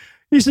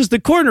 He says the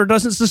coroner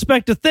doesn't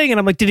suspect a thing. And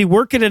I'm like, did he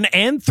work at an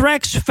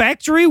anthrax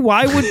factory?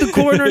 Why would the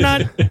coroner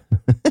not?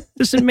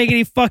 Doesn't make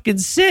any fucking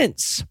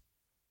sense.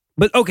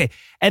 But okay.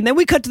 And then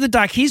we cut to the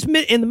doc. He's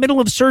in the middle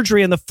of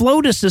surgery and the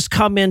FLOTUSes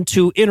come in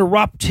to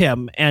interrupt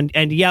him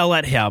and yell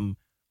at him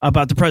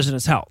about the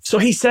president's health. So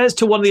he says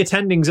to one of the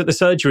attendings at the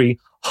surgery,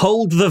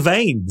 hold the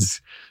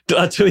veins.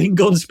 So he can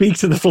go and speak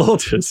to the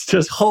FLOTUS.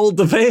 Just hold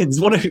the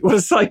veins. What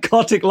a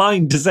psychotic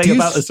line to say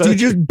about the surgery. You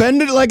just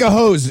bend it like a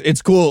hose.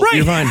 It's cool. Right.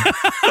 You're fine.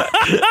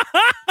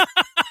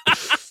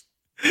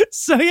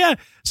 So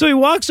he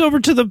walks over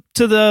to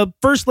the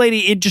first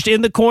lady just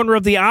in the corner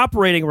of the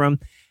operating room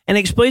and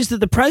explains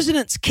that the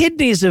president's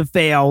kidneys have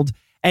failed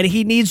and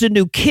he needs a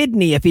new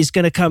kidney if he's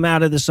going to come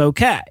out of this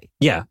okay.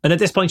 Yeah. And at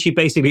this point, she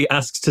basically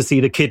asks to see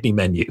the kidney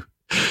menu.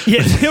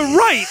 Yeah,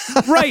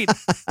 right.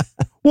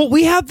 Well,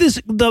 we have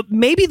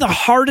maybe the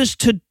hardest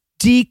to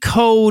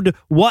decode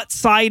what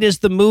side is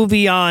the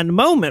movie on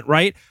moment,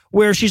 right?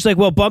 Where she's like,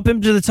 well, bump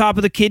him to the top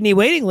of the kidney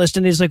waiting list.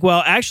 And he's like,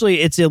 well, actually,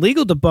 it's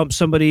illegal to bump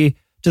somebody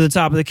to the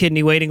top of the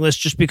kidney waiting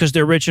list just because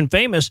they're rich and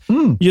famous.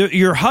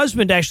 Your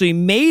husband actually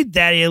made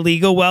that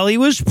illegal while he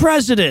was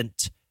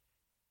president.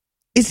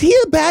 Is he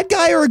a bad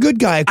guy or a good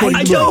guy?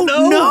 I don't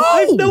know.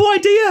 I have no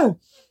idea.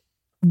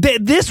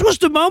 This was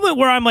the moment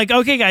where I'm like,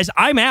 okay, guys,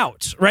 I'm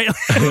out, right?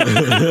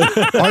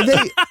 Are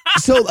they?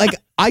 So, like,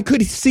 I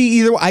could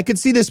see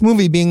this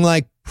movie being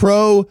like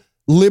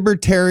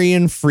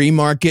pro-libertarian free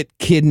market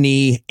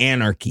kidney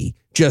anarchy.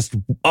 Just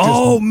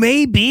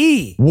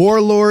maybe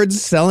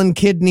warlords selling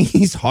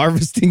kidneys,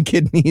 harvesting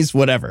kidneys,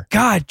 whatever.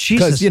 God,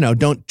 Jesus. Because,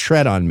 don't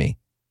tread on me.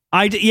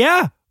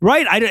 Yeah.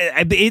 Right.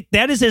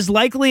 That is as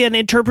likely an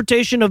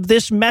interpretation of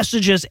this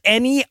message as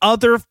any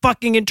other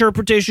fucking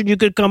interpretation you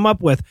could come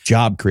up with.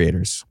 Job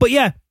creators.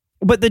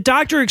 But the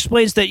doctor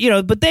explains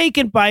that, but they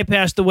can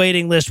bypass the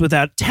waiting list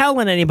without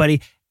telling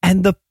anybody.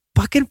 And the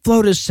fucking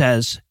FLOTUS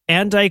says,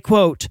 and I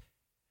quote,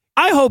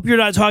 I hope you're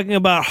not talking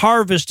about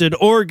harvested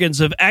organs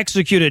of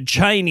executed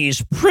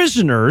Chinese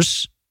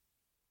prisoners.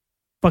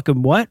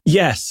 Fucking what?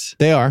 Yes.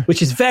 They are.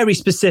 Which is very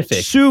specific.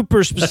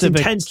 Super specific.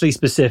 That's intensely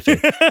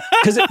specific.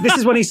 Because this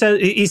is when he said,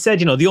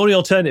 the only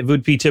alternative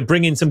would be to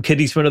bring in some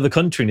kidneys from another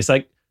country. And it's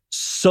like,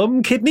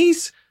 some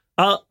kidneys?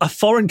 Are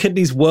foreign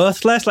kidneys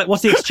worth less? Like,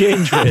 what's the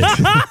exchange rate?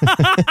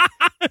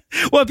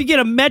 Well, if you get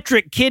a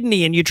metric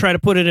kidney and you try to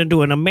put it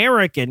into an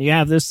American, you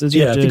have this. If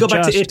you go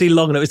back to Italy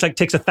long enough, it's like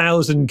takes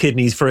 1,000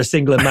 kidneys for a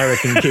single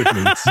American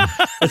kidney.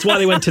 That's why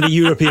they went to the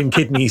European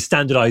kidney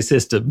standardized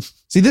system.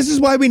 See, this is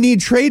why we need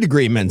trade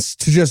agreements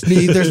to just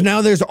need. There's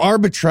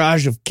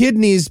arbitrage of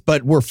kidneys,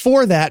 but we're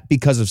for that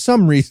because of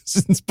some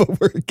reasons,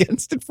 but we're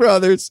against it for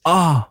others.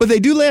 But they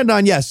do land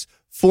on, yes,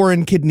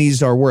 foreign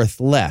kidneys are worth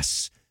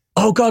less.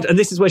 Oh, God. And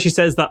this is where she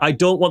says that I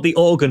don't want the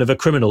organ of a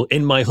criminal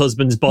in my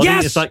husband's body.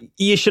 Yes! It's like,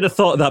 you should have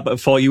thought of that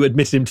before you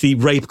admitted him to the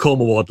rape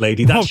coma ward,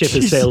 lady. That ship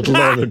has sailed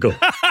long ago.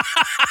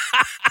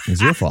 It's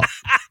your fault.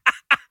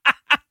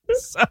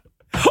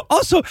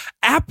 Also,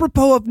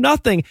 apropos of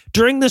nothing,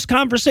 during this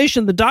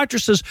conversation, the doctor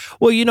says,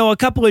 well, a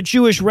couple of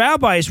Jewish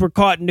rabbis were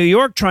caught in New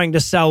York trying to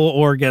sell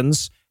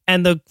organs.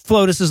 And the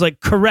FLOTUS is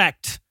like,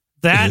 correct.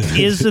 That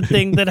is the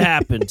thing that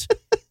happened.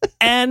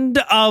 End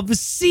of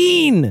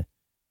scene.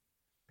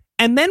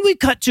 And then we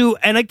cut to,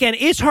 and again,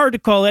 it's hard to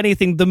call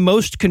anything the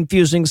most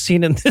confusing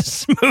scene in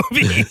this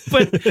movie,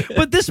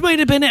 but this might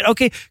have been it.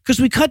 Okay,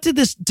 because we cut to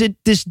this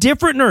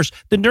different nurse.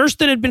 The nurse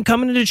that had been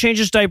coming in to change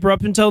his diaper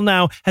up until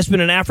now has been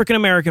an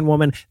African-American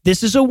woman.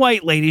 This is a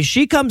white lady.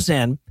 She comes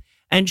in,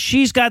 and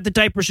she's got the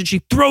diapers, and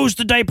she throws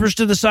the diapers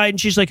to the side, and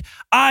she's like,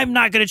 I'm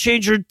not going to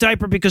change your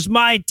diaper because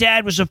my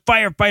dad was a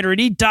firefighter, and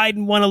he died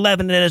in 1/11,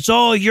 and it's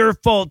all your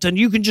fault, and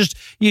you can just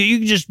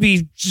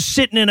be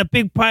sitting in a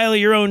big pile of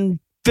your own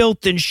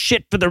filth and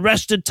shit for the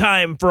rest of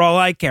time for all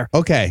I care.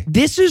 Okay.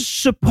 This is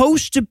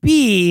supposed to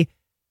be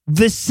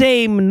the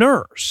same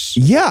nurse.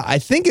 Yeah, I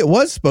think it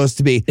was supposed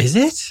to be. Is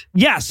it?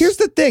 Yes. Here's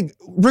the thing.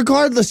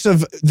 Regardless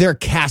of their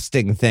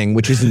casting thing,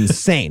 which is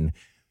insane,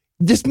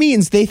 this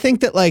means they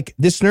think that like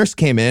this nurse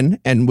came in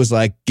and was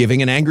like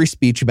giving an angry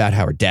speech about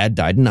how her dad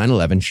died in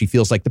 9/11. She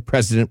feels like the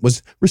president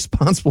was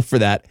responsible for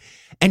that.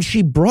 And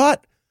she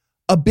brought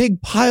a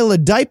big pile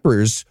of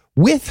diapers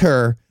with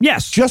her,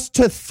 yes, just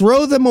to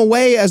throw them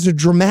away as a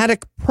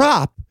dramatic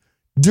prop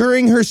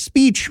during her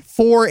speech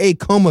for a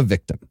coma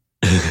victim.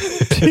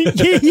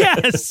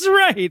 Yes,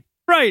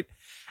 right.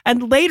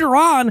 And later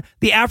on,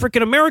 the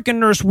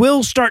African-American nurse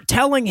will start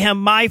telling him,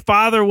 my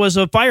father was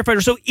a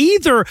firefighter. So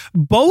either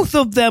both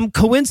of them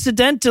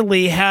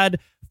coincidentally had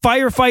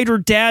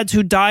firefighter dads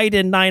who died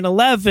in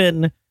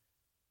 9/11,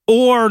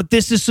 or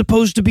this is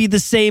supposed to be the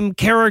same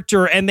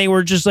character and they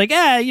were just like,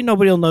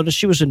 nobody will notice.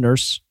 She was a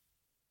nurse.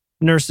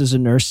 Nurse is a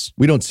nurse.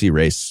 We don't see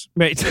race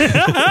Right.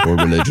 or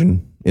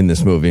religion in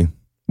this movie.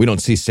 We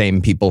don't see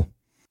same people.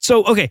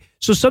 So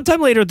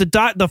sometime later,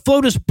 the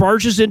FLOTUS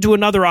barges into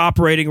another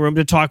operating room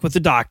to talk with the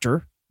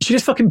doctor. She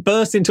just fucking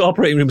burst into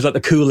operating rooms like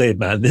the Kool-Aid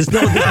man. There's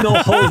no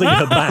holding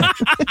her back.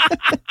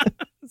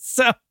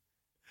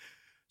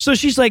 So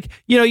she's like,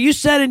 you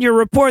said in your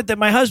report that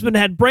my husband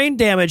had brain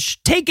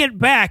damage. Take it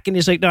back. And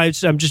he's like, no,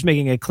 I'm just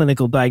making a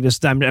clinical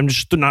diagnosis. I'm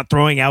just not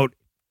throwing out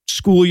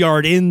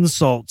schoolyard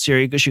insults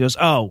here. She goes,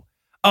 oh,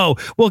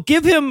 well,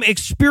 give him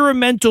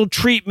experimental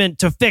treatment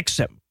to fix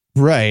him.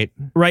 Right.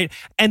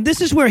 And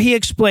this is where he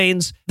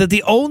explains that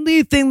the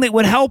only thing that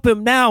would help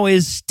him now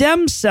is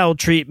stem cell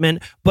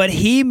treatment, but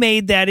he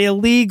made that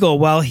illegal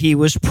while he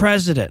was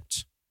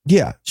president.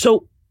 Yeah.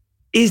 So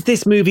is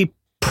this movie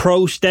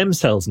pro stem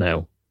cells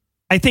now?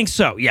 I think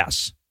so,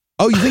 yes.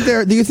 Oh, do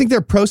you think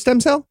they're pro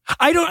stem cell?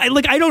 I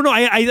don't know.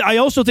 I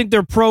also think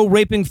they're pro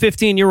raping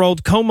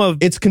 15-year-old coma.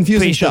 It's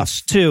confusing patients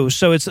stuff too.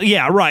 So it's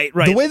right.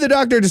 The way the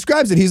doctor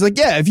describes it, he's like,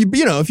 yeah, if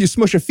you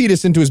smush a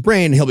fetus into his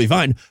brain, he'll be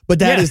fine. But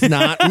that is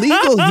not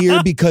legal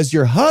here because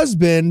your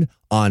husband,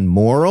 on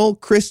moral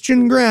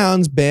Christian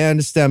grounds,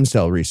 banned stem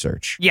cell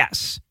research.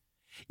 Yes.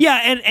 Yeah,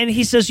 and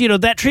he says,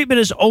 that treatment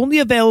is only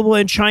available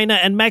in China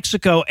and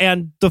Mexico.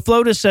 And the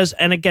FLOTUS says,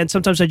 and again,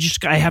 sometimes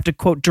I have to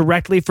quote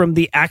directly from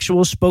the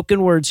actual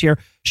spoken words here.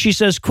 She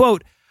says,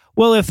 quote,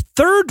 well, if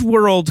third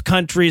world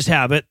countries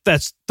have it,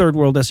 that's third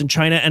world, that's in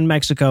China and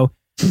Mexico,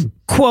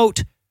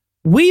 quote,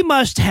 we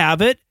must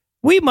have it.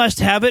 We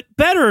must have it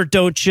better,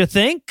 don't you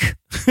think?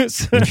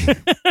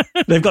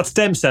 They've got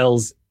stem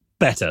cells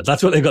better.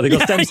 That's what they've got. They've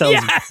got stem cells,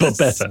 but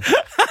better.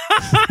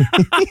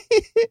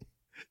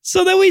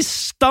 So then we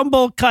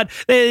stumble cut.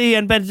 They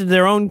invented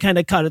their own kind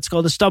of cut. It's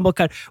called a stumble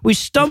cut. We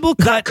stumble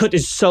cut. That cut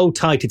is so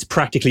tight, it's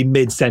practically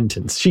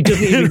mid-sentence. She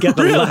doesn't even get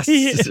the last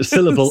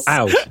syllable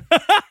out.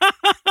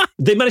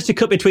 They managed to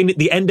cut between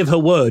the end of her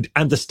word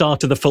and the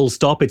start of the full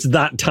stop. It's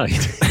that tight.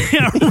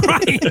 Yeah,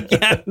 right.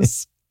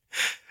 Yes.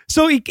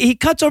 So he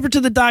cuts over to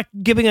the doc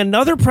giving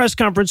another press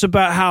conference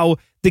about how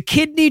the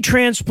kidney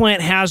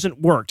transplant hasn't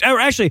worked. Or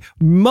actually,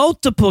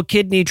 multiple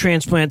kidney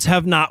transplants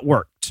have not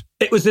worked.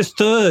 It was his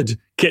third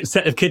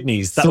set of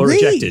kidneys that were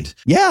rejected.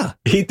 Yeah.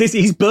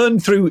 He's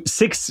burned through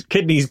 6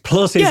 kidneys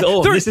plus his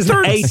own. This is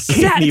an 8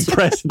 kidney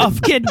president.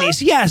 Of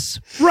kidneys.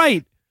 Yes,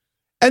 right.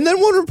 And then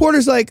one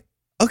reporter's like,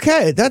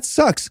 okay, that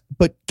sucks,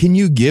 but can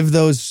you give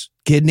those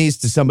kidneys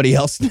to somebody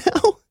else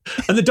now?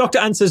 And the doctor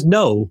answers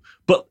no,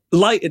 but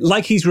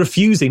like he's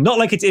refusing. Not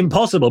like it's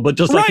impossible, but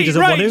just like he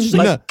doesn't want to.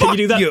 Like, no. Can you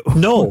do that? You.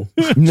 No.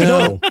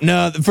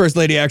 No, the first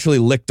lady actually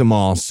licked them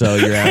all, so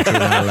you're actually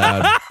not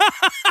allowed.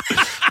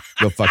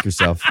 Go fuck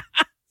yourself.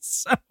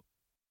 So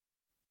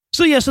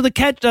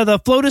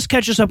the FLOTUS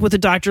catches up with the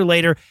doctor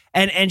later,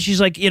 and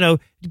she's like,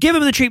 give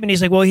him the treatment.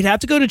 He's like, well, he'd have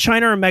to go to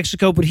China or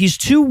Mexico, but he's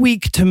too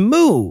weak to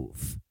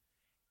move.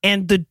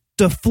 And the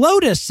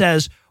FLOTUS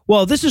says,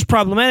 well, this is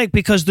problematic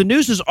because the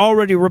news has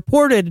already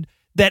reported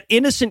that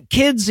innocent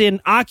kids in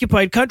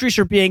occupied countries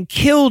are being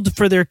killed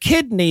for their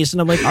kidneys.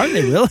 And I'm like, aren't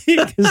they really?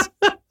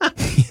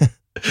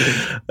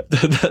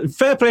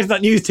 Fair play to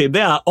that news team.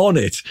 They are on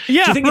it.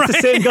 Yeah, do you think it's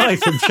the same guy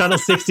from Channel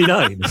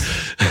 69?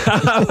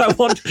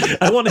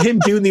 I want him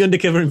doing the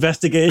undercover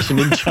investigation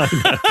in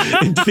China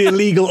into the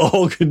illegal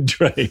organ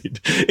trade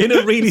in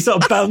a really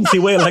sort of bouncy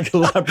way like a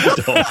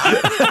Labrador.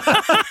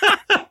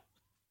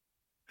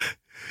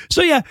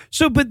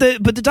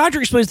 But the doctor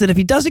explains that if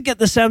he doesn't get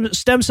the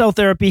stem cell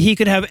therapy, he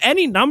could have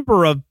any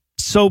number of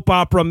soap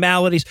opera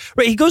maladies.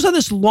 Right? He goes on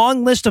this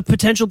long list of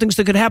potential things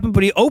that could happen,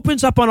 but he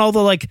opens up on all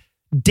the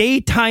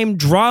daytime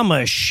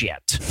drama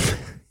shit.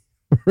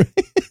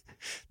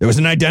 There was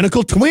an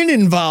identical twin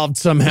involved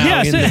somehow.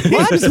 Yes,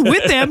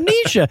 with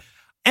amnesia.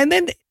 And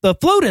then the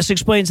FLOTUS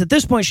explains at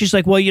this point, she's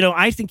like, well,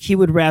 I think he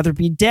would rather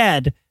be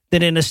dead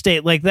than in a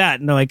state like that.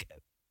 And they're like,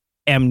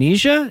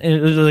 amnesia?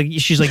 And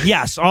she's like,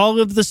 yes, all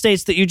of the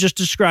states that you just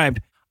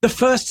described. The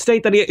first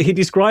state that he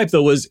described,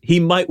 though, was he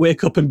might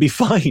wake up and be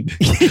fine.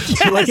 Yes.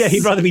 So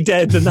he'd rather be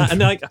dead than that.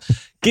 And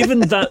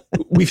given that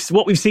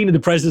what we've seen in the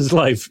president's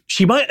life,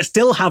 she might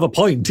still have a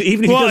point,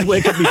 even if he does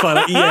wake up and be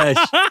fine.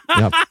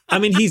 Yep. I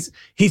mean, he's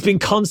been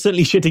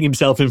constantly shitting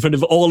himself in front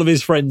of all of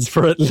his friends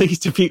for at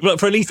least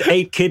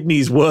 8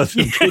 kidneys worth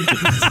of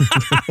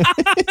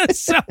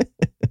kidneys.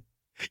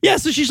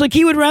 So she's like,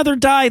 he would rather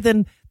die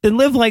than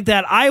live like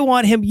that. I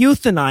want him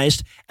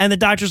euthanized. And the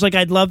doctor's like,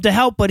 I'd love to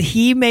help, but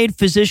he made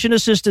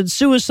physician-assisted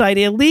suicide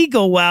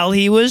illegal while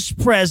he was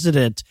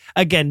president.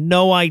 Again,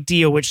 no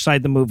idea which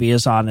side the movie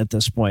is on at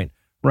this point,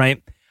 right?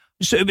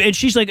 So, and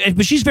she's like,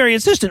 but she's very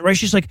insistent, right?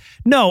 She's like,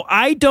 no,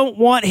 I don't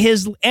want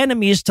his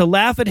enemies to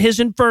laugh at his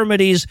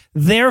infirmities,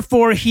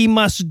 therefore he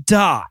must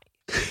die.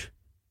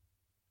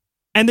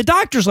 And the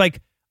doctor's like,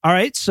 all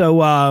right,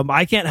 so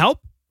I can't help.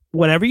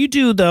 Whatever you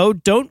do, though,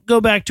 don't go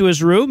back to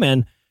his room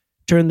and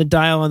turn the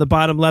dial on the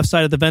bottom left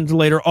side of the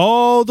ventilator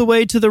all the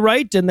way to the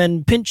right and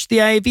then pinch the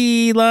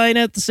IV line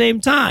at the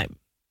same time.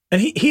 And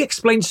he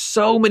explains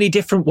so many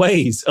different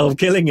ways of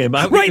killing him.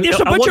 Right, there's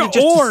a bunch of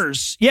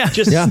oars.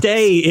 Just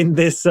stay in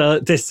this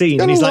this scene.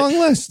 Got And he's a long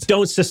like, list.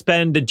 don't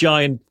suspend a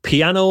giant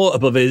piano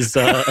above his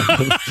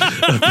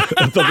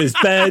above his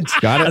bed.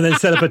 Got it. And then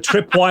set up a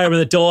tripwire in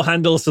the door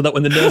handle so that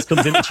when the nurse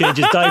comes in to change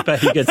his diaper,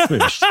 he gets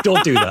smooshed.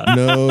 Don't do that.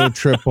 No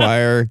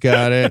tripwire.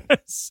 Got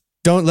it.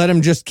 Don't let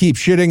him just keep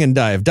shitting and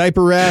die of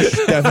diaper rash.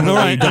 Definitely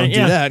Right, don't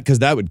do yeah. that because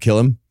that would kill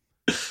him.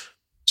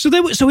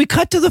 So we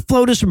cut to the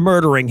FLOTUS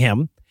murdering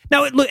him.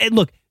 Now,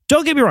 look,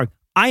 don't get me wrong.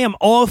 I am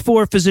all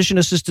for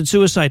physician-assisted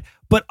suicide,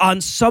 but on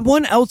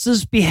someone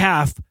else's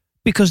behalf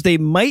because they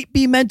might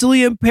be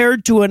mentally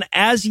impaired to an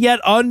as-yet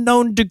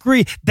unknown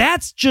degree.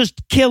 That's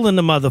just killing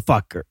the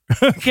motherfucker.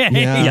 Okay?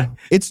 Yeah.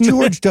 It's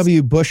George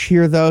W. Bush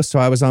here, though, so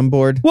I was on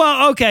board.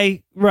 Well,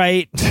 okay,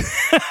 right.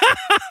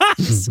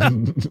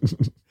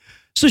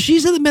 So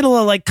she's in the middle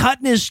of like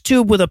cutting his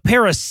tube with a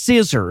pair of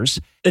scissors.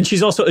 And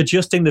she's also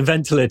adjusting the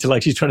ventilator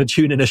like she's trying to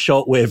tune in a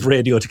shortwave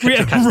radio to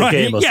catch the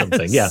game or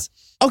something. Yeah.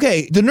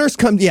 Okay, the nurse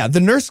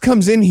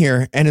comes in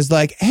here and is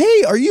like,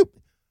 "Hey,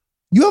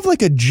 you have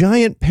like a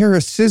giant pair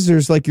of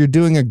scissors like you're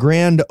doing a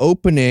grand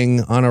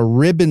opening on a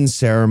ribbon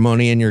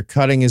ceremony and you're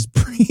cutting his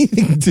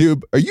breathing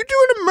tube. Are you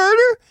doing a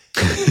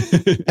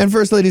murder?" And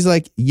First Lady's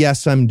like,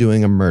 "Yes, I'm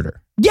doing a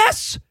murder."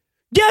 Yes,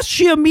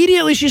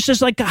 she's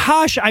just like,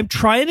 "Hush, I'm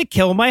trying to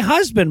kill my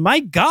husband. My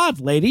God,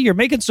 lady, you're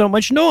making so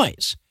much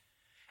noise."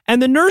 And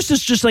the nurse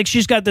is just like,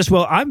 she's got this,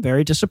 well, I'm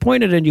very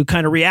disappointed in you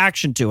kind of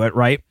reaction to it,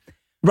 right?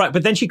 Right,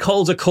 but then she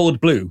calls a code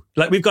blue.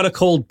 Like, we've got a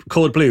code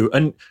blue.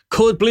 And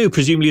code blue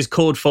presumably is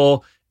code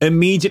for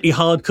immediately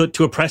hard cut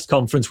to a press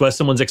conference where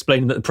someone's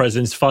explaining that the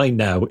president's fine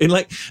now. In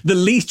like the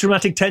least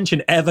dramatic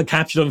tension ever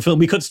captured on film.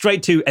 We cut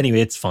straight to, anyway,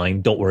 it's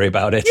fine. Don't worry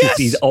about it. Yes.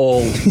 He's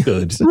all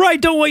good.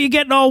 Right, don't want you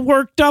getting all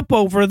worked up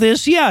over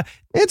this. Yeah.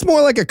 It's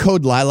more like a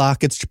code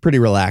lilac. It's pretty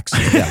relaxed.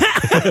 Yeah.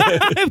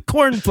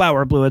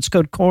 Cornflower blue. It's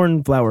called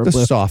cornflower The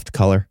blue. soft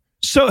color.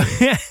 So,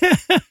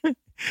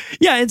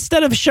 yeah,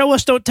 instead of show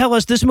us, don't tell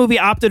us, this movie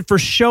opted for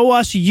show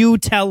us, you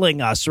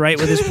telling us, right?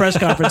 With his press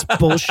conference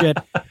bullshit.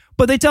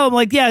 But they tell him,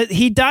 like, yeah,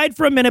 he died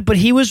for a minute, but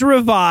he was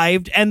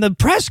revived. And the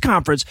press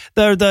conference,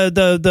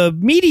 the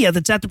media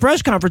that's at the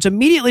press conference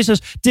immediately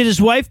says, did his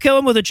wife kill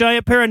him with a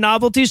giant pair of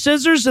novelty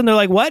scissors? And they're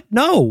like, what?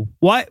 No.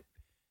 What?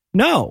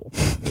 No,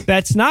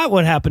 that's not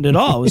what happened at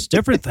all. It was a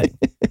different thing.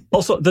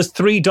 Also, there's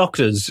 3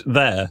 doctors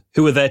there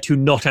who are there to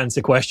not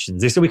answer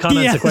questions. They said we can't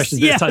answer questions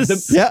this time.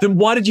 Then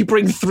why did you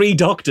bring 3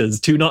 doctors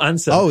to not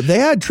answer? Oh, they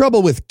had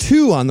trouble with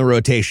 2 on the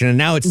rotation, and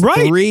now it's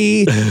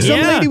 3.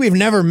 Some lady we've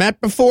never met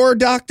before,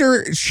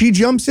 doctor, she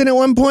jumps in at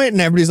one point,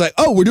 and everybody's like,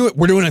 "Oh, we're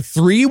doing a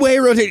 3-way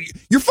rotation.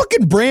 You're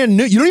fucking brand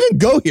new. You don't even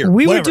go here."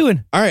 We Whatever. were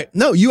doing. All right,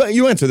 no,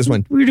 you answer this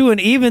one. We were doing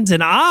evens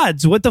and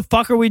odds. What the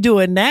fuck are we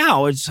doing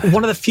now? It's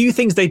one of the few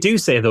things they do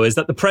say, though, is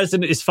that the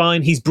president is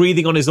fine. He's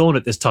breathing on his own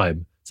at this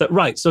time. So,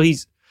 right, so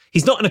he's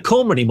not in a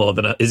coma anymore,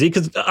 then, is he?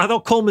 Because I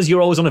thought comas,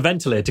 you're always on a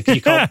ventilator. Can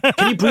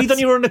you breathe on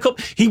your own in a coma?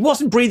 He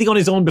wasn't breathing on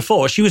his own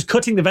before. She was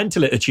cutting the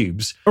ventilator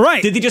tubes.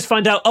 Right. Did they just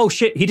find out, oh,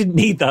 shit, he didn't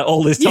need that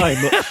all this time?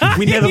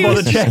 We never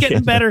bothered checking.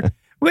 Getting better.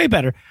 Way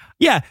better.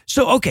 Yeah.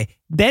 So, okay.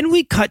 Then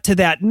we cut to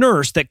that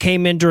nurse that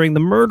came in during the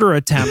murder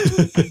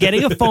attempt,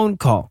 getting a phone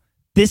call.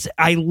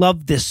 I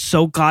love this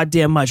so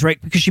goddamn much, right?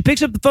 Because she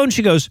picks up the phone.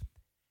 She goes,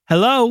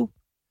 "Hello?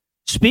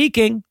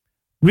 Speaking.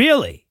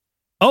 Really?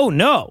 Oh,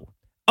 no.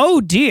 Oh,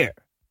 dear.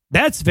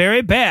 That's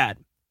very bad.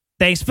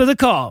 Thanks for the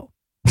call.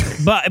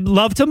 But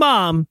love to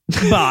mom.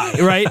 Bye."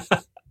 Right?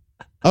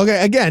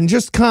 Okay, again,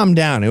 just calm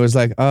down. It was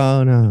like,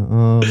 "Oh no,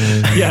 oh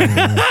no."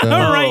 Yeah. So,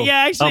 All right.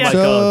 Yeah. Actually, Oh my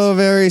so God.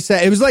 very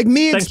sad. It was like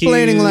me Thank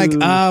explaining, you. like,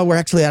 we're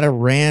actually at a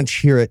ranch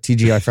here at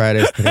TGI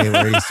Fridays today.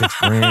 We're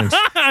 86 Ranch.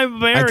 I'm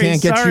very I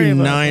can't get sorry you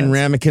about 9 that.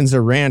 ramekins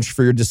of ranch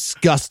for your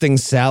disgusting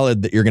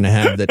salad that you're going to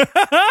have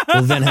that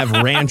will then have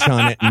ranch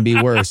on it and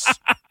be worse.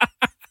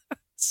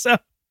 So,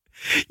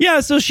 yeah,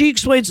 so she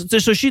explains.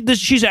 So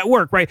she's at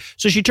work, right?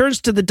 So she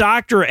turns to the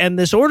doctor and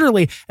this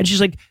orderly, and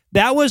she's like,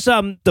 "That was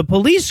the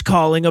police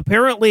calling.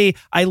 Apparently,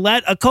 I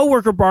let a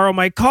coworker borrow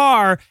my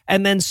car,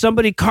 and then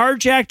somebody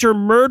carjacked her,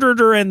 murdered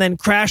her, and then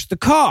crashed the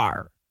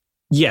car."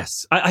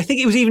 Yes. I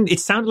think it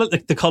sounded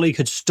like the colleague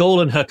had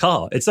stolen her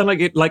car. It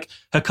sounded like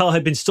her car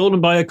had been stolen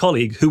by a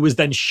colleague who was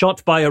then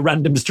shot by a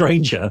random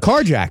stranger.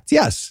 Carjacked,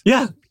 yes.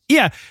 Yeah.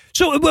 Yeah.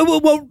 So, leave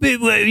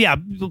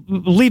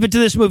it to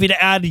this movie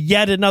to add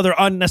yet another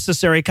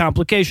unnecessary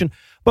complication.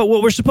 But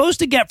what we're supposed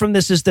to get from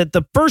this is that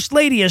the first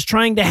lady is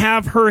trying to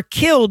have her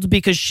killed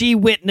because she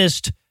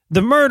witnessed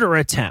the murder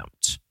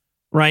attempt,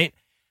 right?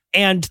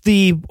 And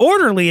the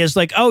orderly is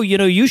like, "Oh,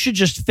 you should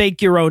just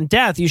fake your own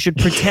death. You should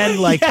pretend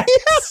like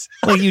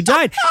like you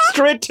died."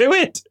 Straight to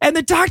it. And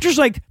the doctor's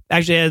like,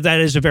 "Actually,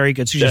 that is a very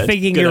good suggestion.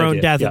 Faking good your own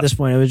idea. death at this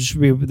point, it would just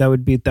be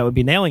that would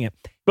be nailing it."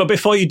 But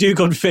before you do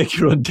go and fake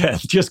your own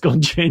death, just go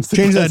and change That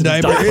president's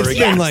diaper. It's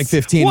again. been like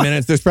 15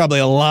 minutes. There's probably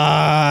a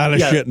lot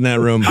of shit in that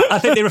room. I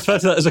think they refer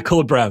to that as a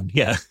code brown.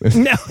 Yeah.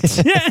 No.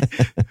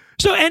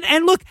 So,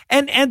 and look,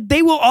 and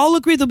they will all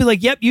agree. They'll be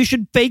like, yep, you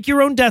should fake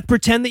your own death,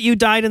 pretend that you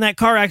died in that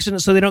car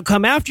accident so they don't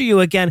come after you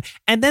again.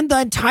 And then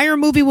the entire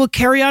movie will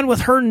carry on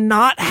with her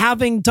not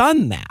having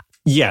done that.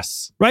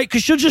 Yes. Right?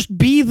 Because she'll just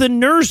be the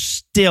nurse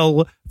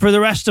still for the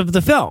rest of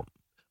the film.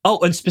 Oh,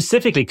 and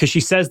specifically, because she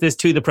says this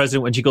to the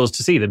president when she goes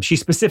to see them, she's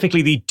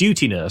specifically the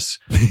duty nurse.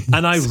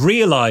 And I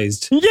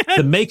realized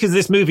the makers of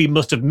this movie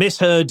must have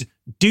misheard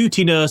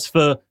duty nurse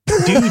for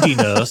duty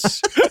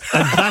nurse.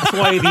 And that's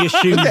why they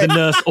assume the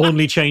nurse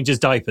only changes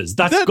diapers.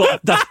 That's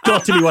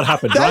got to be what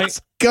happened, right?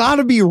 That's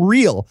gotta be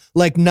real.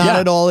 Like, not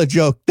at all a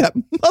joke. That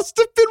must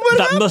have been what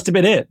happened. That must have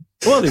been it.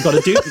 Well, they've got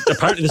a duty.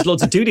 Apparently, there's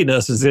loads of duty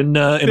nurses in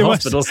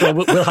hospitals, so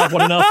we'll have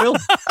one in our film.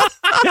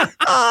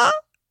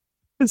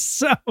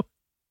 So...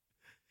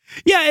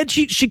 yeah, and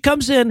she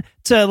comes in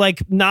to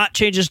like not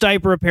change his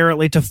diaper,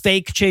 apparently, to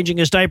fake changing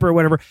his diaper or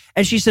whatever.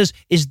 And she says,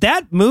 "Is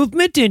that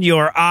movement in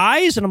your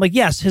eyes?" And I'm like,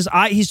 yes, his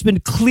eye, he's been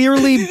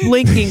clearly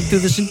blinking through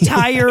this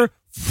entire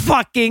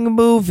fucking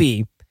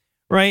movie.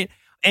 Right.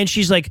 And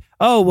she's like,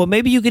 "Oh, well,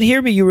 maybe you can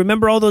hear me. You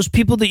remember all those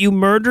people that you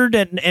murdered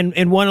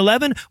in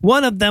 111?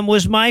 One of them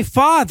was my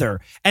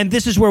father." And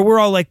this is where we're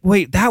all like,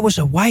 wait, that was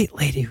a white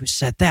lady who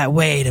said that.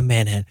 Wait a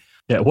minute.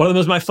 Yeah, one of them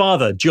was my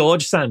father,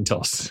 George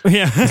Santos.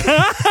 Yeah.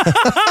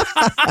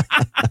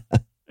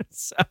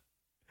 So,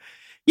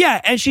 yeah,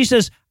 and she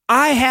says,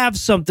 "I have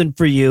something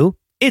for you.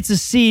 It's a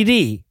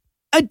CD,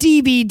 a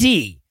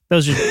DVD."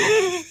 Those are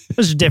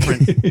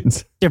different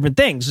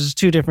things. This is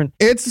two different.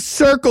 It's a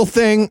circle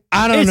thing.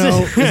 I don't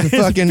know. It's a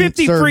fucking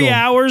 50 circle. free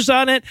hours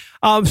on it.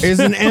 Is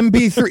an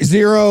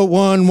MP3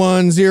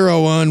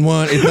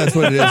 011011. If that's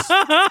what it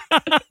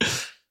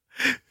is.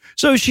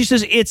 So she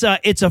says it's a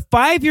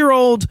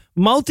 5-year-old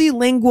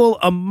multilingual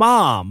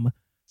imam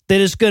that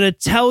is going to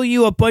tell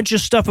you a bunch of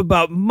stuff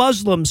about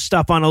Muslim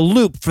stuff on a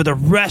loop for the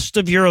rest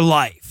of your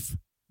life.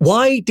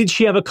 Why did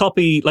she have a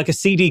copy, like a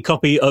CD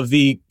copy of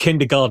the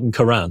kindergarten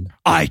Quran?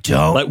 I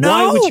don't know.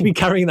 Why would she be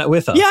carrying that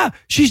with her? Yeah,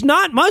 she's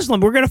not Muslim.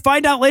 We're going to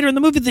find out later in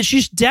the movie that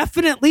she's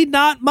definitely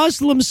not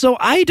Muslim, so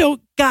I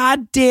don't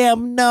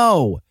goddamn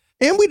know.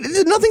 And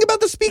there's nothing about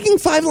the speaking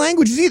 5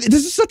 languages either.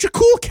 This is such a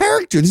cool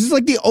character. This is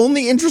like the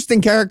only interesting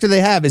character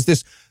they have is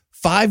this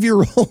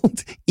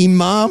 5-year-old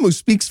imam who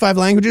speaks 5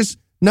 languages.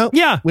 No,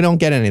 we don't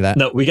get any of that.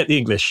 No, we get the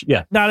English.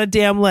 Yeah. Not a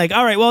damn leg.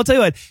 All right, well, I'll tell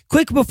you what.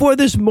 Quick before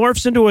this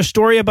morphs into a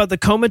story about the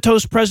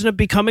comatose president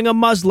becoming a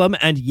Muslim,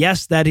 and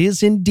yes, that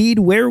is indeed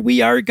where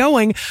we are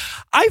going,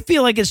 I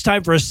feel like it's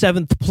time for a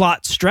 7th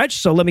plot stretch,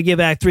 so let me give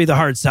Act 3 the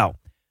hard sell.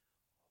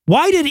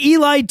 Why did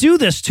Eli do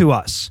this to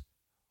us?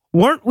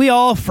 Weren't we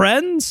all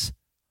friends?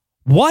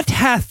 What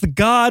hath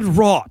God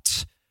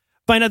wrought?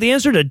 Find out the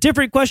answer to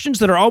different questions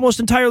that are almost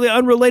entirely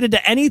unrelated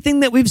to anything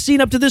that we've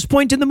seen up to this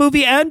point in the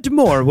movie and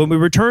more when we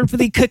return for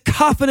the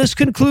cacophonous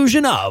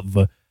conclusion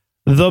of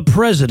The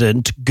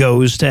President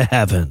Goes to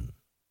Heaven.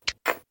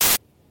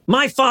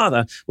 My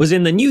father was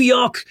in the New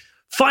York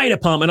Fire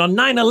Department on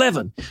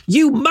 9/11.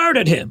 You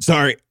murdered him.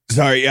 Sorry.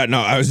 Yeah, no,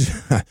 I was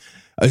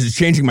just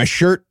changing my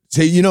shirt.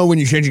 So, you know, when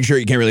you're changing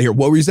shirt, you can't really hear.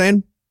 What were you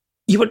saying?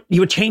 You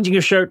were changing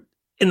your shirt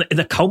in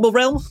the coma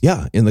realm?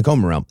 Yeah, in the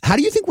coma realm. How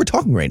do you think we're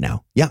talking right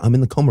now? Yeah, I'm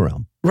in the coma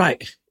realm.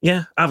 Right.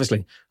 Yeah,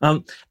 obviously.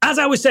 As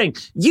I was saying,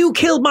 you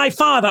killed my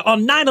father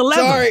on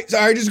 9/11.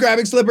 Sorry, just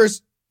grabbing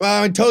slippers.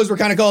 My toes were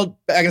kind of cold.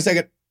 Back in a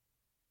second.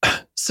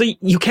 So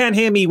you can't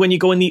hear me when you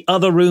go in the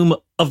other room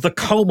of the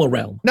coma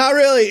realm? Not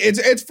really.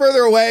 It's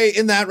further away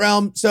in that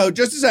realm. So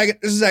just a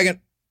second.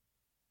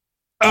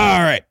 All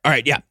right.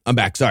 Yeah, I'm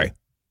back. Sorry.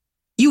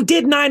 You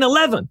did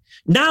 9/11.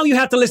 Now you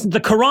have to listen to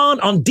the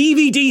Quran on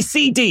DVD,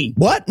 CD.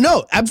 What?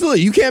 No,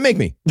 absolutely. You can't make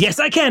me. Yes,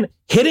 I can.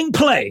 Hitting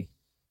play.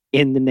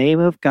 In the name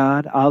of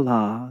God,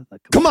 Allah.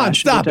 Come on,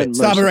 stop it.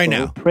 Stop it right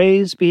now.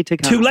 Praise be to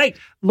God. Too late.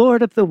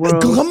 Lord of the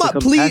world. Come on,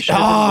 please.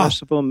 How is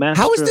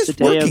this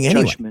working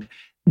anyway?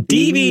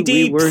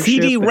 DVD,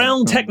 CD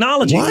realm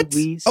technology. What?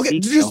 Okay,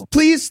 just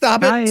please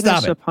stop it.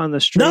 Stop it. Upon the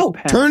straight No,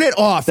 path, turn it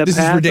off. This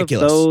is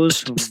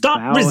ridiculous.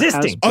 Stop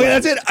resisting. Okay,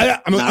 that's it.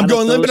 I'm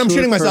going limp and I'm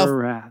shooting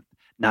myself.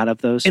 Not of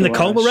those in who the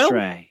coma are realm?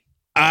 astray.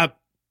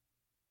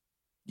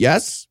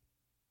 Yes?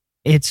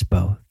 It's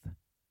both.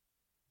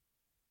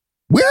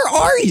 Where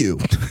are you?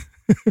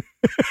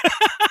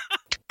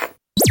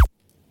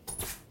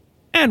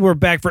 And we're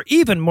back for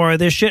even more of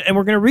this shit, and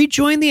we're going to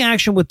rejoin the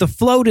action with the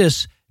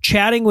FLOTUS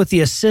chatting with the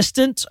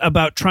assistant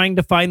about trying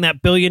to find that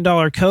 $1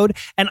 billion code.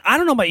 And I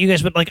don't know about you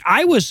guys, but like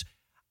I was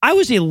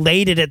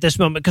elated at this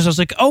moment because I was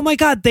like, oh my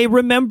God, they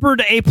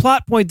remembered a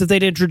plot point that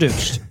they'd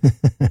introduced.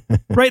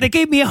 Right? They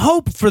gave me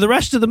hope for the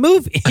rest of the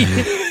movie.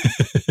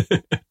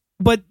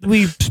 But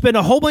we spent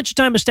a whole bunch of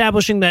time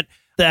establishing that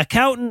the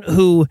accountant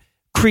who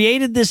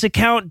created this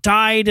account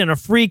died in a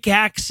freak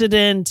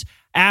accident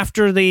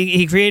after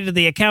he created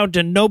the account,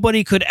 and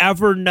nobody could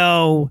ever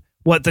know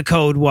what the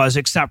code was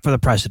except for the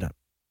president.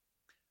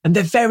 And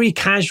they're very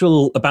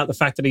casual about the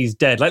fact that he's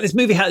dead. Like this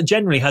movie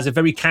generally has a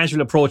very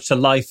casual approach to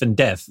life and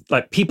death.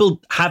 Like people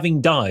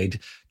having died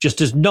just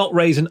does not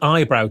raise an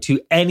eyebrow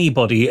to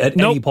anybody at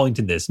any point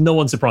in this. No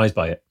one's surprised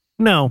by it.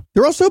 No.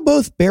 They're also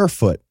both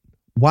barefoot.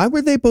 Why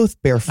were they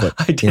both barefoot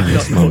I did in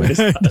this not moment?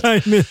 notice that.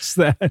 I missed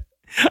that.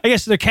 I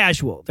guess they're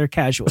casual. They're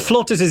casual.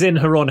 Flotus is in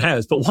her own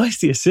house, but why is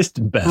the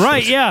assistant barefoot?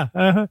 Right, yeah.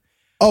 Uh-huh.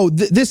 Oh,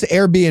 this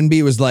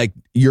Airbnb was like,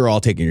 you're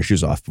all taking your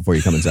shoes off before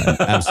you come inside.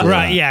 Absolutely.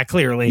 Right, not. yeah,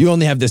 clearly. You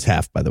only have this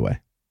half, by the way.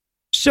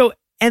 So,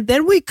 and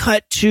then we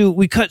cut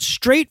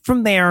straight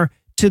from there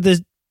to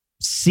the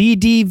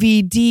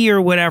CDVD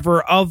or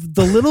whatever of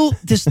the little,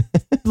 this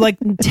like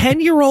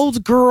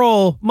 10-year-old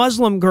girl,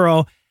 Muslim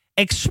girl,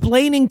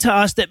 explaining to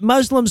us that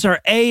Muslims are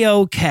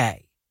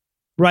A-OK,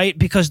 right?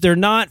 Because they're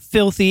not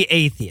filthy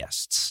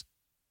atheists.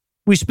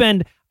 We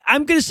spend,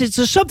 I'm going to say,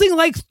 so something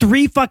like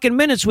 3 fucking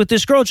minutes with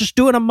this girl just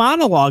doing a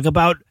monologue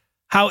about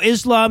how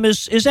Islam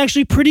is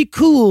actually pretty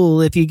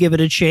cool if you give it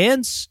a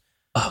chance.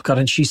 Oh, God,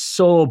 and she's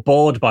so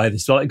bored by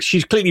this. Like,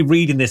 she's clearly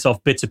reading this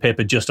off bits of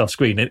paper just off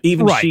screen, and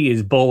even Right. she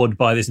is bored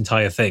by this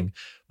entire thing.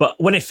 But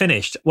when it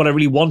finished, what I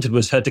really wanted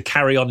was her to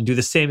carry on and do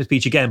the same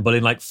speech again, but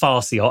in like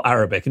Farsi or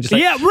Arabic, and just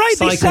like Yeah, right,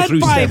 they cycle said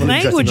through 5 several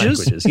interesting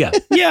languages. Yeah.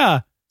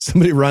 Yeah.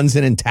 Somebody runs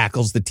in and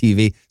tackles the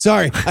TV.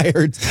 Sorry, I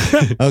heard.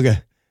 Okay.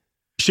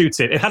 Shoots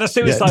it. It had a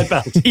suicide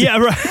belt. Yeah,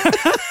 right.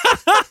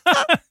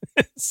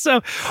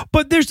 So,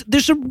 but there's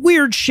some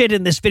weird shit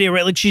in this video,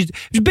 right? Like she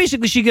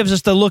gives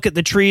us the look at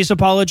the trees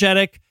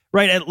apologetic,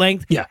 right, at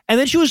length. Yeah. And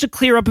then she wants to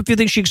clear up a few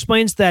things. She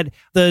explains that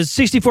the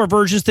 64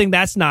 virgins thing,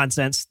 that's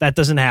nonsense. That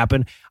doesn't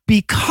happen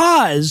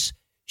because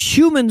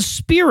human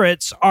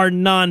spirits are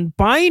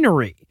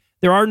non-binary.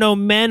 There are no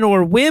men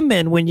or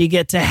women when you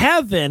get to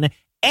heaven,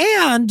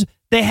 and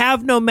they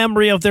have no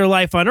memory of their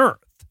life on earth.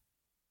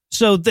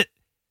 So they're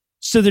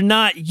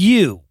not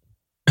you.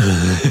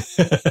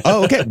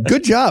 Oh, okay.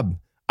 Good job.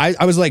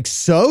 I was like,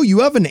 so you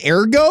have an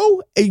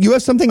ergo? You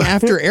have something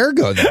after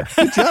ergo there.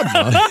 Good job,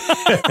 Mom.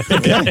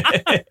 Okay.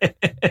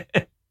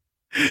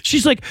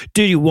 She's like,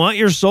 do you want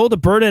your soul to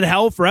burn in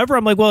hell forever?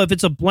 I'm like, well, if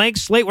it's a blank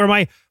slate where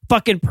my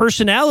fucking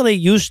personality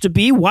used to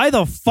be, why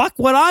the fuck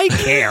would I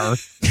care?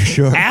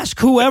 Sure. Ask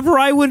whoever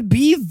I would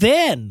be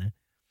then.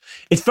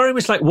 It's very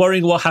much like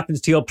worrying what happens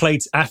to your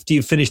plates after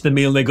you finish the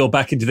meal and they go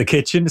back into the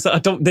kitchen. It's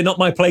like, they're not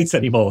my plates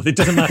anymore. It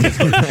doesn't matter. It's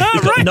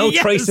got Right, no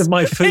yes. trace of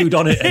my food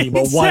on it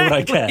anymore. Why would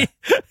I care?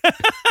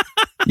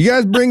 You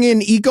guys bring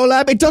in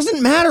Ecolab? It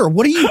doesn't matter.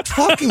 What are you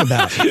talking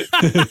about?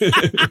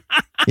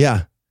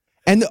 Yeah.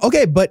 And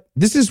okay, but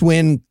this is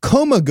when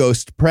Coma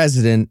Ghost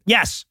president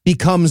Yes.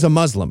 becomes a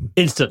Muslim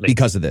Instantly.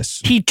 because of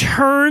this. He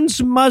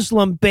turns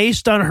Muslim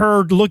based on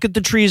her look at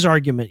the trees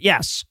argument.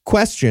 Yes.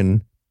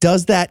 Question,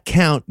 does that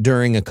count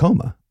during a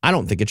coma? I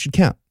don't think it should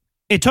count.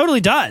 It totally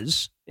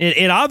does.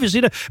 It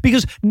obviously does.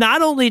 Because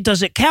not only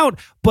does it count,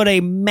 but a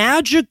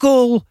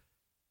magical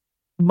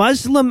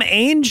Muslim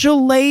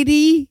angel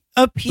lady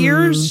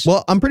appears.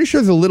 Well, I'm pretty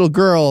sure the little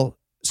girl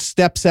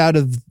steps out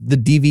of the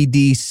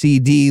DVD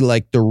CD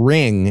like The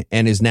Ring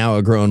and is now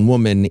a grown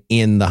woman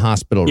in the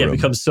hospital Yeah, room. it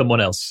becomes someone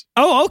else.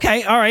 Oh,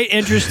 okay. All right.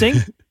 Interesting.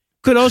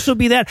 Could also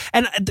be that.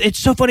 And it's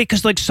so funny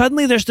because like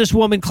suddenly there's this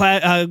woman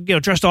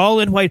dressed all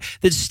in white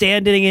that's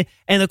standing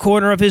in the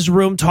corner of his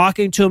room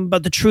talking to him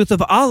about the truth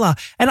of Allah.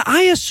 And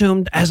I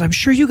assumed, as I'm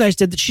sure you guys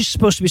did, that she's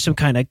supposed to be some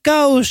kind of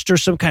ghost or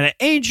some kind of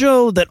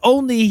angel that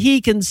only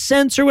he can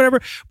sense or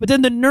whatever. But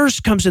then the nurse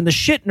comes in, the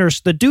shit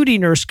nurse, the duty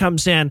nurse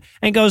comes in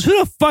and goes, "Who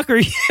the fuck are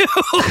you?"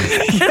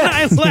 And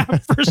I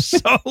laughed for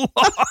so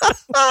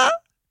long.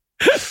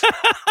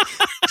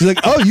 She's like,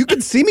 oh, you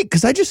can see me?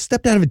 Because I just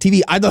stepped out of a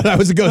TV. I thought I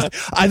was a ghost.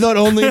 I thought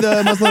only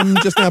the Muslim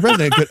just now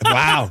president could.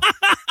 Wow.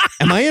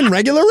 Am I in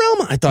regular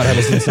realm? I thought I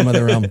was in some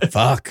other realm.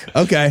 Fuck.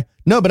 Okay.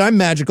 No, but I'm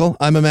magical.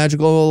 I'm a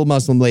magical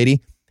Muslim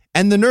lady.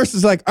 And the nurse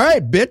is like, all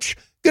right, bitch,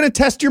 gonna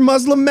test your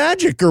Muslim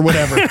magic or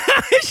whatever.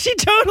 She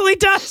totally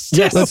does.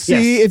 Yes. Let's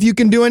see if you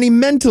can do any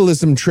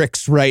mentalism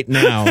tricks right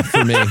now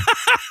for me.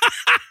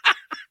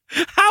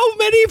 How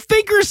many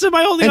fingers am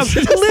I holding And up? she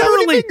does how many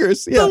Literally,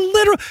 fingers? Yeah. the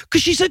literal.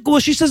 Because she said, well,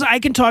 she says I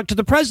can talk to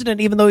the president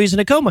even though he's in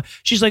a coma.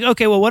 She's like,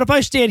 okay, well, what if I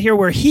stand here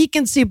where he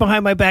can see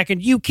behind my back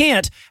and you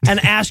can't, and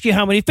ask you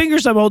how many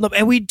fingers I'm holding up,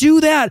 and we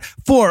do that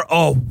for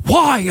a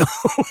while.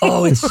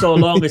 Oh, it's so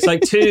long. It's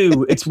like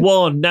 2, it's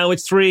 1, now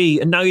it's 3,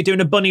 and now you're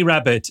doing a bunny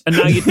rabbit, and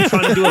now you're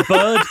trying to do a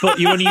bird, but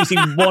you're only using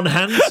one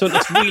hand, so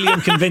it's really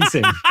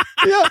unconvincing.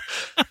 Yeah.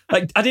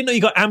 Like, I didn't know you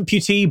got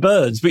amputee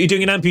birds, but you're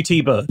doing an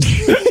amputee bird.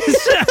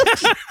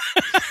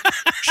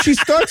 She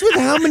starts with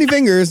how many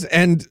fingers,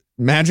 and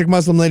magic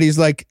Muslim lady's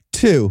like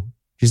 2.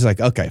 She's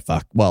like, okay,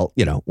 fuck. Well,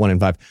 1 in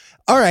 5.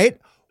 All right.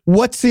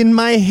 What's in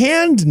my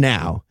hand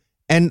now?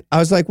 And I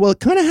was like, well,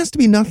 it kind of has to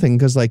be nothing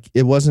because like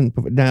it wasn't.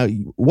 Now,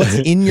 what's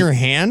in your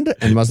hand?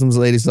 And Muslim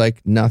lady's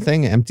like,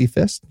 nothing, empty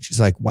fist. She's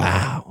like,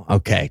 wow.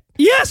 Okay.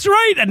 Yes,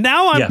 right. And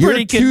now I'm Yeah.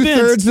 pretty You're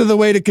convinced. 2/3 of the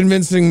way to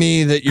convincing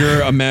me that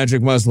you're a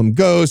magic Muslim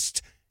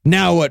ghost.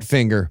 Now what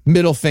finger?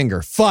 Middle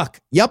finger. Fuck.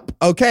 Yep.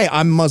 Okay.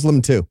 I'm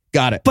Muslim too.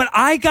 Got it. But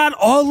I got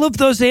all of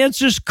those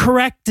answers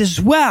correct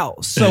as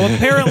well. So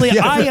apparently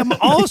Yeah. I am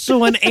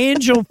also an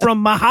angel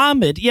from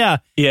Muhammad. Yeah.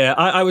 Yeah,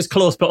 I was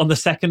close, but on the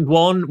second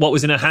one, what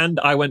was in her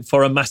hand, I went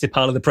for a massive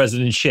pile of the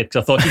president's shit,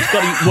 because I thought you've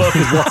got to work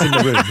with what's in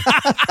the room.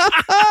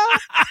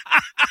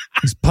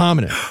 He's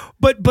palming it.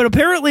 But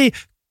apparently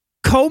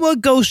coma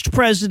ghost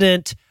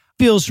president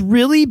feels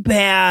really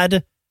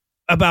bad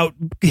about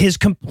his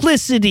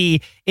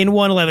complicity in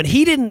 9/11.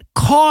 He didn't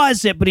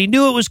cause it, but he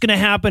knew it was going to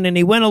happen, and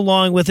he went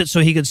along with it so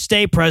he could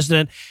stay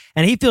president,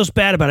 and he feels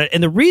bad about it.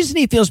 And the reason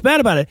he feels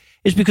bad about it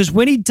is because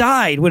when he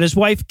died, when his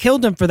wife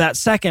killed him for that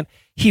second,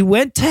 he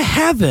went to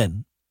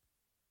heaven,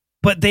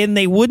 but then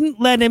they wouldn't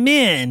let him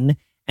in,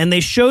 and they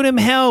showed him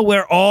hell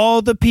where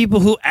all the people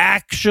who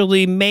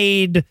actually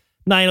made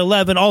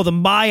 9/11, all the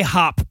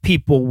MyHop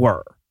people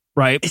were.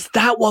 Right? Is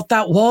that what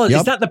that was? Yep.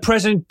 Is that the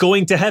president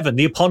going to heaven,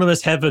 the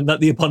eponymous heaven that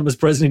the eponymous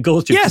president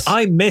goes to? Yes.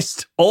 I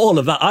missed all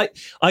of that.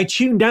 I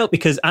tuned out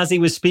because as he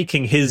was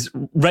speaking, his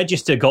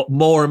register got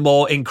more and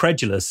more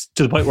incredulous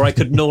to the point where I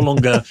could no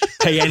longer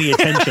pay any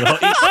attention. I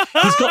thought,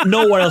 he's got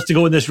nowhere else to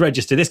go in this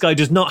register. This guy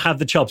does not have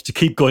the chops to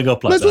keep going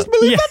up like Let's that.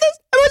 believe about this.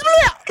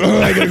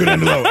 I gotta go down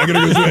to low. I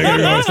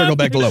gotta circle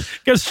back to low.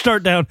 Got to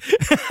start down.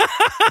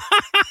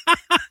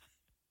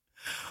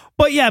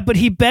 But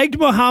he begged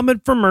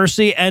Muhammad for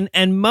mercy,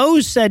 and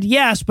Mo said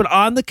yes, but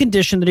on the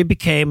condition that he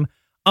became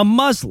a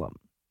Muslim,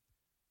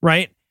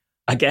 right?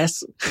 I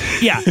guess.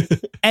 Yeah.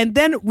 And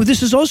then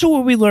this is also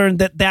where we learned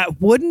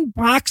that wooden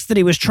box that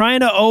he was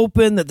trying to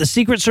open, that the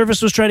Secret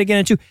Service was trying to get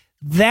into,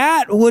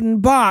 that wooden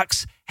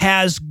box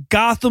has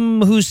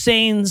Gotham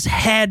Hussein's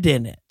head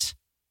in it.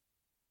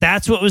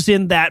 That's what was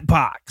in that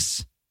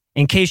box.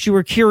 In case you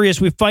were curious,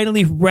 we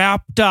finally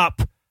wrapped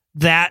up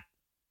that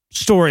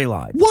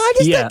storyline. Why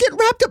does that get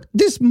wrapped up?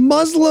 This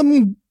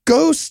Muslim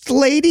ghost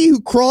lady who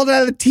crawled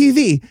out of the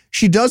TV,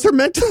 she does her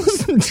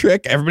mentalism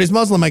trick. Everybody's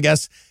Muslim, I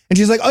guess. And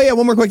she's like, oh yeah,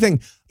 one more quick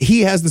thing.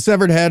 He has the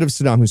severed head of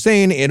Saddam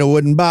Hussein in a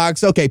wooden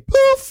box. Okay,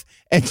 poof.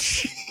 And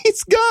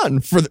she's gone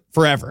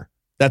forever.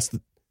 That's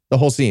the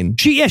whole scene.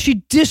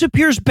 She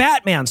disappears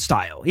Batman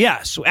style.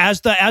 Yes,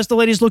 as the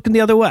lady's looking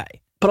the other way.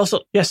 But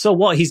also, so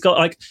what? He's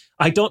got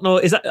I don't know.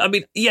 Is that? I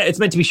mean, it's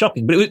meant to be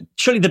shocking, but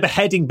surely the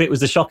beheading bit was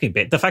the shocking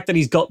bit. The fact that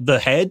he's got the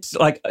head,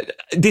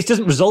 this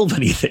doesn't resolve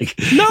anything.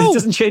 No, this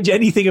doesn't change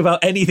anything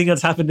about anything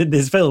that's happened in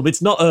this film.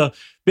 It's not a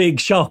big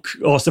shock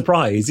or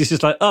surprise. It's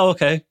just like, oh,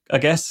 okay, I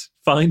guess,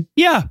 fine.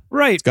 Yeah,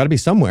 right. It's got to be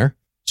somewhere.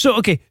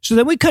 So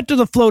then we cut to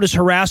the float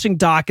harassing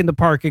Doc in the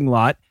parking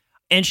lot,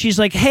 and she's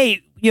like, hey,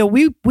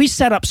 we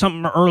set up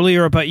something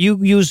earlier about you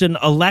using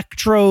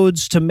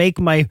electrodes to make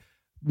my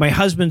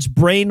husband's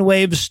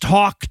brainwaves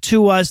talk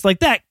to us. Like,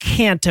 that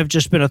can't have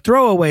just been a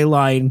throwaway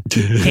line,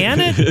 can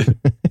it?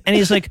 And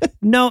he's like,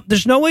 no,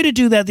 there's no way to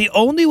do that. The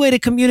only way to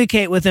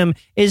communicate with him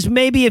is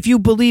maybe if you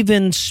believe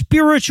in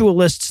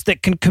spiritualists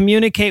that can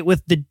communicate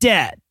with the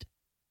dead.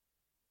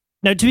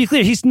 Now, to be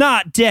clear, he's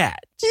not dead.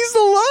 He's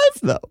alive,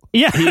 though.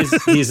 Yeah.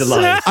 He's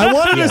alive. I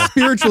wanted a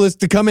spiritualist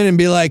to come in and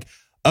be like,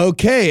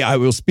 okay, I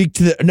will speak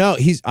to the... No,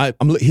 his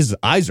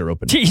eyes are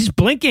open. He's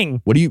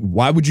blinking.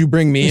 Why would you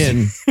bring me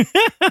in?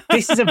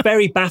 This is a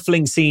very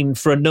baffling scene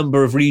for a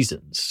number of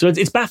reasons. So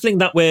it's baffling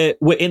that we're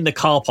in the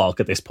car park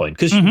at this point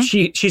because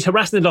she's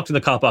harassing the doctor in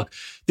the car park.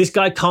 This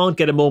guy can't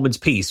get a moment's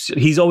peace.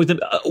 He's always...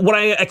 what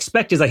I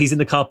expect is that he's in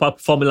the car park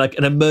performing like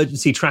an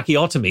emergency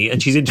tracheotomy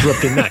and she's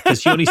interrupting that because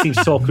she only seems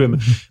to talk to him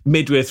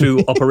midway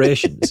through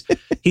operations.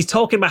 He's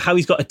talking about how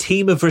he's got a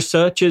team of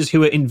researchers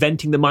who are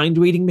inventing the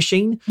mind-reading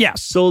machine.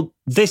 Yes. So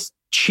this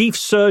chief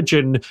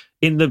surgeon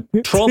in the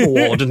trauma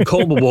ward and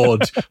coma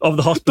ward of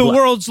the hospital, the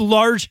world's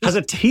largest, has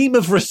a team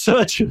of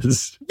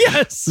researchers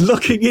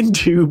looking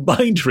into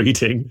mind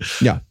reading.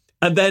 Yeah.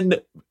 And then,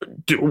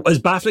 as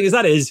baffling as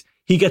that is,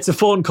 he gets a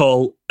phone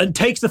call and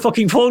takes the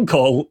fucking phone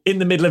call in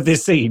the middle of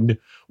this scene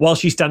while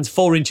she stands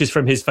 4 inches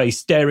from his face,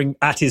 staring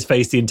at his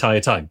face the entire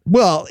time.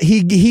 Well,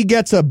 he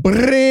gets a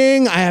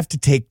bring. I have to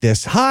take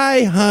this.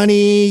 Hi,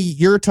 honey.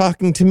 You're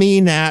talking to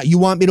me now. You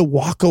want me to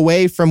walk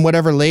away from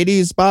whatever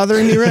lady's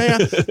bothering me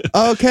right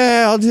now?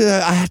 Okay, I'll do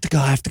that. I have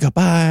to go.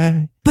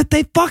 Bye. But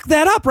they fuck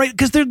that up, right?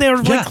 Because they're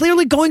like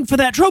clearly going for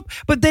that trope.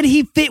 But then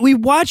we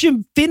watch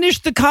him finish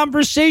the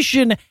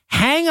conversation,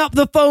 hang up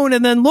the phone,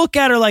 and then look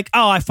at her like,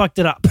 "Oh, I fucked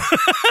it up."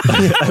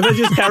 And then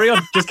just carry on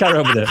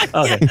with it.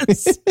 Okay.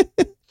 Yes.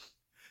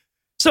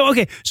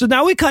 So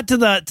now we cut to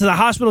the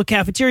hospital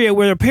cafeteria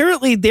where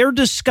apparently they're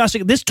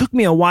discussing. This took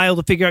me a while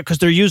to figure out because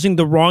they're using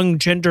the wrong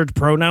gendered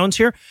pronouns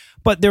here.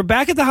 But they're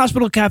back at the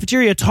hospital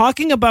cafeteria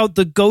talking about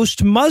the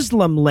ghost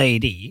Muslim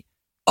lady.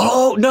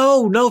 Oh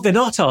no, they're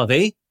not, are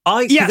they?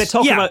 They're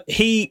talking about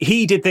he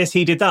did this,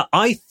 he did that.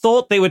 I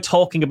thought they were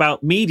talking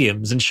about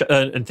mediums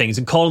and things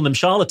and calling them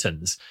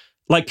charlatans.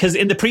 Like, because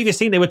in the previous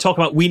scene, they were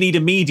talking about we need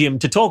a medium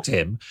to talk to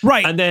him.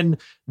 Right. And then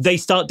they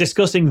start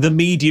discussing the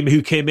medium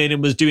who came in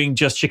and was doing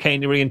just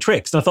chicanery and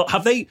tricks. And I thought,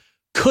 have they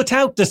cut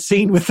out the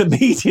scene with the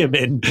medium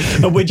in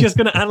and we're just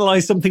going to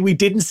analyze something we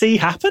didn't see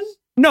happen?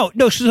 No.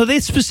 So they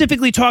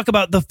specifically talk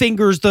about the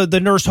fingers, the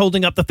nurse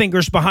holding up the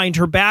fingers behind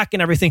her back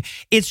and everything.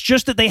 It's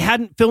just that they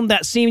hadn't filmed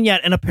that scene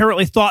yet and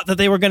apparently thought that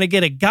they were going to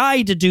get a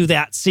guy to do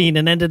that scene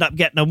and ended up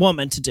getting a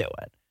woman to do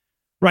it.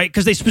 Right?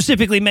 Because they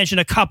specifically mentioned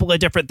a couple of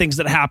different things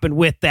that happened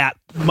with that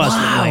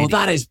Muslim lady.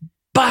 That is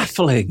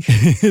baffling.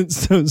 It's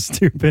so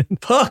stupid.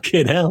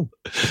 Fucking hell.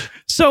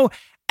 So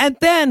And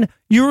then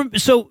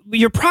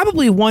you're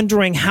probably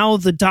wondering how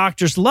the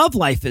doctor's love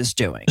life is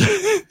doing.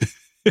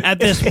 At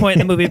this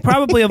point in the movie,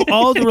 probably of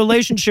all the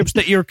relationships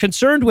that you're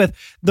concerned with,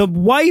 the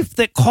wife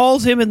that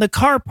calls him in the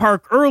car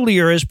park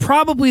earlier is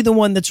probably the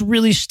one that's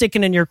really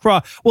sticking in your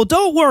craw. Well,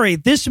 don't worry.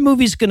 This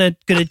movie's gonna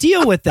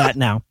deal with that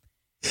now.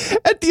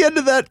 At the end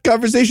of that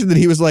conversation that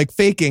he was like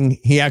faking,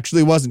 he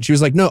actually wasn't. She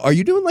was like, no, are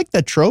you doing like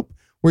that trope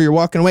where you're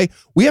walking away?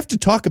 We have to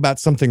talk about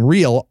something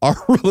real, our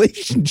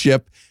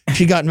relationship.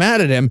 She got mad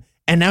at him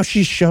and now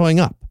she's showing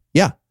up.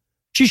 Yeah.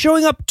 She's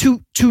showing up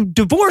to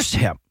divorce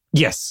him.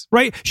 Yes.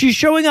 Right? She's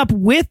showing up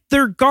with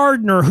their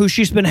gardener who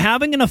she's been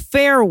having an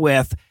affair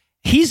with.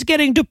 He's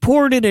getting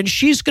deported and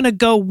she's going to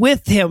go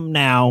with him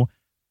now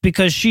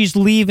because she's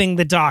leaving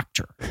the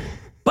doctor.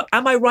 But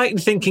am I right in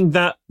thinking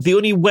that the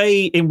only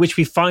way in which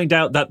we find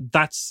out that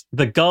that's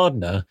the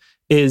gardener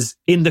is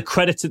in the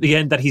credits at the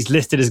end that he's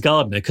listed as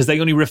gardener, because they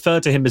only refer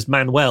to him as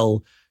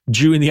Manuel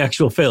during the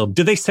actual film?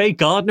 Do they say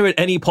gardener at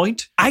any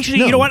point? Actually,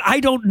 No. You know what? I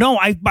don't know.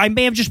 I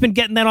may have just been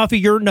getting that off of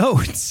your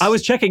notes. I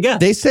was checking, yeah.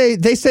 They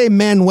say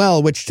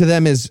Manuel, which to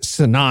them is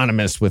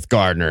synonymous with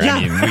gardener. Yeah.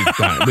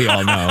 I mean, we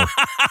all know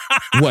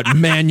what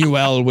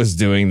Manuel was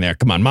doing there.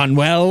 Come on,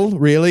 Manuel,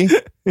 really?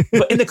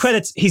 But in the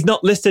credits, he's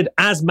not listed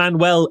as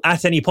Manuel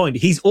at any point.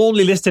 He's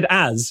only listed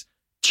as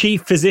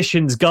Chief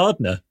Physician's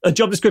Gardener. A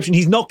job description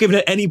he's not given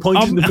at any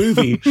point in the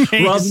movie,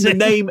 rather than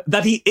the name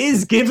that he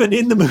is given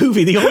in the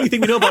movie. The only thing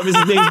we know about him is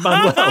his name's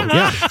Manuel.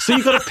 Yeah. So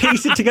you've got to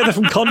piece it together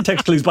from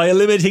context clues by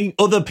eliminating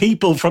other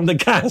people from the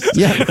cast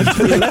Yeah.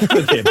 until you're left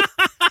with him.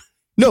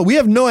 No, we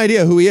have no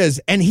idea who he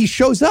is. And he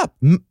shows up.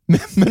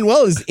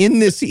 Manuel is in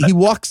this. He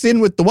walks in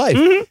with the wife.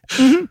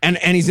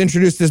 And he's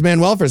introduced as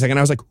Manuel for a second.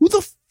 I was like, who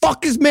the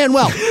fuck is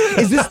Manuel?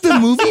 Is this the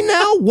movie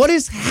now? What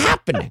is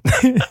happening?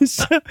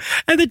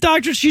 And the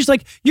doctor, she's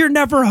like, you're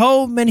never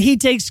home and he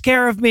takes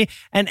care of me.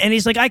 And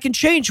he's like, I can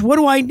change. What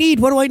do I need?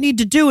 What do I need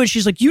to do? And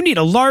she's like, you need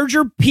a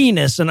larger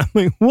penis. And I'm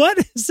like, what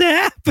is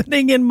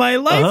happening in my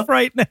life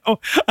right now?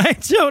 I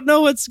don't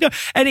know what's going on.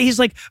 And he's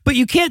like, but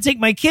you can't take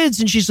my kids.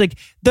 And she's like,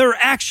 they're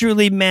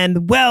actually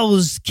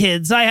Manuel's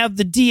kids. I have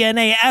the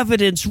DNA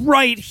evidence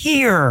right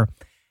here.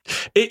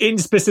 In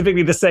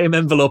specifically the same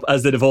envelope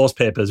as the divorce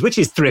papers, which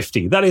is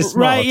thrifty. That is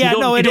smart. Right, yeah,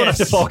 you don't have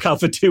to is. fork out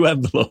for 2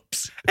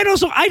 envelopes. And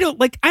also, I don't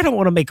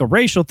want to make a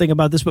racial thing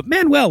about this, but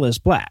Manuel is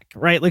black,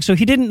 right? Like, so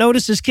he didn't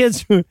notice his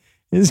kids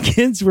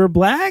were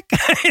black.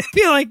 I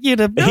feel like you'd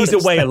have noticed.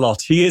 He's away a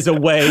lot. He is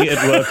away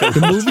at work. A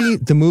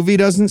lot. The movie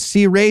doesn't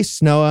see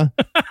race, Noah.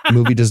 The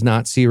movie does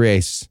not see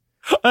race.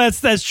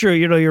 That's true.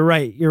 You know, you're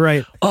right. You're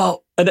right.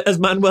 Oh, and as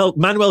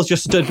Manuel's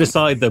just stood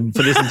beside them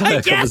for this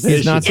entire conversation.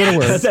 He's not said a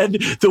word. And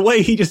then the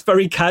way he just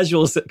very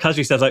casually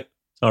says, like,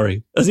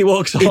 sorry, as he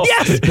walks off.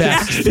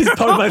 Yes, It's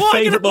probably my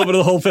favorite moment of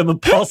the whole film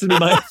and possibly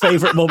my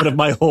favorite moment of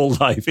my whole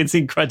life. It's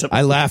incredible.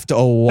 I laughed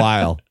a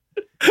while.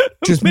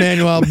 Just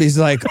Manuel, he's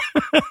like,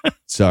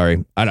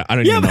 sorry, I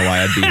don't even know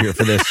why I'd be here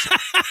for this.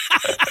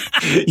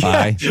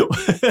 Bye.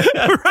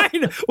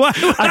 Right. Why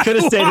I could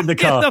have stayed in the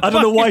car. I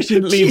don't know why she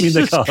didn't leave me in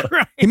the car.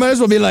 Christ. He might as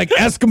well be like,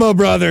 Eskimo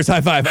Brothers, high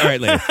five. All right,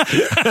 later.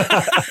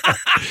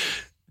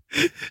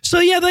 So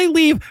yeah, they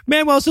leave.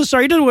 Manuel's so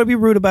sorry. He doesn't want to be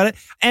rude about it.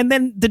 And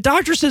then the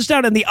doctor sits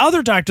down, and the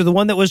other doctor, the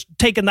one that was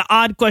taking the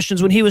odd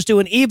questions when he was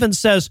doing even,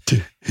 says,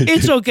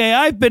 it's okay.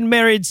 I've been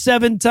married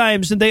 7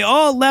 times, and they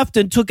all left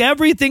and took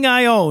everything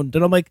I owned.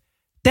 And I'm like,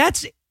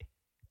 that's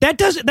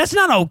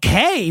not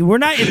okay.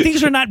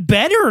 Things are not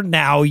better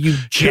now, you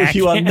jackass.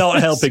 You are not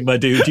helping, my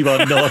dude. You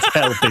are not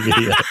helping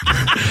here.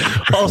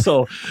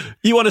 Also,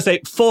 you want to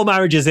say 4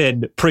 marriages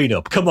in,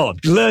 prenup. Come on,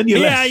 learn your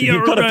lesson.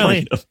 You've got a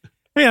prenup.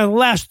 Yeah, the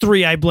last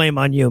 3 I blame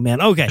on you,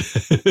 man. Okay.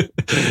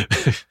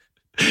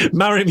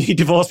 Marry me,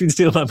 divorce me, and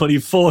steal my money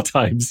 4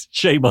 times.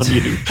 Shame on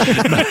you.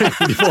 Marry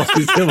me, divorce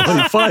me, steal my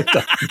money 5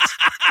 times.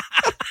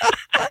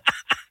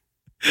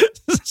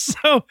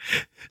 So,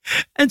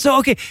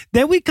 okay,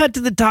 then we cut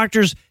to the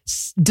doctors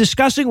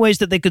discussing ways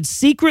that they could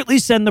secretly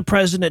send the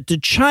president to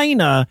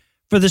China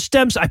for the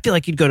stem cell. I feel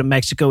like he'd go to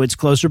Mexico. It's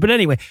closer. But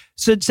anyway,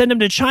 so send him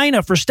to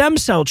China for stem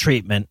cell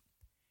treatment.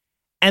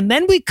 And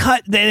then we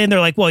cut, and they're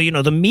like, well,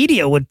 the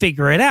media would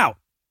figure it out.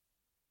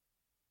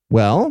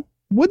 Well,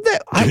 what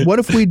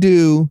if we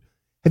do,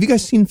 have you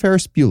guys seen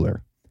Ferris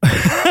Bueller?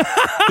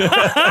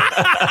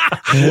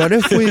 What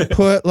if we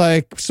put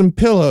like some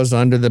pillows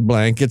under the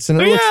blankets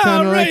and it looks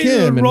kind of like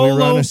him, and we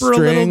run a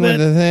string with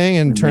the thing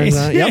and turns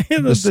on. Yep,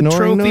 the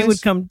trophy noise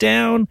would come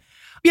down.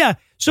 Yeah,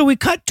 so we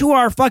cut to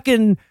our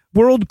fucking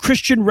World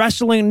Christian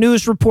Wrestling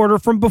news reporter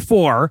from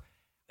before,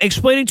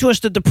 explaining to us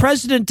that the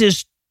president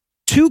is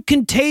too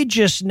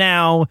contagious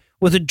now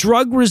with a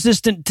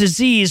drug-resistant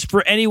disease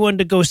for anyone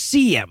to go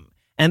see him,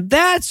 and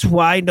that's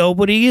why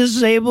nobody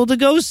is able to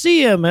go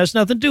see him. It has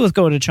nothing to do with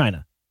going to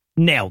China.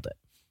 Nailed it.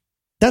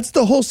 That's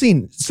the whole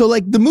scene. So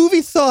like the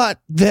movie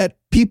thought that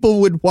people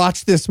would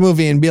watch this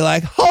movie and be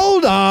like,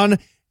 hold on,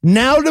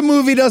 now the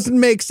movie doesn't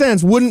make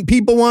sense. Wouldn't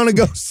people want to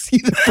go see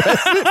the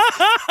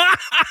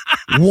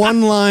president?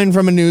 One line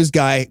from a news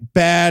guy,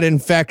 bad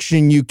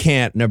infection, you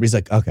can't. And everybody's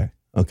like, okay,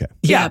 Okay.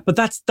 Yeah, but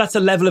that's a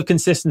level of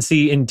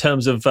consistency in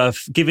terms of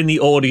giving the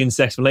audience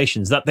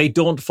explanations that they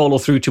don't follow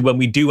through to when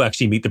we do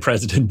actually meet the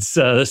president's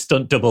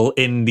stunt double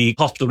in the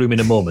hospital room in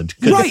a moment.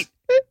 'Cause Right.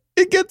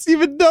 It gets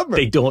even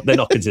dumber. they're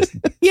not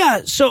consistent.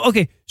 Yeah. So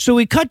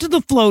we cut to the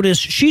FLOTUS.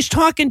 She's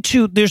talking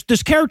to, there's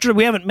this character,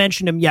 we haven't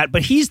mentioned him yet,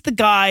 but he's the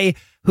guy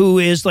who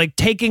is like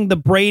taking the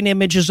brain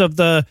images of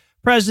the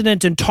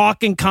president and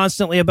talking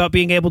constantly about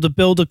being able to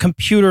build a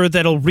computer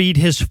that'll read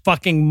his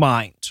fucking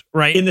mind,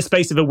 right? In the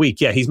space of a week,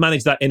 yeah, he's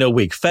managed that in a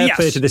week. Fair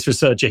play to this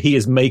researcher. He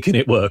is making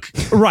it work.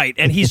 Right.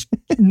 And he's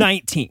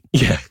 19.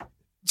 Yeah.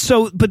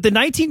 So, but the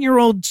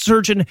 19-year-old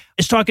surgeon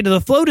is talking to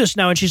the FLOTUS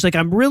now, and she's like,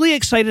 I'm really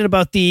excited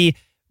about the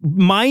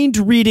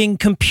mind-reading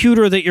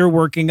computer that you're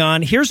working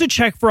on. Here's a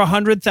check for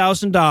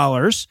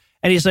 $100,000.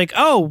 And he's like,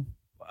 oh,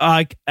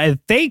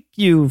 thank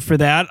you for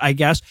that, I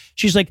guess.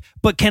 She's like,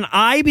 but can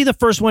I be the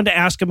first one to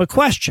ask him a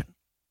question?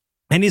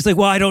 And he's like,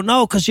 well, I don't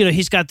know, because,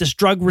 he's got this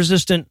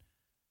drug-resistant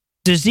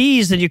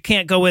disease and you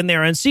can't go in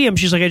there and see him.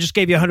 She's like, I just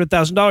gave you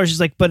 $100,000. He's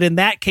like, but in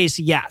that case,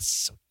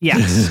 yes.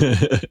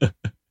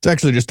 It's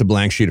actually just a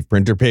blank sheet of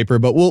printer paper,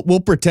 but we'll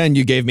pretend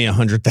you gave me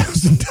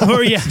 $100,000. Oh,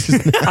 yeah.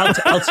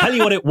 I'll tell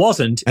you what it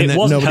wasn't. And it then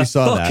wasn't nobody her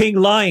saw that. fucking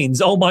lines.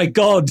 Oh my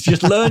God.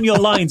 Just learn your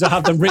lines or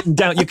have them written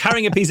down. You're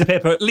carrying a piece of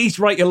paper. At least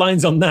write your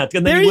lines on that.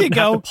 And then There you you wouldn't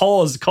go. have to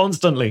pause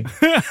constantly.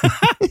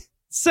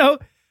 So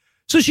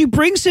she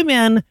brings him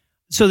in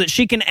so that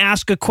she can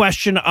ask a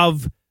question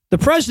of the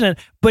president,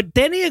 but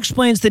then he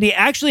explains that he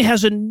actually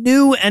has a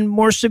new and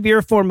more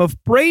severe form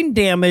of brain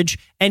damage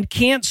and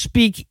can't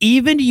speak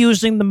even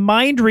using the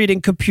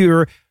mind-reading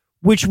computer,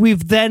 which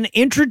we've then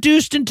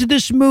introduced into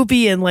this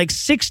movie in like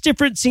 6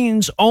 different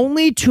scenes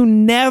only to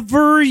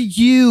never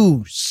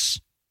use.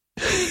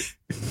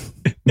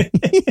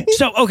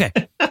 So, okay.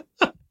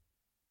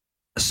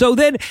 So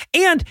then,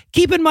 and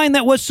keep in mind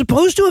that what's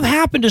supposed to have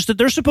happened is that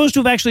they're supposed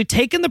to have actually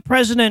taken the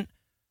president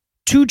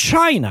to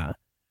China,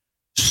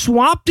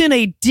 swapped in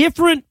a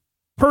different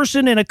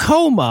person in a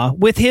coma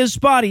with his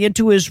body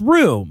into his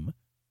room,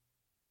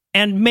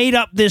 and made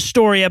up this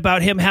story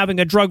about him having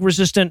a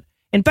drug-resistant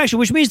infection,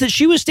 which means that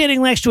she was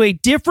standing next to a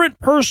different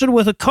person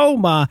with a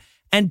coma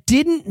and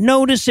didn't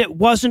notice it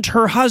wasn't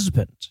her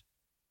husband.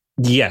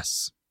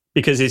 Yes,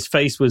 because his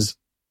face was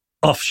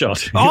off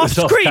shot. It Off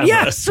was screen, camera.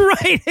 yes,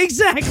 right,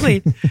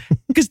 exactly.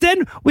 Because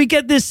then we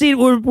get this scene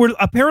where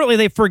apparently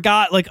they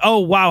forgot, like, oh,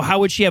 wow, how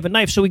would she have a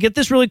knife? So we get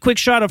this really quick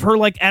shot of her,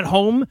 like, at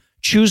home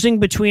choosing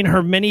between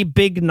her many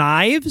big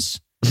knives.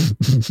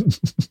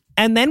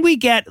 And then we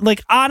get,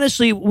 like,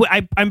 honestly,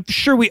 I'm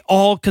sure we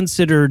all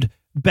considered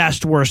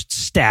best worst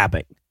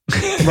stabbing,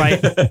 right?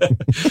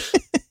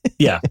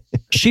 Yeah.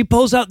 She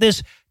pulls out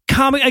this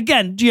comic,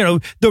 again,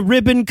 the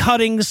ribbon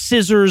cutting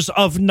scissors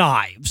of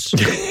knives.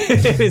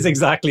 It is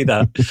exactly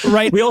that.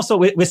 Right. We're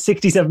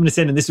 67 minutes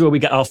in, and this is where we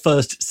get our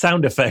first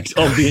sound effect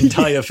of the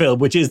entire film,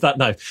 which is that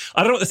knife.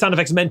 I don't know what the sound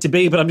effect's meant to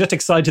be, but I'm just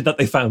excited that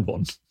they found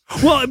one.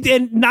 Well,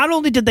 and not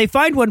only did they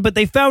find one, but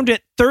they found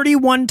it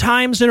 31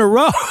 times in a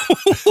row.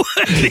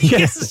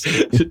 Yes.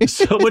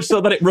 So much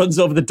so that it runs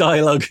over the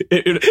dialogue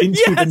into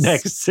the Yes.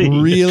 next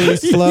scene. Really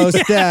slow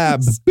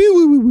stab.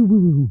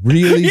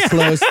 Really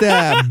slow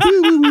stab.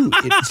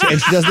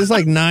 And she does this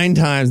like 9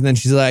 times, and then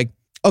she's like,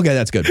 okay,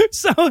 that's good.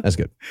 So That's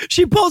good.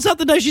 she pulls out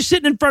the knife. She's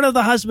sitting in front of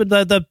the husband,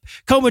 the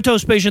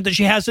comatose patient that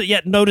she hasn't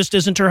yet noticed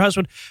isn't her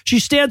husband. She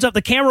stands up.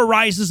 The camera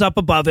rises up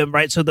above him,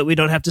 right, so that we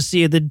don't have to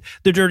see the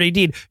dirty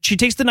deed. She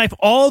takes the knife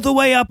all the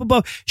way up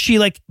above. She,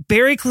 like,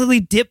 very clearly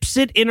dips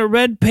it in a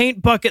red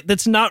paint bucket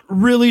that's not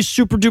really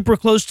super duper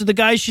close to the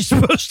guy she's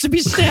supposed to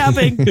be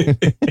stabbing.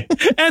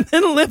 And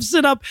then lifts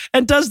it up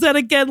and does that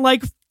again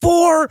like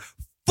 4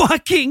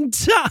 fucking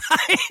time.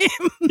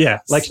 Yeah,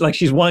 like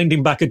she's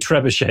winding back a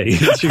trebuchet.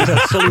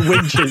 She's slowly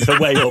winches her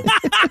way up.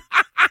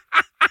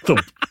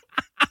 Thump.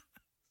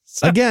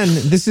 Again,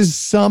 this is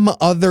some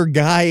other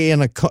guy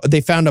in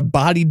they found a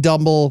body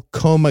double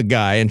coma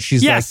guy, and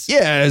she's Yes. like,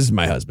 yeah, this is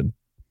my husband.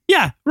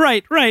 Yeah,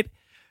 right.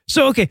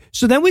 So, okay.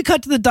 So then we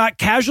cut to the doc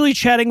casually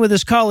chatting with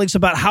his colleagues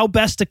about how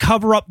best to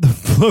cover up the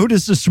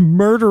FLOTUS's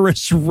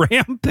murderous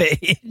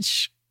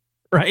rampage.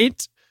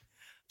 Right?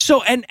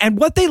 So, and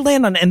what they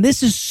land on, and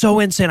this is so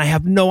insane, I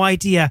have no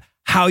idea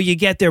how you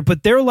get there,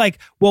 but they're like,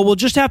 well, we'll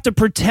just have to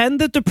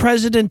pretend that the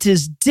president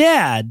is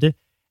dead,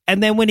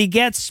 and then when he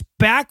gets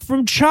back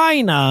from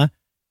China,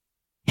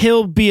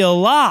 he'll be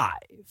alive.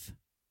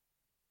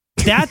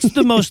 That's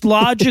the most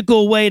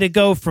logical way to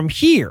go from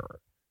here.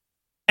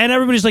 And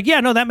everybody's like, yeah,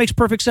 no, that makes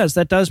perfect sense.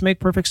 That does make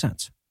perfect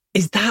sense.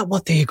 Is that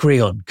what they agree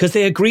on? Because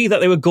they agree that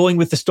they were going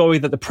with the story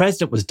that the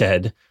president was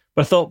dead.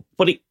 But I thought,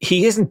 but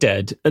he isn't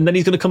dead. And then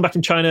he's going to come back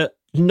from China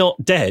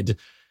not dead.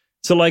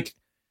 So, like,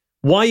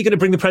 why are you going to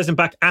bring the president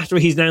back after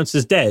he's announced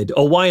as dead?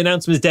 Or why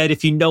announce him as dead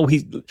if you know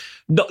he's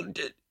not...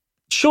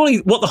 Surely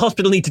what the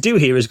hospital need to do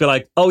here is go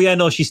like, oh, yeah,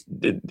 no,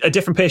 a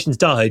different patient's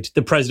died.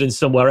 The president's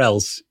somewhere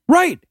else.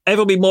 Right.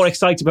 Everyone will be more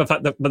excited about the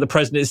fact that the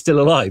president is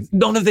still alive.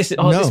 None of this...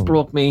 Oh, No. this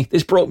broke me.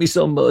 This broke me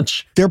so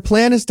much. Their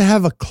plan is to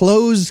have a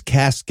closed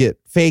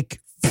casket, fake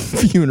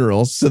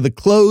funeral. So the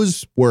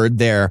close word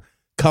there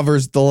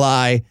covers the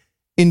lie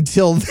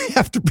until they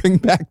have to bring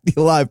back the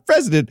alive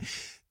president.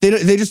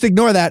 They just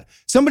ignore that.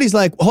 Somebody's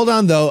like, hold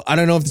on, though. I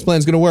don't know if this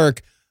plan's going to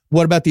work.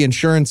 What about the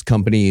insurance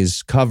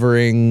companies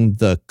covering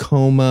the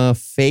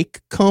fake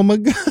coma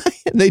guy?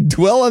 And they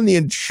dwell on the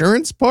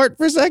insurance part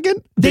for a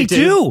second? They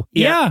do.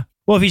 Yeah. Yeah.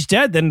 Well, if he's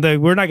dead, then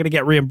we're not going to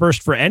get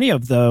reimbursed for any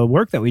of the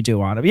work that we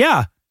do on him.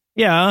 Yeah.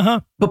 Yeah. Uh-huh.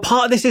 But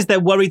part of this is they're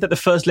worried that the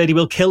First Lady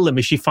will kill them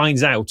if she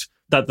finds out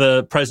that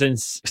the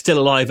president's still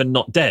alive and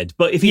not dead.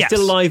 But if he's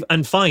still alive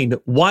and fine,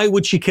 why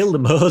would she kill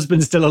them? Her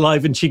husband's still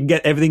alive and she can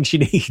get everything she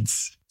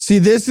needs. See,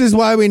 this is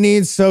why we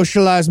need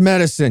socialized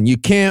medicine. You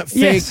can't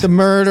fake the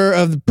murder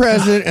of the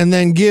president and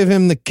then give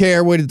him the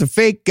care with the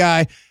fake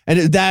guy. And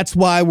that's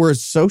why we're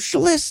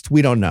socialist?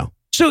 We don't know.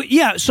 So,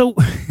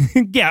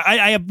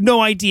 I have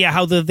no idea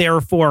how the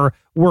therefore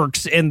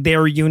works in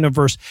their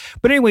universe.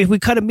 But anyway, we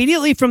cut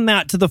immediately from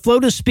that to the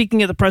float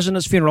speaking at the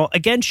president's funeral.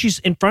 Again, she's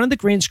in front of the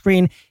green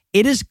screen.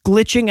 It is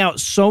glitching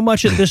out so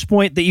much at this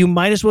point that you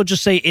might as well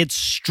just say it's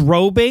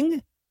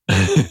strobing.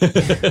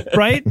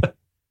 Right?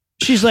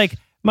 She's like,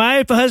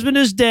 my husband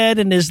is dead,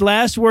 and his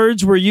last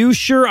words were, "You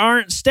sure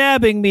aren't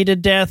stabbing me to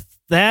death.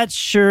 That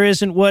sure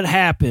isn't what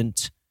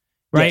happened."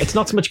 Right? Yeah, it's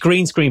not so much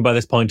green screen by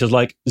this point as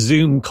like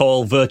Zoom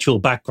call virtual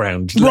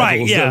background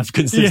levels of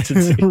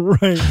consistency. Yeah,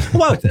 right.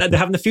 Wow, they're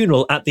having the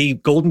funeral at the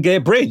Golden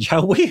Gate Bridge.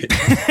 How weird.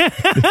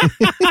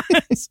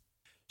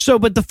 So,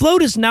 but the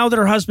float is now that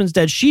her husband's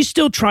dead, she's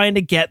still trying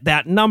to get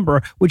that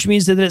number, which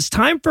means that it's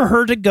time for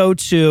her to go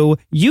to,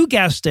 you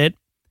guessed it,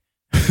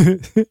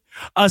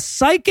 a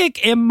psychic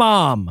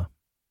imam.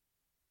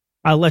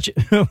 I'll let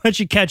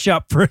you catch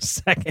up for a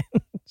second.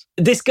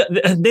 This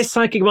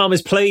psychic imam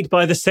is played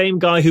by the same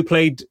guy who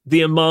played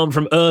the imam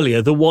from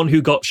earlier, the one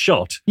who got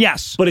shot.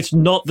 Yes. But it's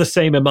not the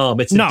same imam.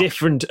 It's a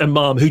different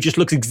imam who just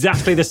looks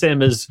exactly the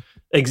same as...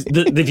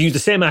 they've used the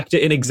same actor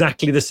in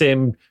exactly the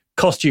same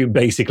costume,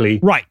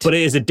 basically. Right. But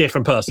it is a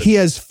different person. He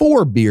has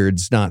 4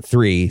 beards, not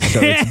 3, so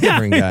it's a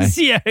different guy.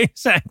 Yeah,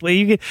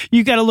 exactly.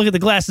 You got to look at the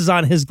glasses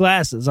on his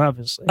glasses,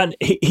 obviously. And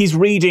he's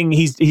reading,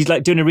 he's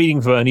like doing a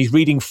reading for her, and he's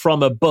reading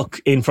from a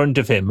book in front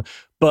of him.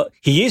 But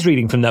he is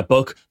reading from that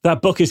book.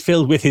 That book is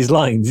filled with his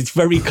lines. It's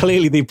very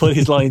clearly they put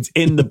his lines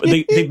in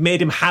they've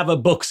made him have a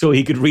book so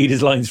he could read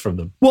his lines from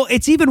them. Well,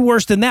 it's even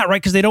worse than that,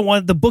 right? Because they don't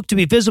want the book to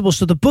be visible.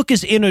 So the book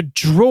is in a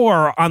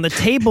drawer on the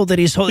table that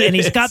he's holding, and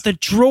he's got the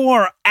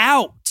drawer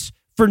out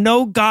for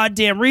no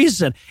goddamn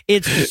reason.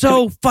 It's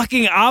so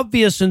fucking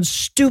obvious and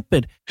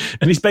stupid.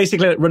 And he's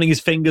basically like running his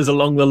fingers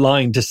along the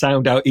line to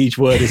sound out each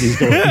word as he's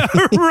going.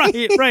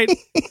 Right.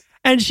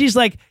 And she's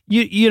like,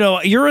 you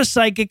know, you're a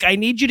psychic. I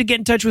need you to get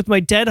in touch with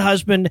my dead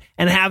husband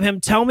and have him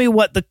tell me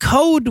what the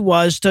code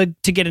was to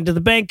get into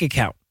the bank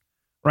account.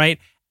 Right.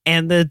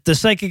 And the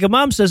psychic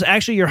imam says,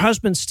 actually, your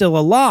husband's still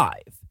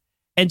alive.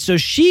 And so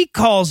she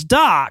calls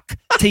Doc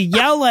to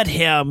yell at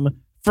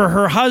him for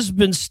her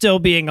husband still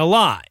being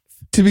alive.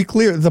 To be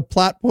clear, the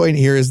plot point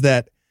here is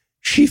that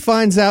she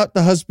finds out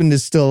the husband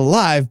is still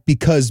alive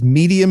because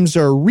mediums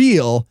are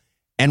real.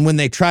 And when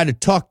they try to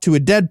talk to a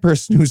dead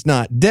person who's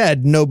not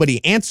dead,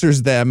 nobody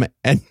answers them.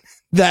 And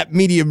that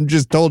medium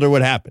just told her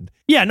what happened.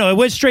 Yeah, no, it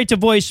went straight to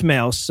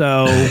voicemail.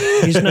 So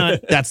he's not.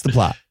 That's the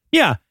plot.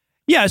 Yeah.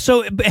 Yeah.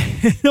 So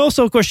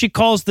also, of course, she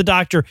calls the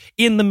doctor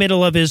in the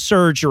middle of his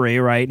surgery,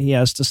 right? He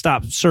has to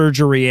stop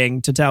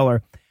surgerying to tell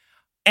her.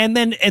 And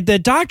then the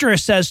doctor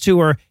says to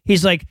her,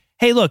 he's like,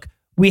 hey, look,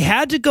 we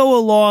had to go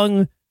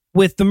along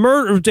with the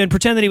murder and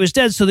pretend that he was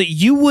dead so that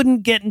you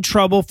wouldn't get in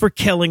trouble for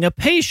killing a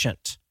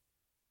patient.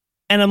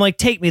 And I'm like,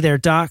 take me there,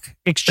 Doc.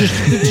 It's just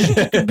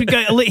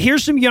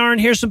here's some yarn,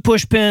 here's some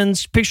push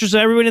pins, pictures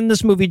of everyone in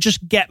this movie.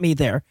 Just get me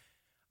there.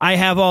 I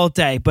have all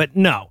day, but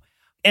no.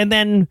 And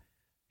then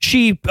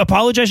she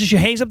apologizes. She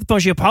hangs up the phone.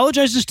 She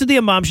apologizes to the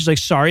imam. She's like,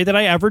 sorry that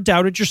I ever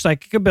doubted your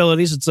psychic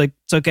abilities. It's like,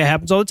 it's okay. It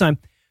happens all the time.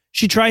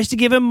 She tries to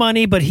give him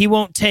money, but he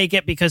won't take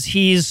it because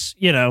he's,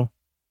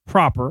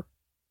 proper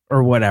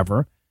or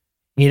whatever.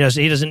 He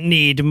doesn't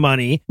need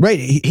money. Right.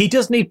 He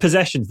does need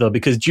possessions, though,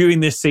 because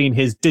during this scene,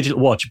 his digital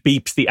watch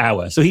beeps the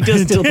hour. So he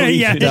does still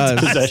believe in his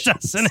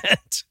possessions. Doesn't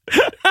it?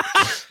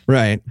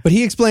 Right. But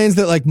he explains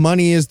that,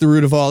 money is the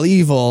root of all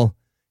evil.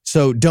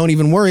 So don't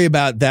even worry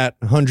about that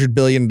 $100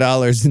 billion in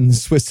the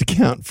Swiss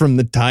account from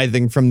the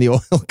tithing from the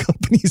oil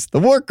companies, the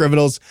war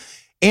criminals.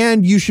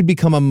 And you should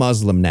become a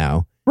Muslim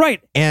now.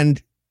 Right.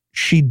 And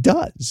she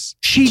does.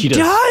 She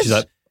does. She's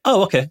like,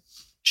 oh, okay.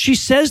 She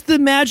says the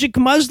magic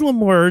Muslim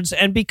words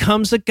and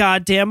becomes a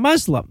goddamn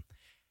Muslim.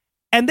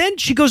 And then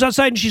she goes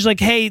outside and she's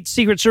like, hey,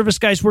 Secret Service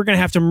guys, we're going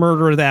to have to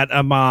murder that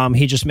imam.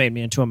 He just made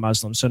me into a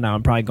Muslim. So now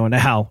I'm probably going to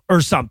hell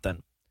or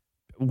something.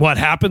 What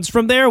happens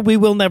from there? We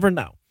will never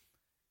know.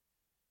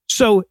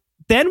 So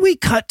then we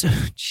cut to,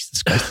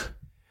 Jesus Christ.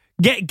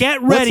 Get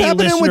ready, What's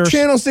happening listeners. with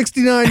Channel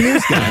 69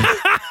 News guy?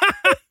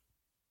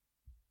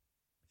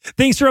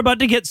 Things are about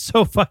to get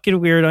so fucking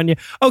weird on you.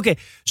 Okay,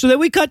 so then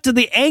we cut to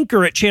the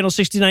anchor at Channel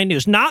 69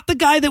 News. Not the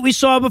guy that we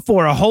saw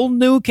before, a whole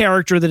new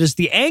character that is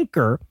the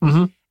anchor.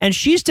 Mm-hmm. And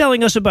she's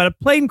telling us about a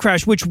plane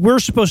crash, which we're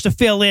supposed to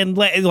fill in,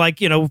 like,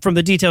 you know, from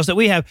the details that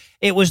we have.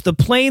 It was the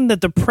plane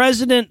that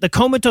the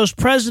comatose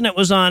president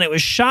was on. It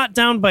was shot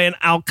down by an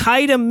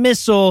Al-Qaeda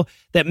missile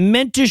that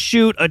meant to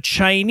shoot a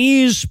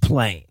Chinese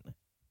plane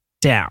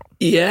down.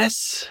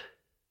 Yes.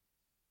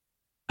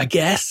 I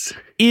guess.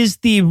 Is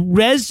the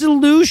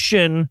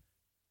resolution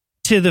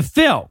to the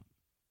film.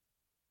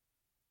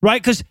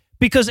 Right?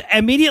 Because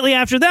immediately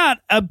after that,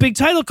 a big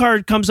title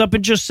card comes up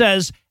and just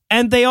says,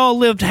 and they all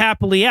lived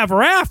happily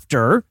ever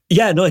after.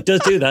 Yeah, no, it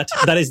does do that.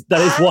 That is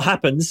what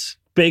happens.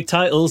 Big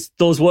titles,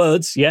 those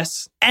words,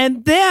 yes.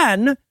 And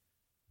then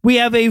we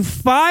have a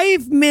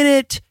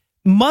 5-minute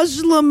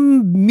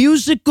Muslim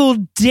musical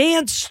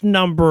dance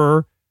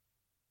number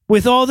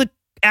with all the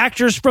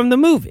actors from the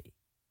movie.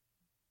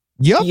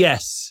 Yep.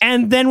 Yes.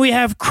 And then we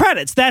have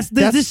credits. This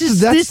is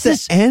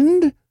the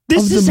end.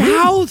 This is movie.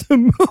 how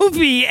the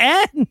movie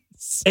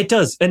ends. It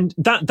does. And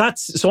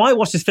that's so I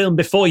watched this film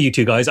before you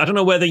two guys. I don't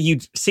know whether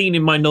you'd seen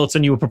in my notes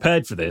and you were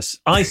prepared for this.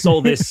 I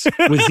saw this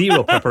with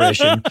zero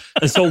preparation.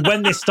 And so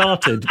when this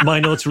started, my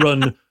notes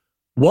run,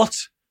 what?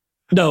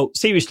 No,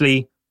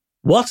 seriously,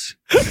 what?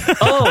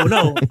 Oh,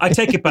 no, I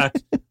take it back.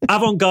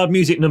 Avant-garde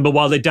music number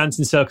while they dance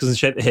in circles and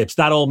shake their hips.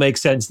 That all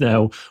makes sense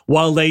now.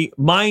 While they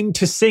mime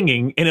to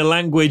singing in a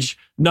language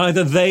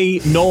neither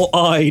they nor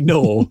I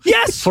know.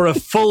 Yes! For a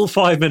full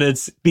 5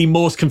 minutes, the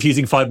most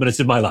confusing 5 minutes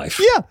of my life.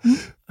 Yeah.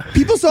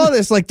 People saw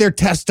this, like their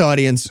test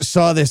audience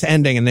saw this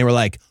ending and they were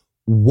like,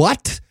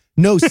 what?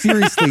 No,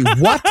 seriously,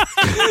 what?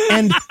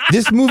 And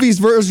this movie's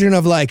version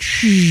of like,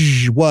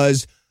 shh,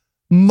 was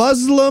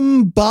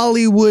Muslim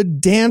Bollywood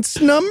dance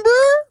number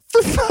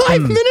for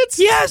 5 minutes?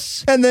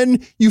 Yes. And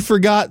then you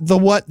forgot the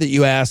what that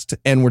you asked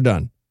and we're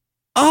done.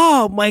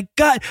 Oh, my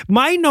God.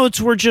 My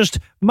notes were just,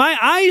 my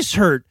eyes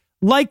hurt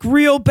like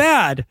real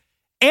bad.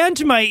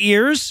 And my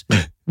ears.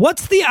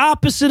 What's the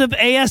opposite of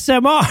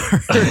ASMR?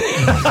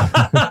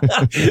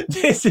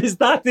 This is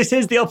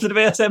the opposite of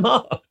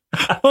ASMR.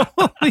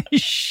 Holy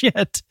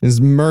shit.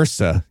 Is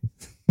MRSA.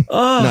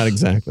 Oh. Not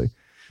exactly.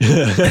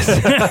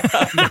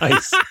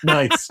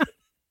 Nice.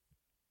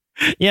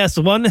 Yes,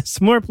 one is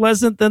more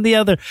pleasant than the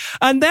other.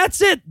 And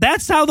that's it.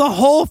 That's how the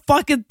whole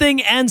fucking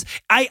thing ends.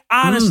 I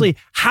honestly,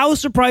 how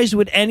surprised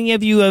would any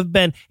of you have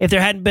been if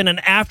there hadn't been an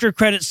after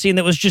credit scene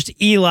that was just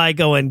Eli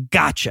going,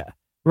 gotcha,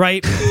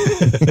 right?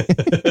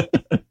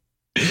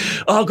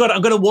 Oh, God,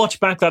 I'm going to watch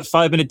back that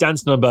 5-minute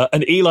dance number,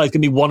 and Eli's going to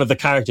be one of the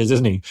characters,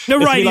 isn't he? No,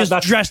 It's right. gonna He's be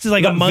like dressed as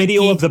like a that monkey.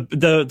 video of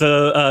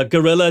the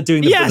gorilla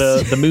doing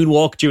the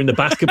moonwalk during the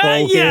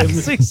basketball game.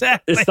 Yes,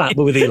 exactly. It's that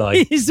with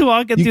Eli. He's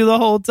walking through the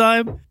whole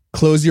time.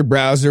 Close your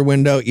browser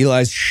window.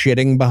 Eli's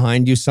shitting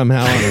behind you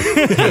somehow on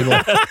a table.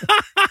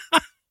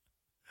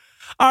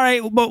 All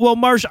right. Well,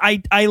 Marsh,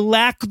 I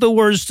lack the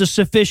words to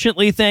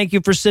sufficiently thank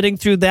you for sitting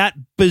through that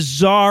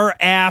bizarre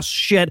ass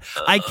shit.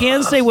 I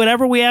can say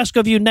whatever we ask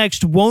of you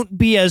next won't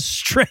be as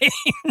strange.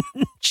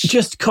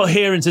 Just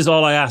coherence is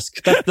all I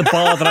ask. That's the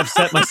bar that I've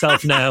set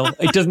myself now.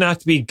 It doesn't have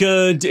to be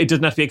good. It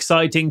doesn't have to be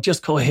exciting.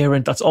 Just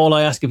coherent. That's all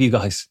I ask of you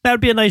guys. That would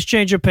be a nice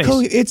change of pace.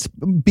 It's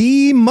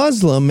Be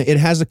Muslim. It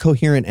has a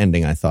coherent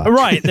ending, I thought.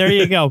 Right. There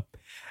you go.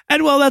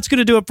 And well, that's going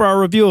to do it for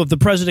our review of The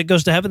President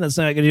Goes to Heaven. That's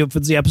not going to do it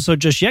for the episode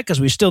just yet because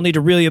we still need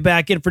to reel you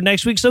back in for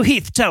next week. So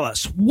Heath, tell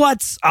us,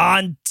 what's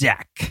on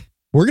deck?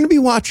 We're going to be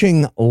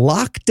watching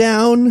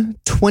Lockdown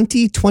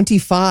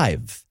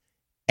 2025.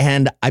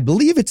 And I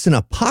believe it's an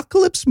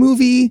apocalypse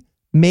movie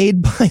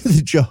made by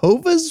the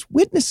Jehovah's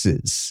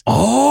Witnesses.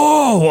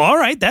 Oh, all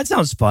right. That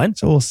sounds fun.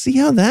 So we'll see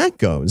how that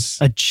goes.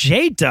 A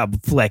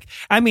J-dub flick.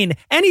 I mean,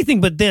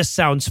 anything but this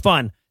sounds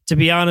fun, to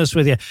be honest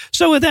with you.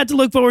 So with that to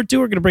look forward to,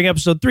 we're going to bring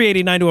episode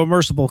 389 to a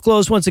merciful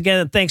close. Once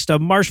again, thanks to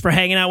Marsh for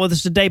hanging out with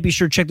us today. Be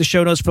sure to check the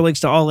show notes for links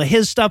to all of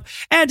his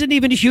stuff. And an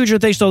even huger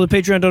thanks to all the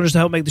Patreon donors to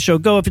help make the show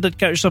go. If you'd like to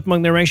count yourself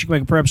among their ranks, you can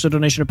make a per episode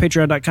donation at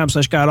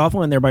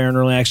patreon.com/godawful and thereby earn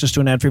early access to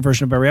an ad-free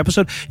version of every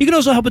episode. You can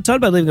also help a ton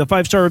by leaving a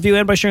 5-star review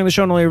and by sharing the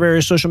show on all your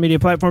various social media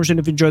platforms. And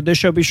if you enjoyed this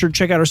show, be sure to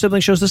check out our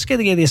sibling shows, The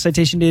Scathing Atheist,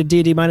 Citation Needed,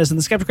 D&D Minus, and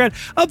The Skeptocrat,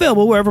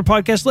 available wherever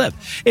podcasts live.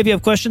 If you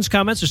have questions,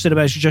 comments, or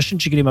cinematic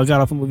suggestions, you can email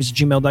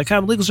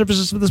godawfulmovies@gmail.com. Legal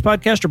services for this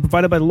podcast are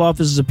provided by the law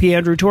offices of P.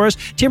 Andrew Torres.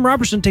 Tim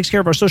Robertson takes care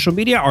of our social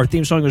media. Our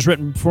theme song was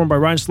written and performed by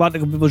Ryan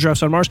Slotnick of People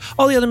Drafts on Mars.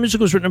 All the other music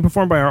was written and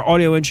performed by our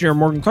audio engineer,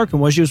 Morgan Clark,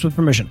 and was used with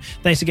permission.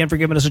 Thanks again for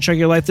giving us a chunk of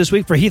your life this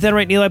week. For Heath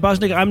Enright and Eli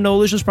Bosnick, I'm Noah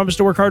Lucius. Promise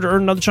to work hard to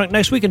earn another chunk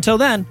next week. Until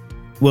then,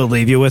 we'll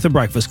leave you with a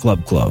Breakfast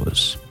Club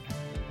close.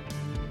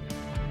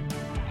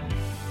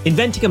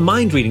 Inventing a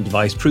mind-reading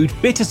device proved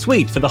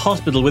bittersweet for the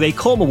hospital with a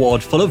coma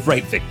ward full of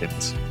rape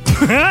victims.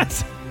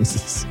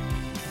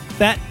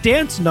 That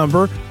dance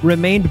number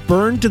remained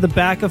burned to the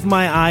back of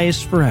my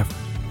eyes forever.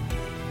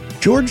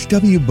 George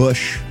W.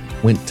 Bush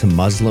went to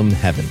Muslim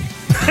heaven,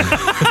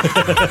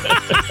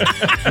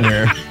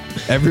 where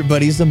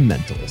everybody's a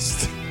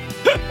mentalist.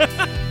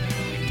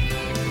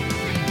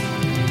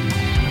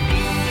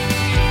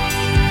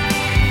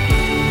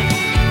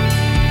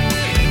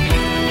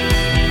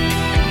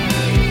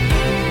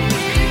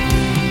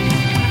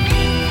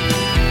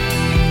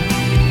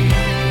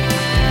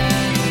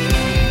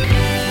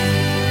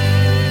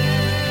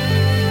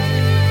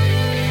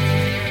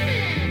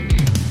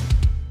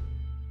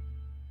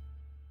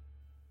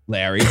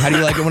 Larry. How do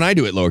you like it when I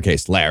do it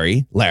lowercase?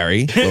 Larry,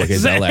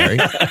 lowercase L, Larry.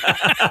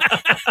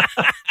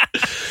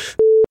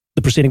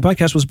 The preceding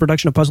podcast was a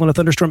production of Puzzle and a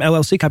Thunderstorm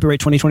LLC, copyright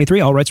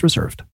 2023, all rights reserved.